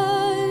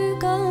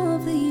work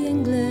of the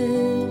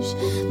English.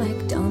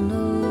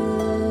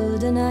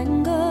 MacDonald in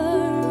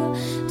anger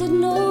did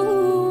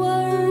no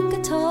work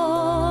at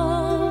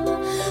all.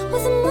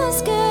 With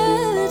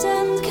musket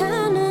and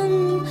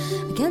cannon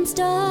against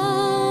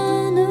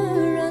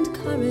honor and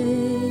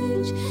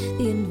courage,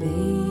 the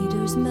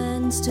invaders'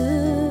 men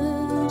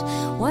stood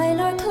while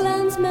our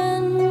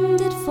clansmen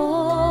did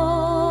fall.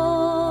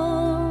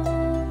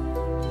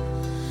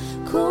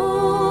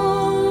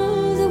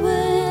 Cold the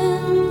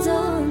winds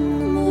on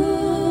the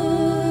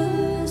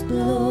moors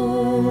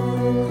blow.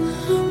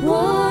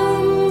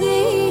 Warm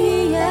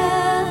the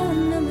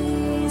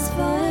enemy's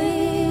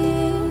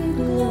fire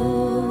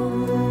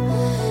glow.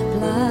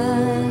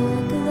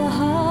 Black the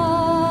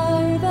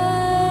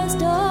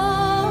harvest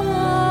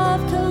of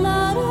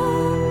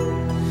Culloden,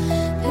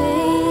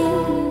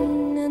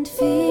 pain and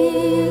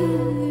fear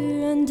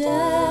and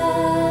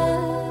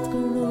death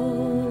grow.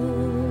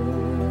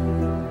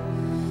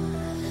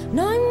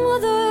 Now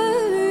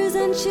mothers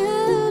and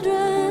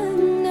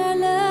children are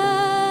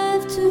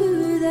left to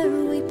their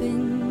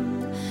weeping,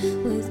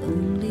 with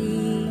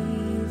only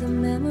the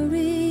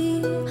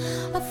memory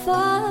of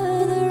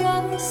father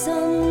or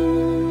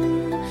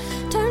son,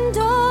 turned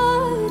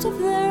out of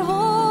their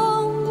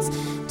homes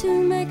to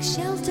make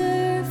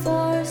shelter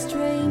for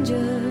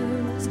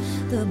strangers.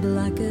 The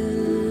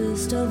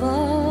blackest of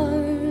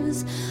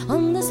ours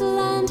on this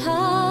land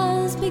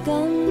has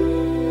begun.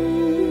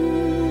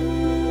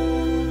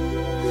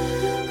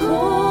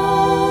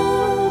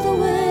 Cold the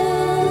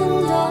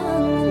wind on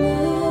the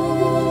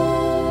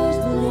moors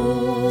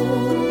blow.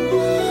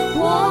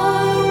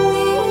 Warm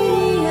the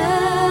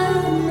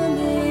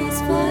enemy's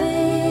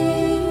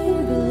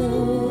fire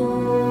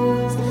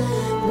glows.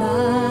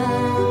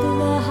 Black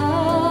the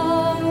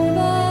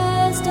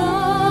harvest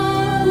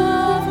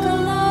of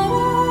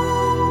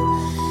Culloden,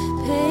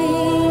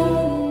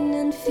 pain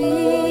and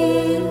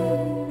fear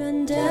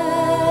and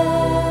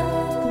death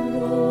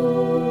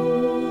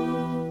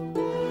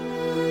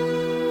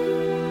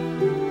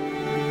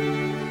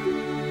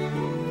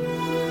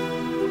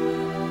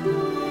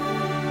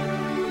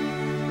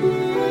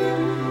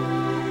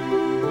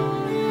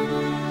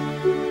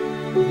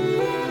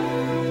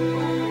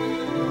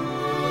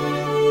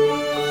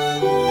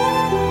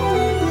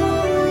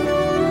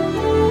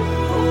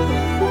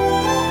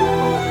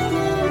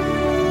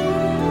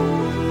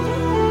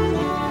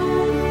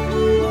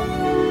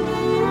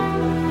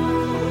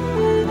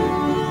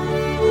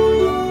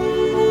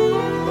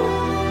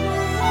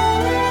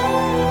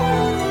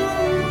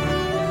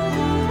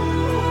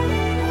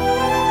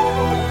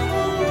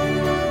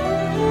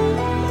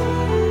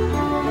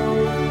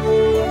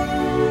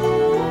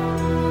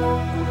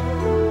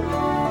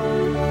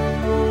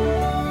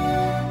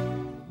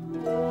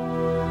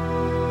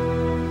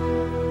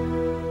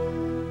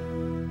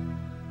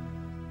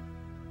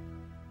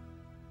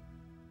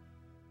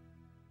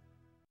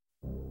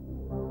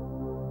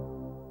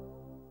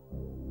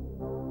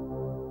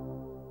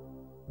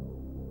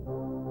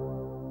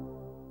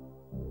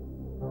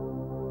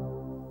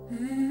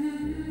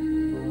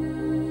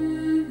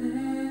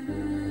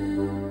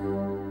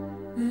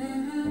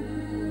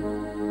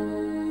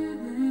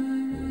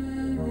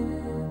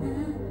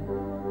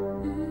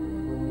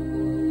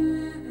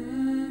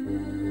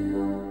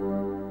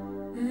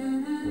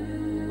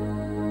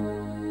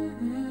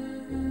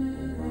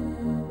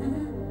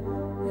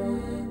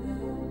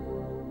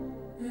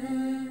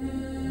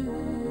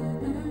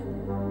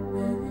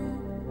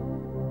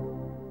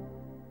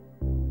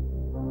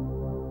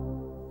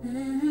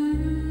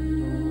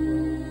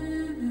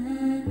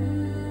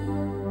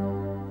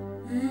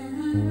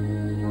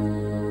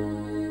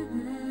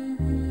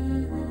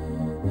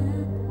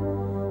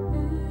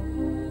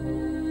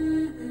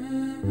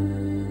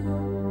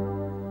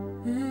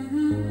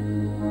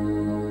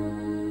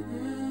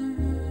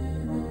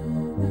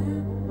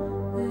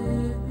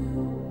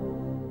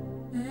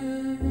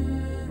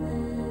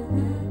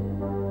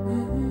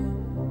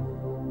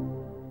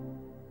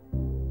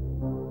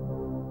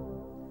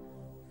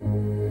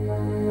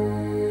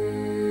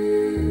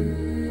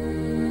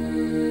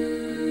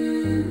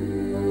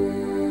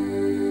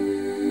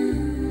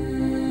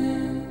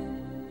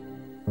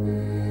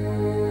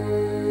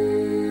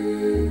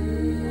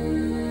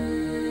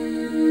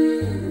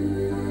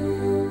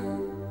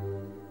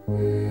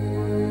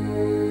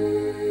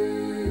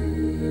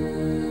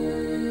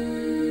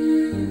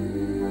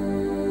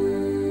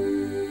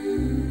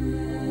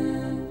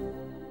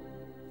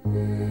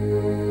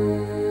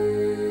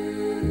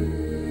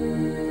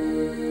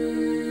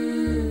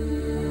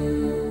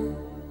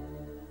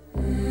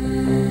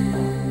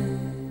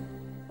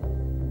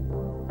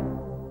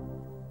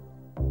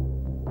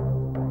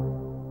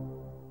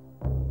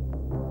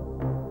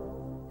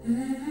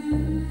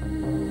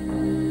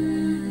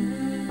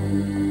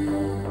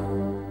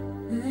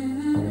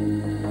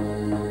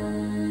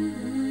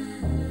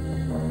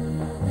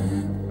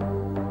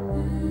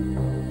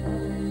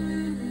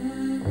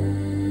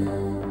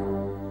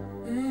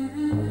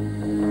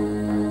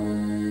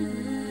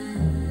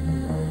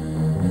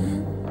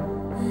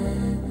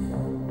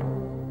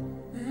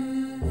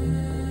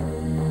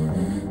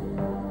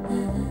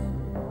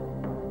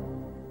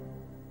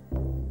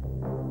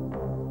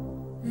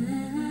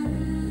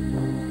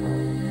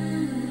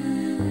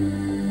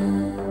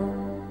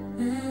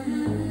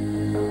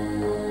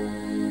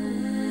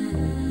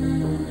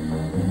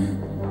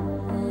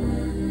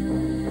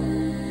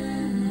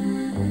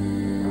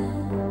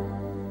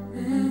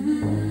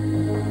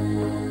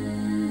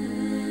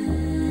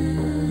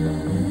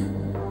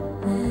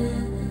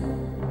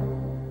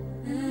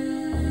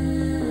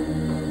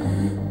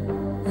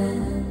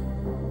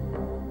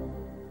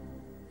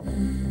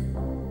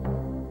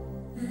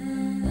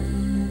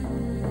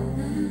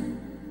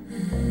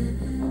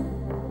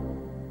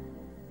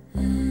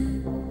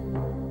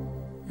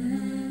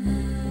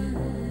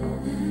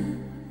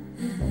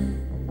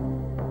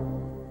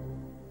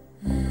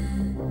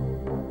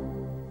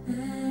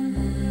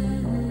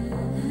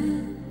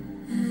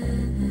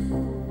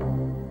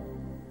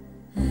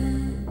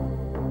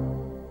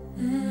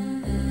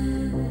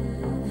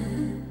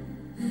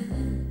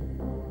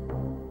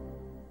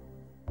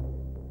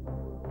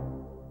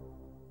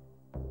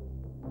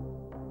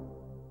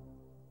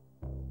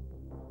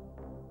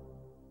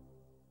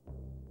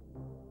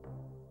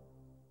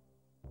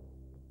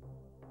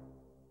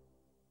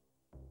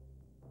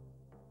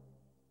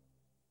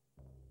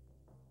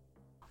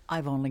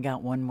I've only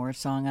got one more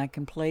song I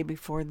can play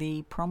before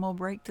the promo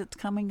break that's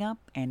coming up,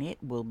 and it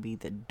will be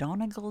the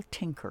Donegal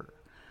Tinker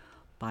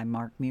by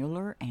Mark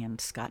Mueller and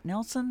Scott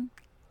Nelson,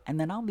 and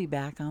then I'll be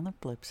back on the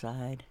flip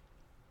side.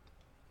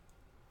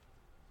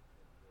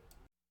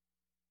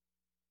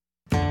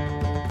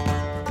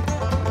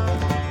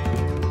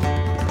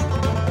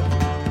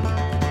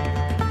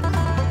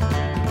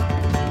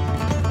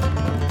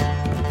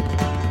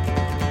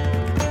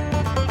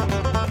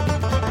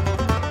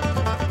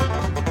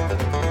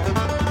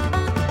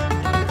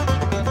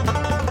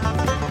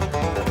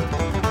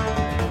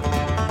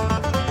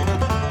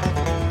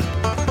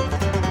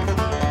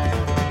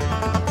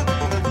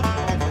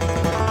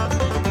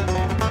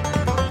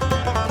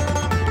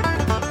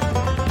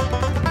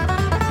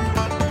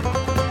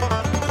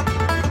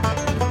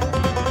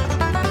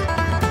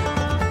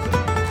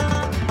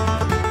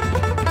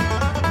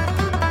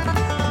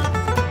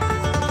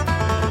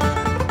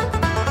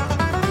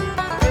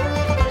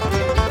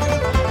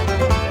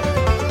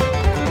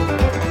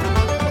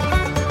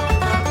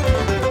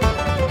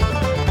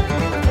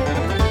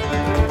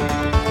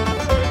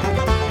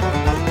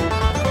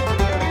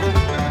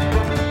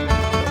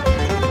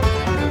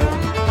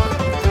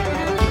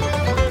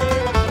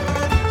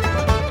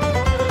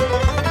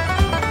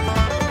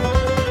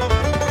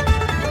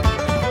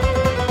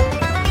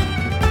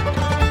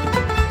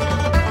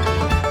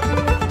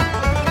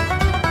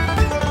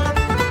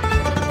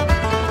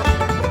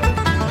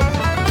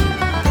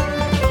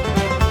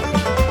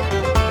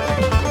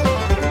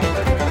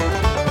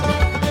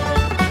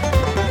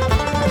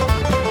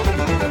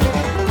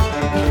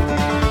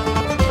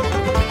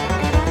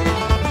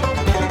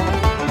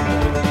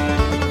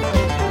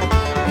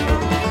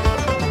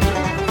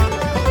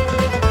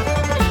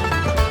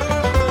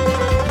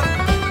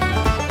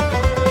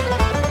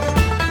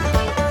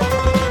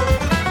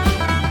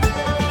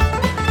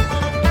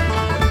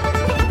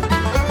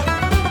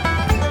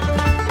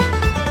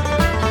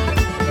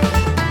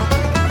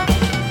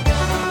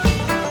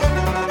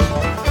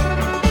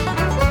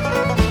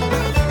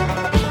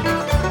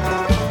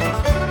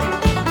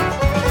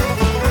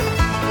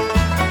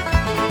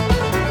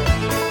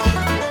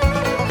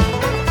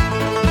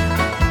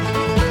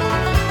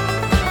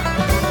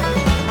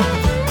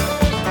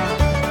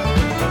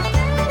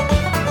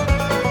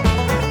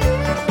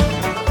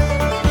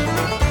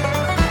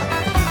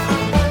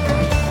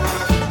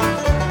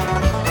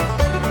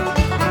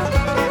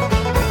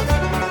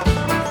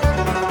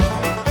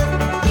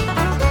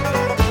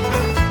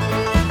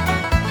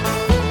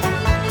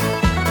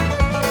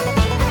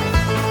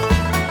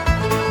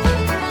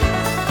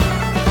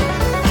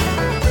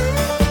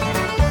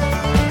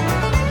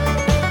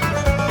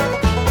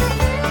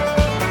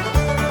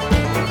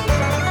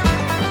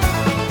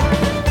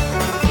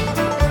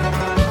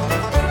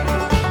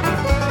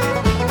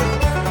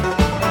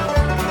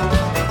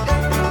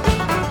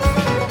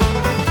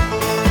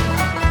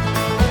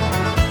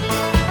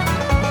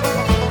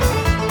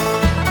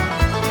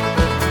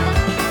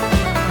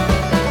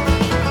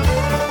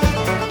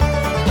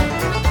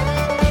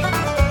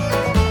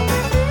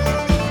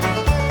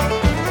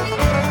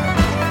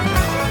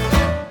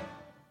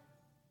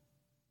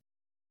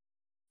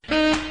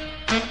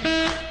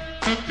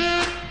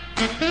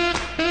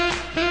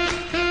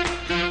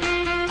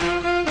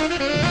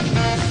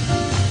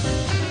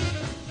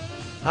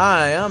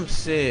 Hi, I'm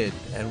Sid,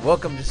 and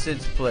welcome to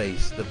Sid's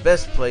Place, the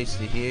best place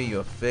to hear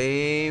your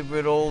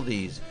favorite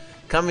oldies.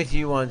 Coming to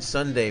you on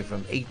Sunday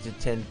from 8 to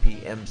 10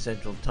 p.m.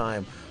 Central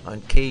Time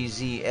on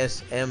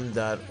kzsm.org.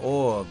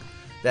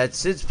 That's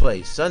Sid's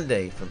Place,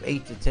 Sunday from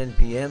 8 to 10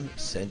 p.m.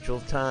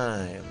 Central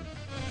Time.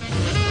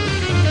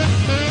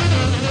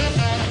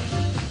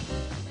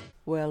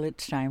 Well,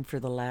 it's time for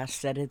the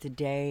last set of the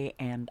day,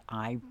 and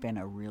I've been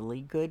a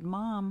really good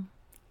mom.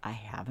 I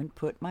haven't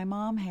put my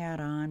mom hat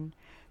on,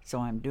 so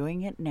I'm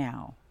doing it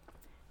now.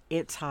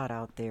 It's hot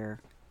out there.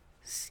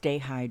 Stay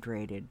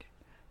hydrated.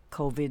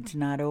 COVID's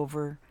not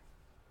over.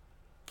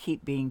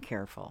 Keep being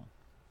careful.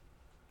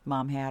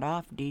 Mom hat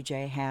off,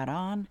 DJ hat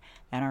on,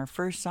 and our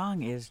first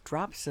song is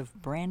Drops of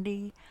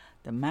Brandy,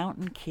 The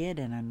Mountain Kid,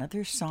 and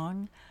another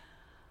song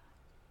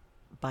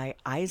by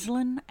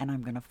Aislinn, and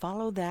I'm going to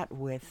follow that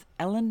with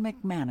Eileen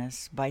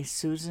McMannus by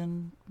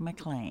Susan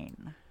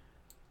McLean.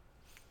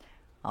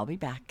 I'll be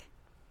back.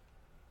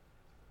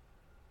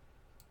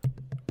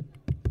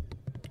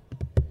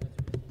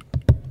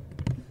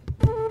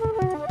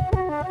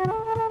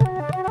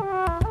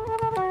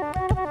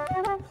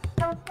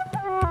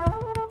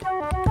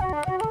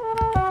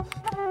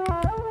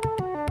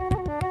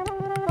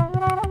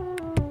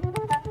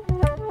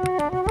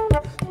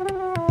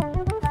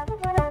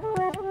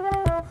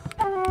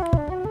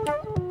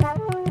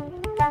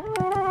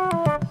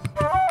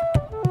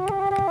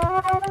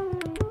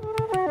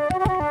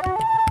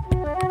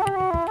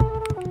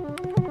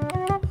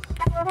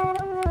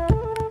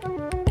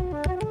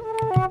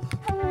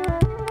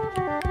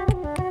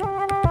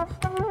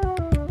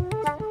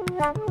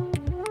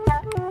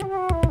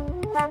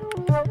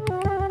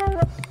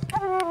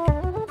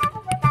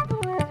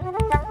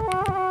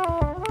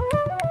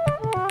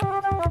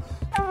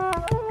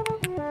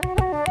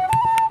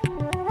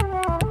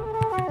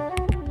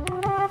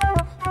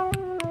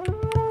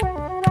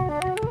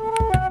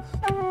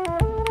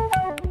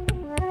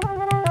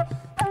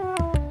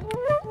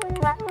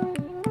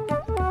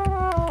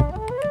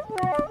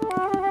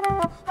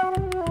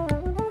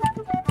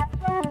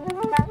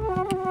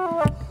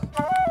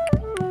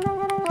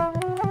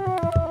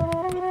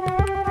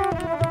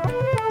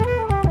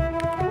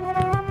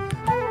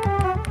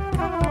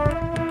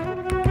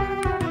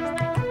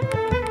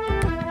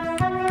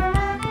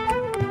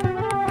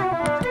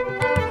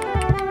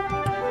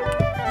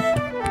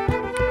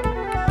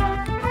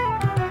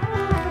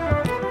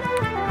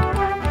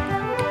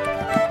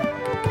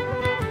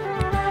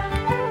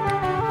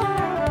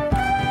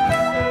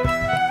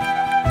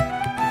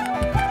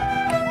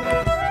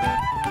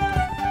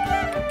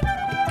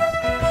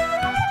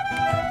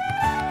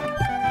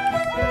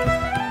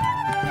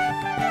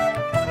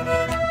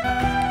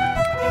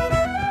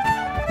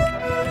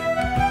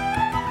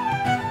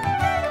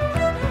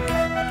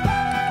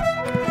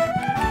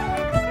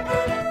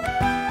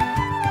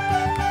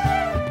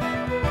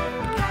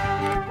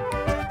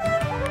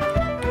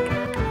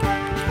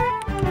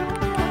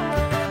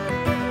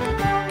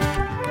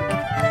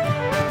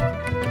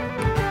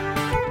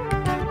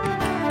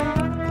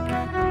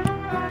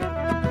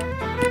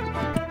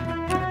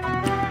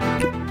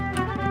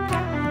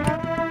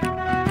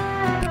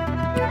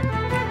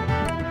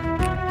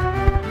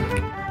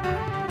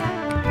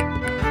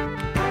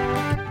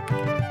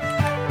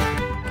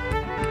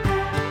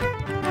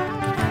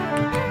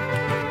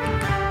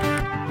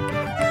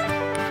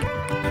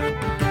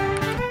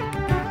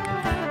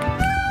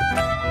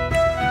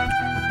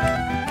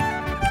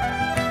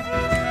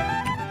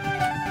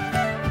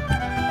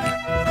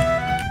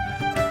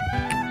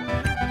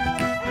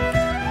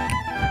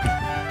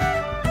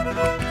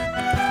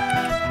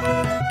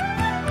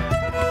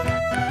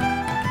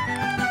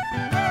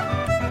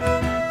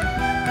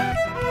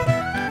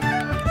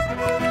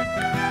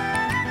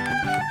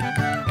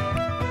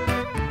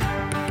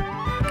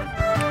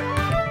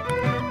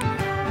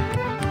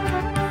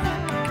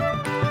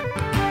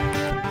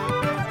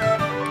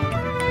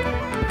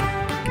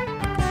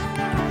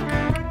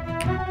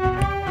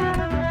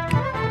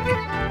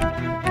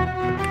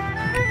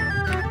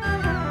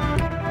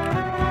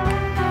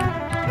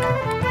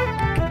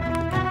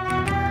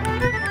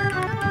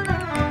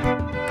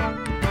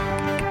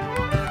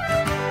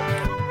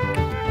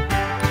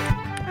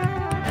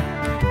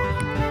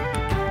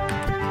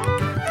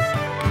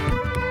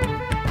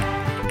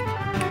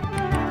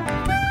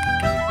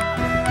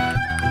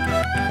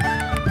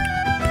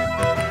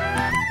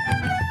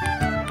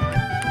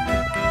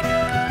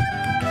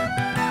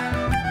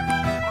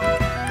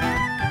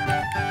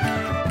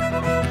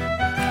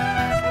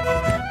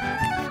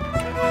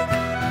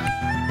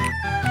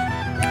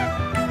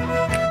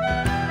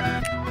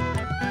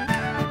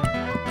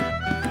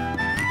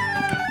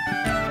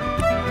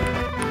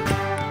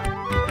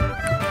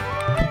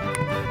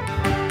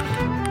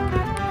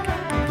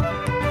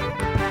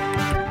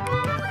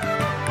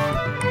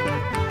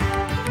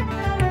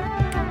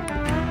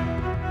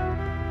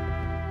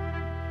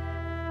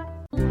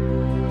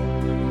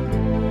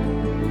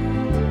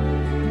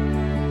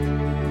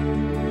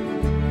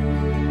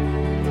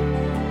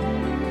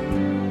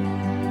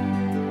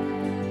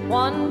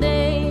 One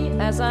day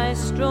as I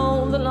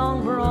strolled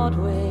along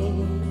Broadway,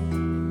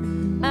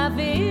 a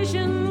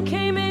vision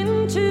came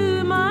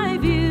into my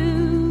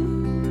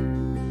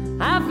view,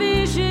 a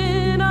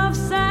vision of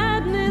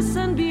sadness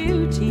and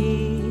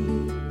beauty,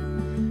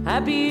 a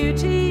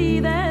beauty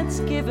that's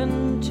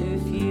given to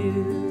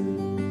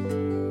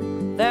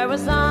few. There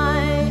was I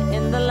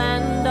in the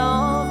land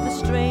of the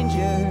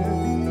stranger,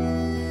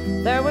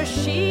 there was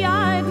she,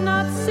 I'd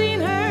not seen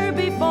her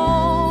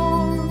before,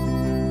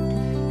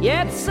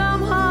 yet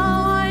somehow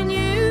I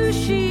knew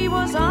she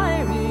was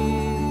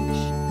Irish,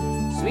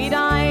 sweet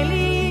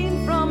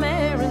Eileen from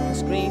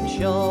Erin's green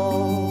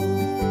shore.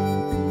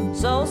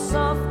 So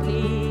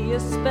softly a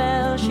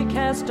spell she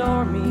cast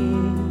o'er me,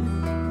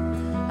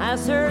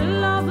 as her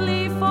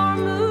lovely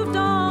form moved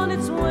on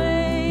its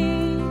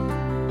way,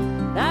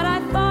 that I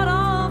thought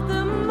of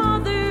the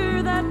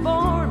mother that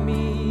bore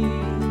me,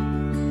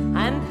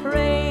 and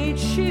prayed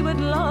she would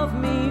love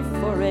me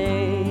for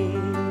aye.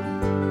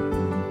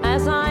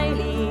 As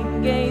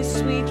Eileen gazed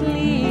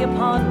sweetly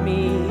upon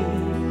me,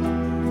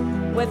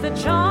 with the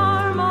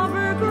charm of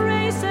her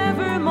grace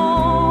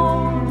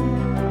evermore,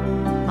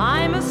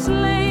 I'm a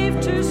slave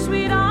to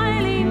sweet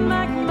Eileen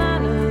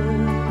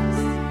McMannus,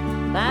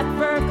 that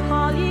fair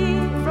collie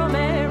from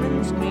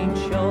Erin's green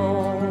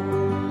shore.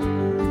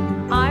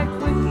 I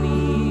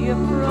quickly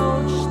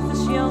approached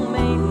this young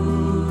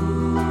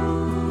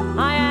maiden,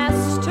 I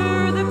asked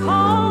her the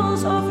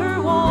cause of her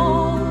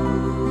woe,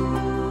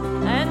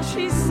 and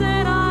she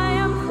said, I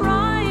am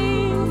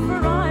crying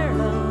for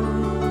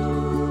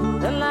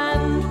Ireland, the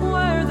land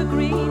where the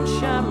green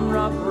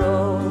shamrock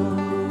grow.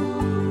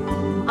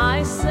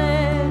 I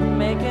said,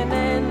 make an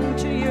end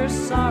to your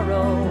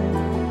sorrow,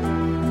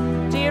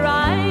 dear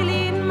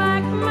Eileen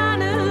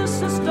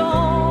McMannus, a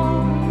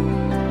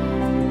stone,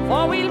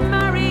 for we'll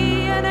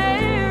marry and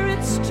ere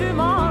it's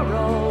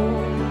tomorrow,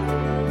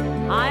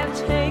 I'll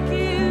take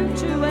you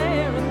to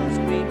Erin's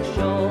green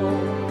shore.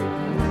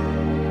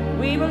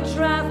 We will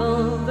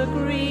travel the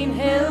green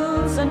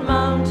hills and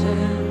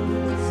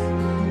mountains,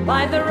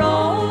 by the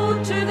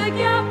road to the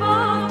gap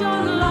of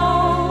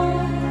Donegal,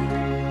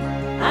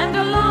 and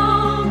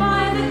along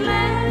by the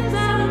glens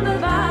and the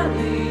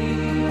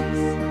valleys,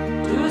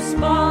 to a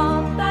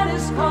spot that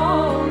is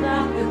called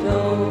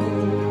Ackado.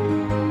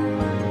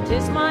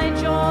 'Tis my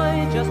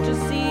joy just to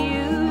see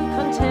you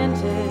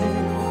contented,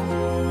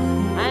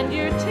 and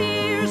your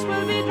tears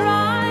will be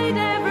dried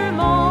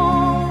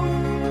evermore.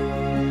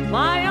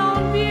 My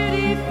own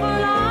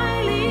beautiful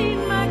Eileen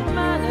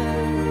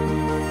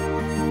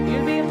McMannus,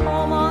 you'll be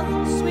home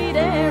on sweet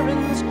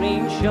Erin's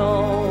green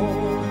shore.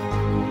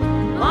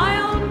 My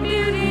own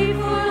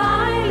beautiful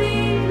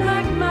Eileen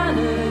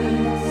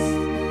McMannus,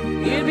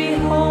 you'll be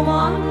home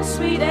on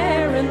sweet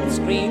Erin's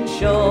green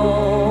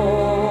shore.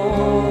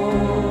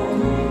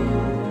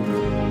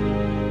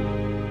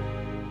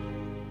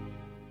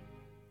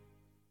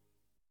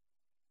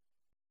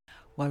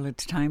 Well,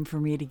 it's time for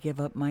me to give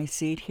up my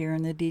seat here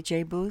in the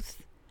DJ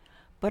booth,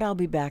 but I'll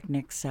be back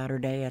next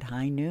Saturday at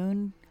high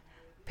noon,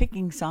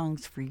 picking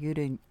songs for you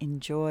to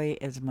enjoy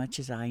as much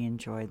as I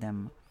enjoy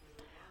them.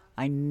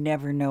 I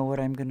never know what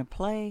I'm going to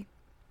play,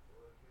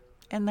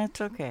 and that's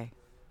okay,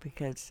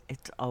 because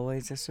it's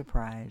always a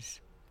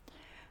surprise.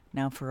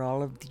 Now, for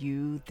all of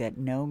you that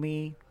know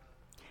me,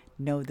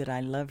 know that I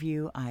love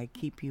you. I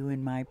keep you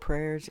in my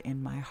prayers,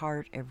 in my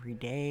heart every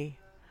day.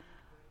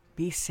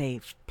 Be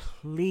safe,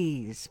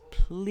 please,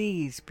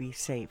 please be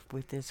safe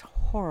with this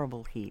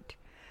horrible heat.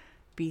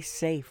 Be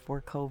safe where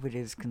COVID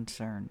is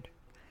concerned.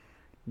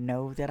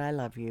 Know that I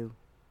love you.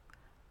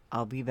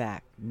 I'll be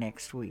back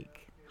next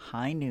week,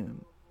 high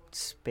noon,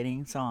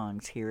 spinning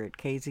songs here at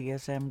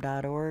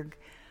kzsm.org,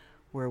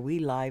 where we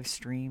live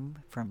stream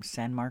from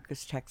San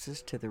Marcos,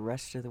 Texas to the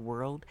rest of the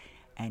world,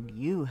 and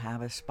you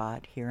have a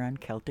spot here on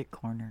Celtic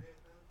Corner.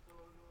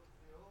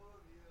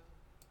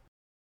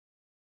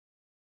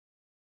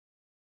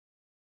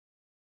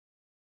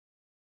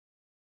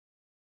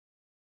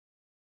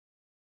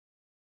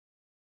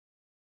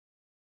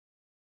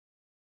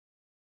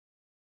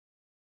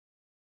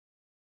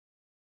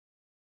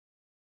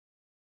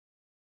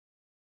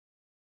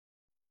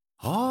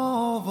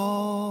 Of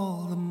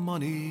all the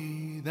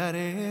money that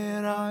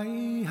e'er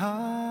I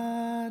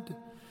had,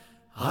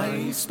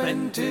 I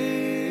spent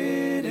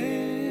it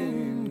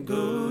in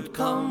good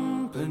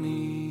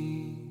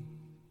company,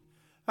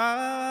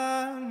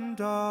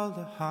 and all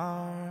the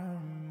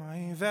harm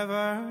I've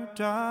ever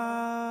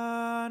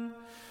done,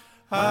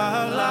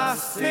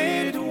 alas,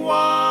 it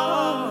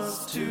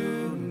was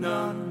to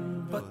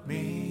none but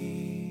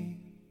me,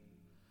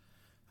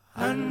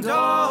 and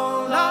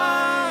all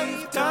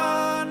I've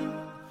done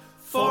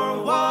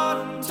for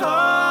want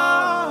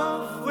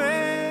of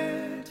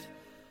wit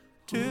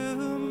to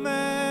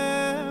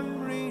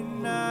memory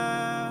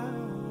now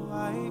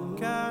I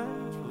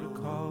can't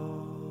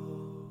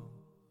recall.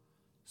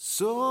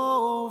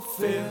 So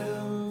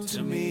fill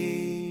to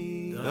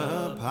me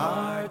the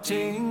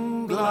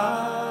parting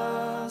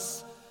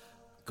glass.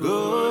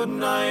 Good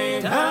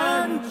night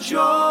and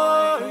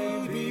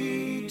joy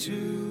be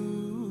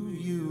to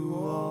you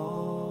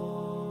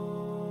all.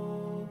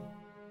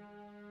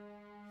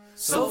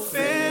 So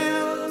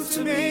fill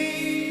to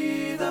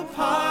me the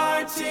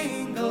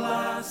parting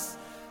glass,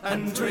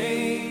 and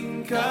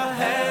drink a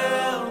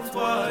health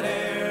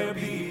whate'er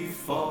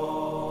befalls.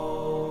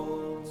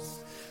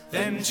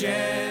 Then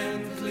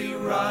gently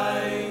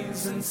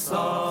rise and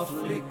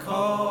softly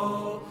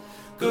call,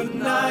 good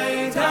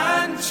night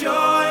and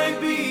joy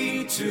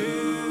be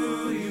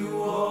to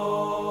you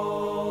all.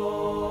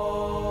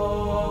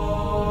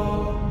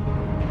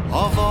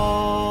 Of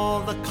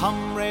all the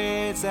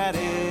comrades that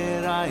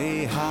e'er I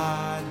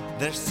had,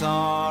 they're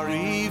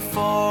sorry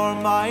for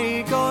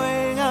my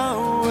going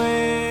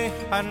away.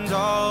 And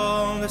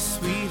all the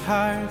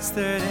sweethearts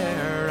that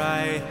e'er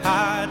I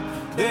had,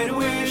 they'd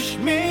wish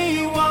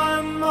me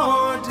one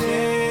more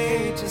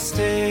day to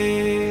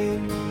stay.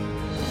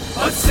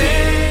 But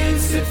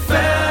since it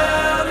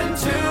fell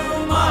into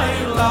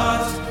my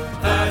lot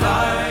that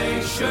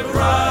I should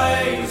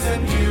rise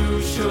and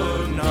you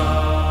should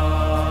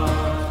not,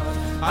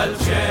 I'll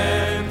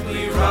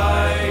gently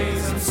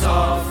rise and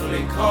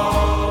softly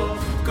call,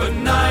 good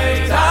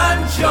night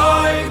and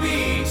joy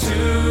be to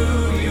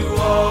you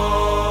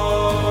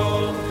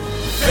all.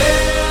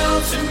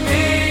 Fill to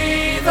me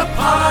the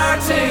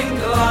parting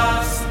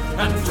glass,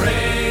 and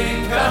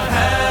drink a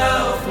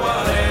health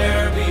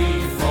whate'er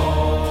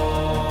befalls.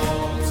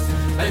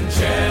 And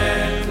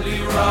gently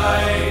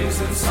rise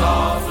and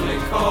softly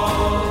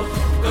call,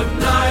 good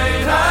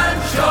night and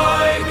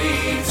joy be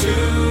to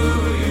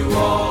you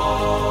all.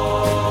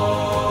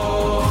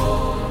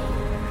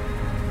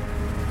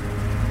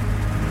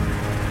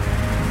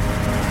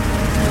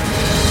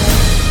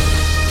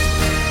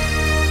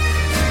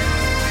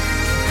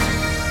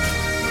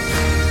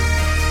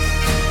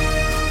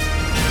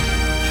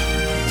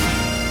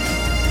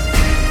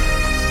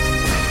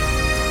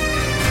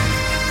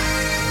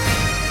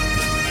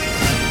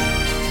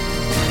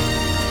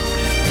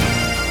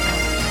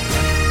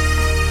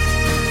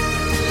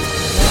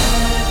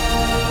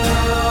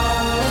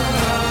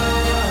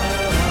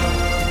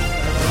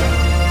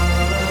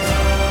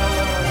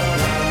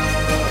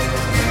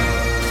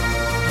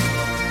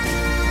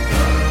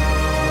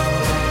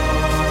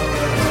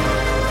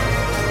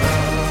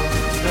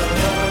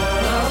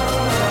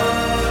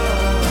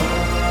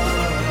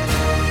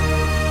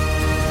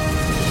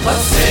 But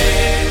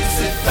since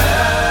it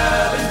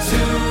fell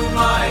into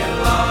my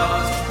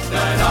lot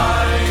that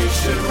I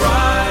should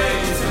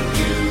rise and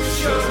you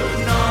should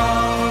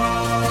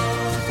not,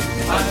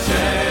 I'll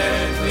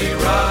gently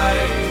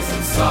rise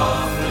and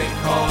softly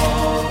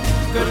call,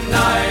 good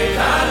night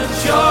and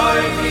joy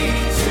be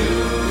to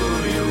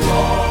you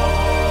all.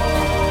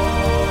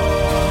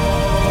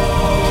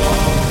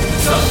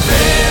 So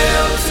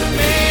fill to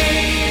me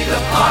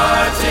the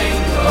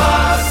parting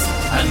glass,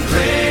 and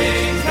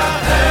drink a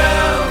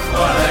health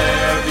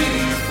whate'er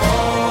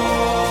befalls.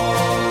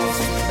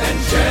 Then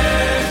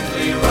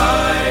gently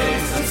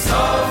rise and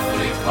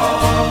softly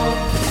call,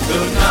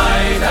 good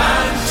night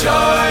and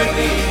joy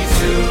be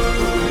to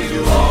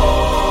you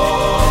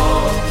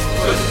all.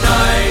 Good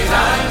night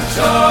and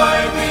joy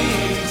be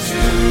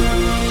to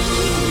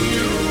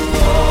you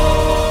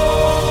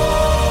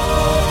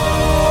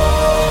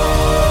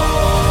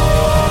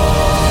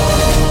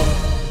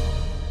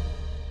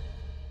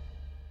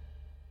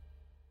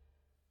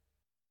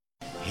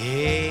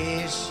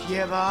Haste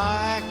ye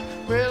back,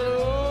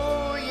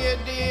 will ye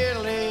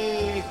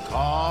dearly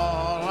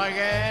call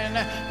again?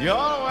 You're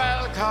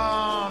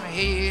welcome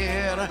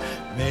here.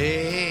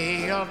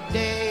 May your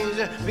days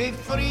be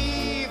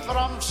free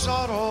from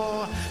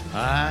sorrow,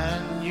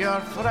 and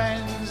your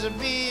friends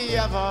be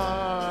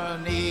ever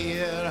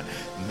near.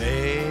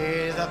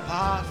 May the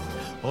path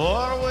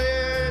o'er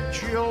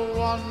which you'll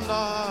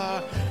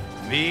wander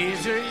be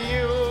to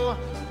you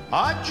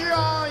a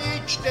joy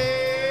each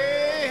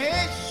day.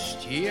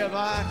 Haste ye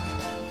back,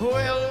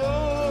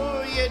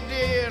 will ye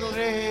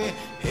dearly?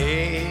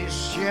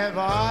 Haste ye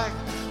back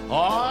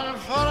on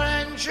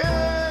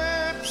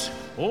friendship's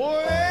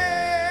way.